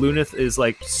see Lunith is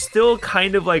like still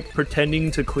kind of like pretending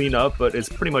to clean up, but it's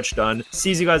pretty much done.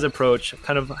 Sees you guys approach,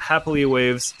 kind of happily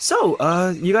waves. So,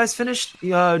 you guys finished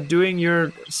doing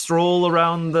your stroll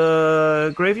around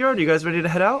the graveyard? You guys ready to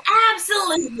head out?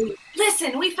 Absolutely.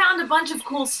 Listen, we found a bunch of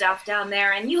cool stuff down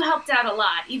there, and you helped out a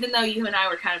lot, even though you and I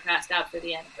were kind of passed out for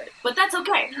the end of it. But that's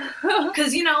okay,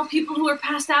 because, you know, people who are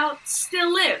passed out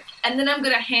still live. And then I'm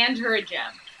going to hand her a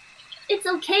gem. It's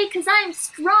okay, because I'm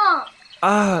strong.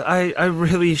 I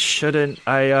really shouldn't.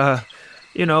 I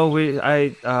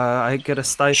get a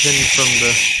stipend from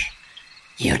the...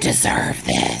 You deserve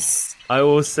this. I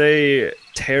will say,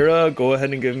 Tara, go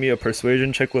ahead and give me a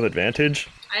persuasion check with advantage.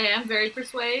 I am very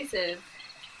persuasive.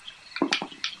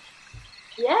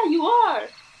 Yeah, you are.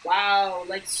 Wow,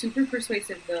 like super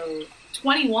persuasive though.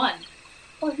 21.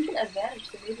 Oh, you get advantage,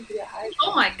 so maybe you get higher.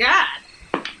 Oh my god.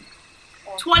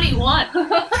 21.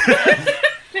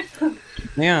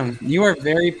 Damn, you are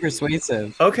very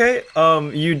persuasive. Okay,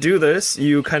 you do this.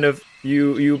 You kind of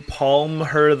you palm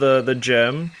her the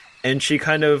gem, and she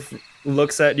kind of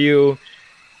looks at you,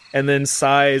 and then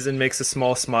sighs and makes a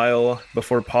small smile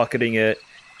before pocketing it.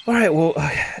 All right, well,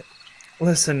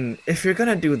 listen, if you're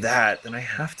gonna do that, then I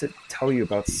have to tell you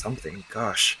about something.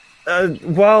 Gosh,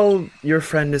 while your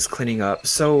friend is cleaning up,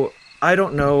 so I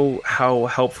don't know how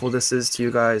helpful this is to you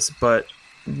guys, but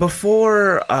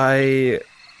before I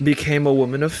became a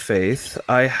woman of faith,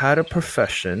 I had a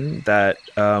profession that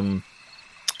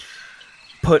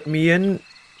put me in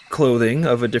clothing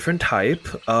of a different type.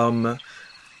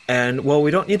 And well,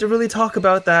 we don't need to really talk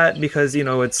about that because, you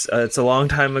know, it's a long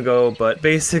time ago, but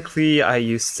basically I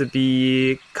used to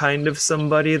be kind of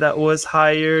somebody that was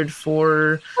hired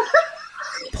for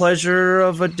pleasure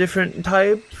of a different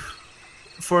type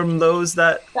from those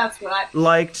that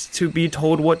liked to be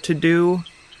told what to do,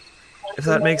 if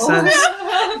that makes sense.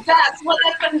 That's what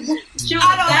I've been doing.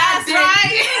 That's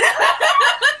right.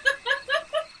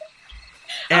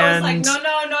 I was like, no.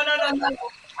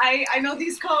 I know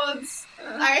these codes.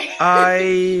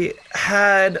 I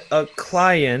had a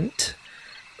client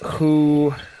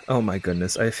who, oh my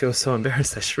goodness, I feel so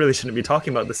embarrassed. I really shouldn't be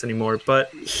talking about this anymore,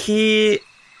 but he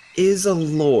is a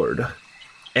lord.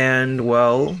 And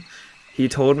well, he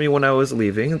told me when I was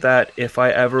leaving that if I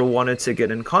ever wanted to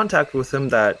get in contact with him,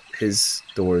 that his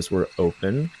doors were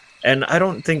open. And I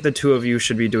don't think the two of you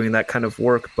should be doing that kind of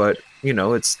work, but, you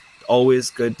know, it's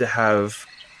always good to have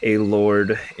a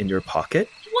lord in your pocket.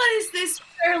 What is this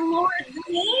fair lord's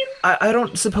name? I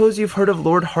don't suppose you've heard of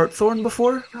Lord Hartthorn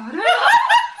before?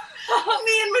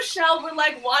 Me and Michelle were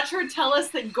like, watch her tell us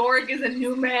that Gorg is a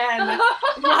new man.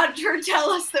 Watch her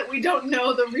tell us that we don't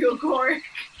know the real Gorg.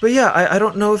 But yeah, I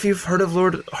don't know if you've heard of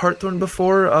Lord Hartthorn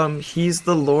before. He's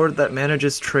the lord that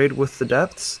manages trade with the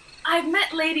depths. I've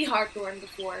met Lady Hartthorn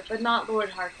before, but not Lord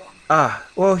Hartthorn. Ah,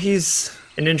 well, he's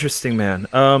an interesting man.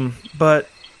 But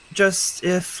just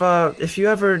if you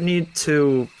ever need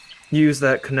to use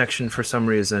that connection for some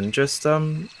reason, just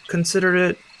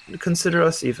consider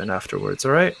us even afterwards,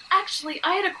 all right? Actually,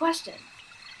 I had a question.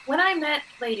 When I met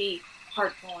Lady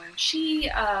Hartthorn, she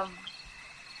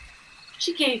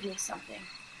gave me something,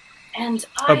 and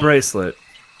a bracelet.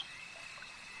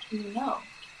 You know.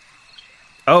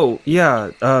 Oh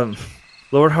yeah,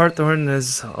 Lord Hartthorn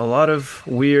has a lot of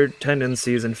weird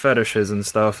tendencies and fetishes and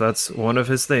stuff. That's one of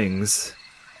his things.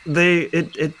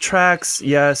 It tracks,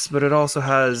 yes, but it also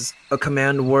has a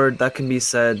command word that can be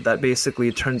said that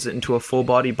basically turns it into a full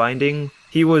body binding.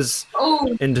 He was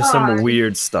into some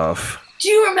weird stuff. Do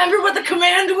you remember what the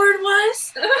command word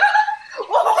was?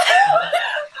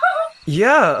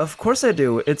 Yeah, of course I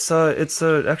do. It's an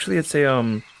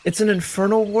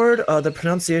infernal word. The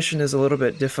pronunciation is a little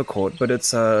bit difficult, but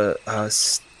it's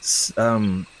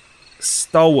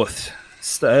Stalworth.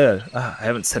 I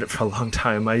haven't said it for a long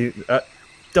time. I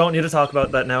don't need to talk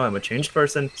about that now. I'm a changed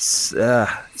person.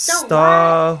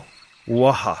 Stawaha.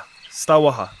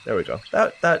 Stawaha. There we go.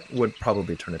 That would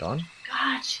probably turn it on.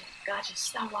 Gotcha.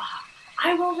 Stawaha.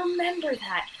 I will remember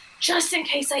that, just in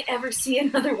case I ever see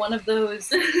another one of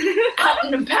those out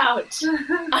and about.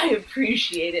 I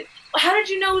appreciate it. How did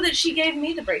you know that she gave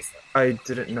me the bracelet? I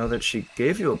didn't know that she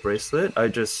gave you a bracelet. I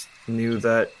just knew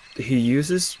that he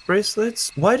uses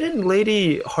bracelets? Why didn't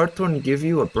Lady Harthorn give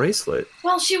you a bracelet?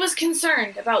 Well, she was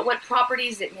concerned about what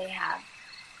properties it may have.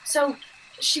 So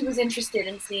she was interested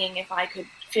in seeing if I could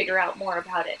figure out more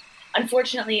about it.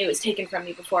 Unfortunately, it was taken from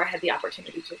me before I had the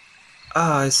opportunity to.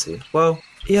 Ah, I see. Well,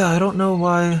 yeah, I don't know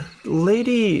why.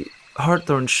 Lady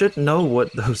Harthorn should know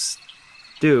what those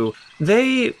do.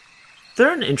 They're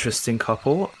an interesting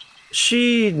couple.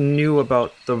 She knew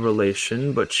about the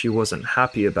relation, but she wasn't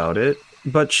happy about it.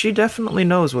 But she definitely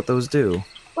knows what those do.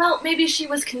 Well, maybe she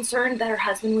was concerned that her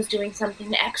husband was doing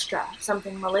something extra,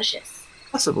 something malicious.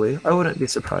 Possibly. I wouldn't be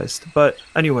surprised. But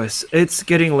anyways, it's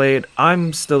getting late.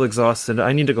 I'm still exhausted.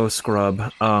 I need to go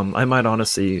scrub. I might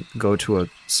honestly go to a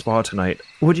spa tonight.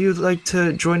 Would you like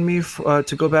to join me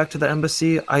to go back to the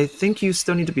embassy? I think you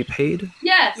still need to be paid.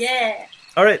 Yes. Yeah.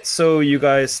 Alright, so you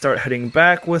guys start heading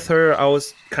back with her. I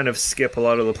was kind of skip a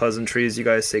lot of the pleasantries. You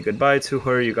guys say goodbye to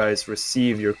her. You guys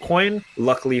receive your coin.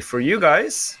 Luckily for you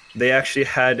guys, they actually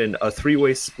had a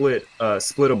three-way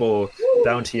splittable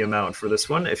bounty amount for this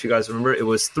one. If you guys remember, it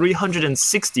was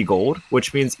 360 gold,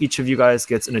 which means each of you guys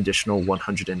gets an additional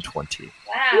 120.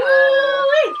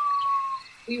 Wow.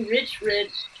 We rich.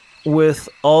 With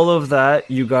all of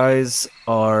that, you guys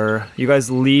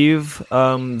leave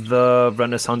the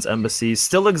Renaissance Embassy,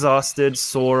 still exhausted,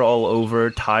 sore all over,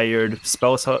 tired,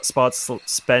 spell spots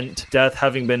spent, death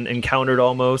having been encountered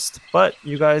almost, but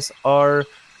you guys are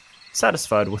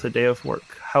satisfied with a day of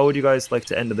work. How would you guys like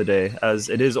to end the day, as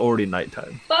it is already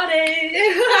nighttime? Buddy!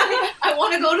 I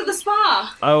want to go to the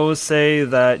spa! I will say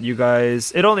that you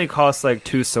guys, it only costs like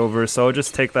 2 silver, so I'll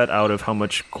just take that out of how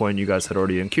much coin you guys had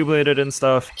already accumulated and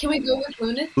stuff. Can we go with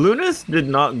Lunith? Lunith did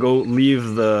not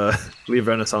leave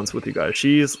Renaissance with you guys.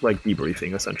 She's like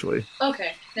debriefing essentially.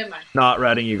 Okay, never mind. Not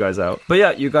ratting you guys out. But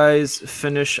yeah, you guys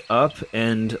finish up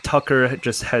and Tucker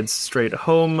just heads straight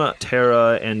home.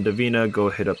 Tara and Davina go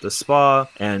hit up the spa,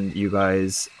 and you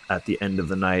guys at the end of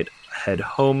the night head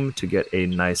home to get a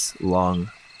nice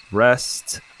long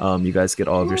rest. You guys get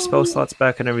all of your spell slots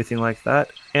back and everything like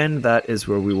that, and that is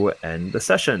where we will end the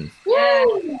session.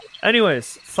 Woo!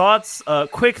 Anyways,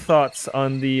 quick thoughts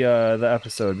on the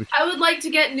episode. I would like to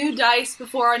get new dice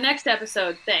before our next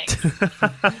episode. Thanks.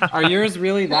 Are yours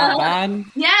really that bad?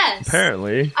 Yes.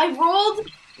 Apparently. I rolled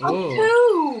a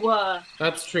 2.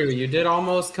 That's true. You did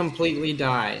almost completely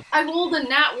die. I rolled a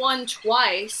nat 1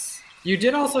 twice. You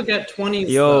did also get 20.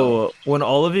 Yo, when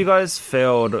all of you guys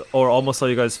failed, or almost all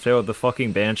you guys failed, the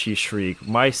fucking Banshee Shriek,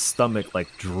 my stomach like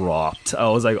dropped. I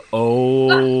was like,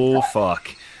 oh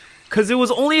fuck. Because it was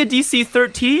only a DC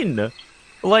 13.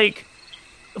 Like,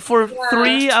 for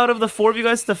 3 out of the 4 of you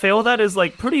guys to fail that is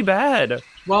like pretty bad.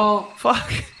 Well,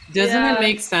 fuck. Doesn't it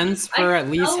make sense for at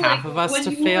least half of us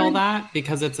to fail that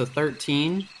because it's a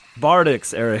 13?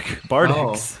 Bardics, Eric.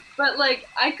 Bardics. Oh. But, like,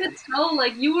 I could tell,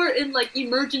 like, you were in, like,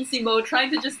 emergency mode,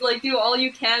 trying to just, like, do all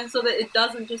you can so that it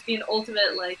doesn't just be an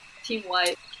ultimate, like, team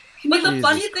wipe. But the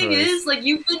funny thing is, like,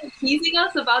 you've been teasing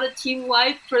us about a team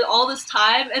wipe for all this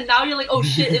time, and now you're like, oh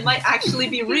shit, it might actually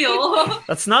be real.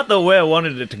 That's not the way I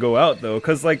wanted it to go out, though,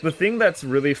 because, like, the thing that's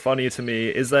really funny to me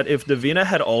is that if Davina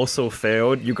had also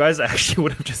failed, you guys actually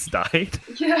would have just died.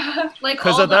 Yeah, like,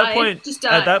 because at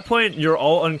that point, you're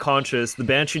all unconscious. The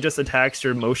Banshee just attacks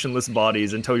your motionless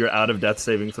bodies until you're out of death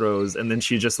saving throws, and then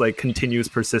she just, like, continues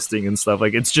persisting and stuff.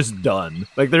 Like, it's just done.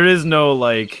 Like, there is no,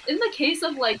 like... In the case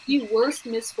of, like, the worst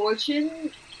misfortune,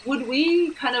 would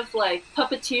we kind of like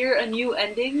puppeteer a new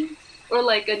ending or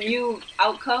like a new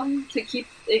outcome to keep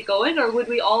it going, or would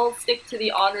we all stick to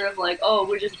the honor of like, oh,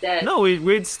 we're just dead? No,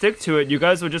 we'd stick to it. You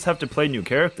guys would just have to play new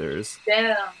characters.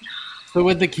 Damn. So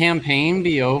would the campaign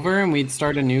be over and we'd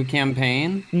start a new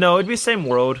campaign? No, it'd be same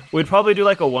world. We'd probably do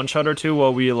like a one-shot or two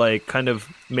while we like kind of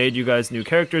made you guys new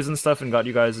characters and stuff and got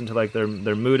you guys into like their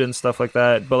mood and stuff like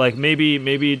that. But like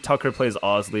maybe Tucker plays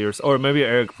Osley or maybe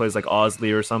Eric plays like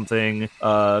Osley or something.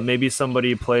 Maybe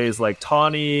somebody plays like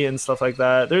Tawny and stuff like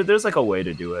that. There's like a way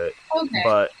to do it. Okay.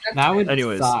 But that would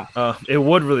suck. It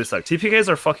would really suck. TPKs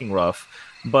are fucking rough.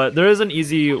 But there is an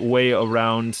easy way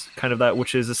around kind of that,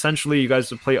 which is essentially you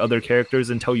guys would play other characters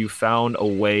until you found a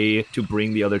way to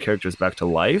bring the other characters back to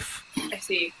life. I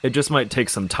see. It just might take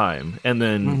some time. And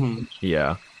then,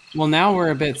 yeah. Well, now we're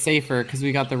a bit safer because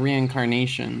we got the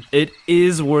reincarnation. It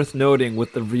is worth noting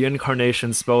with the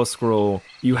reincarnation spell scroll,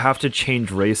 you have to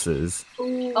change races.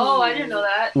 Ooh. Oh, I didn't know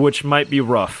that. Which might be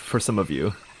rough for some of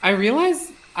you. I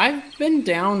realize I've been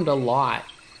downed a lot.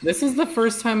 This is the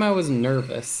first time I was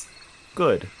nervous.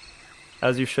 Good.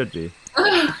 As you should be.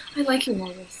 I like your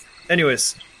nervous.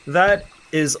 Anyways, that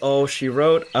is all she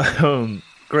wrote.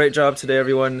 Great job today,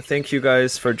 everyone. Thank you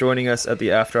guys for joining us at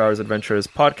the After Hours Adventures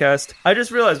podcast. I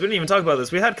just realized we didn't even talk about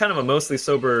this. We had kind of a mostly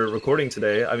sober recording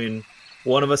today. I mean,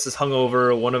 one of us is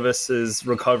hungover, one of us is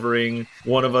recovering,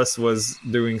 one of us was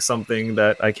doing something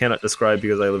that I cannot describe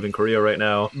because I live in Korea right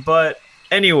now. But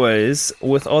anyways,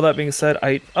 with all that being said,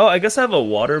 I guess I have a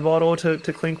water bottle to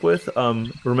clink with.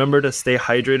 Remember to stay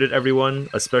hydrated, everyone,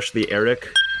 especially Eric.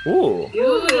 Ooh.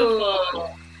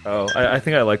 Beautiful. Oh, I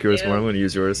think I like yours more. I'm going to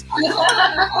use yours.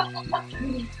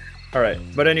 All right.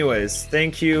 But anyways,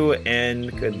 thank you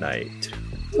and good night.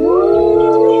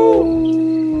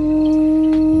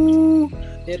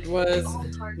 It was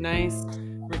nice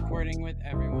recording with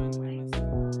everyone.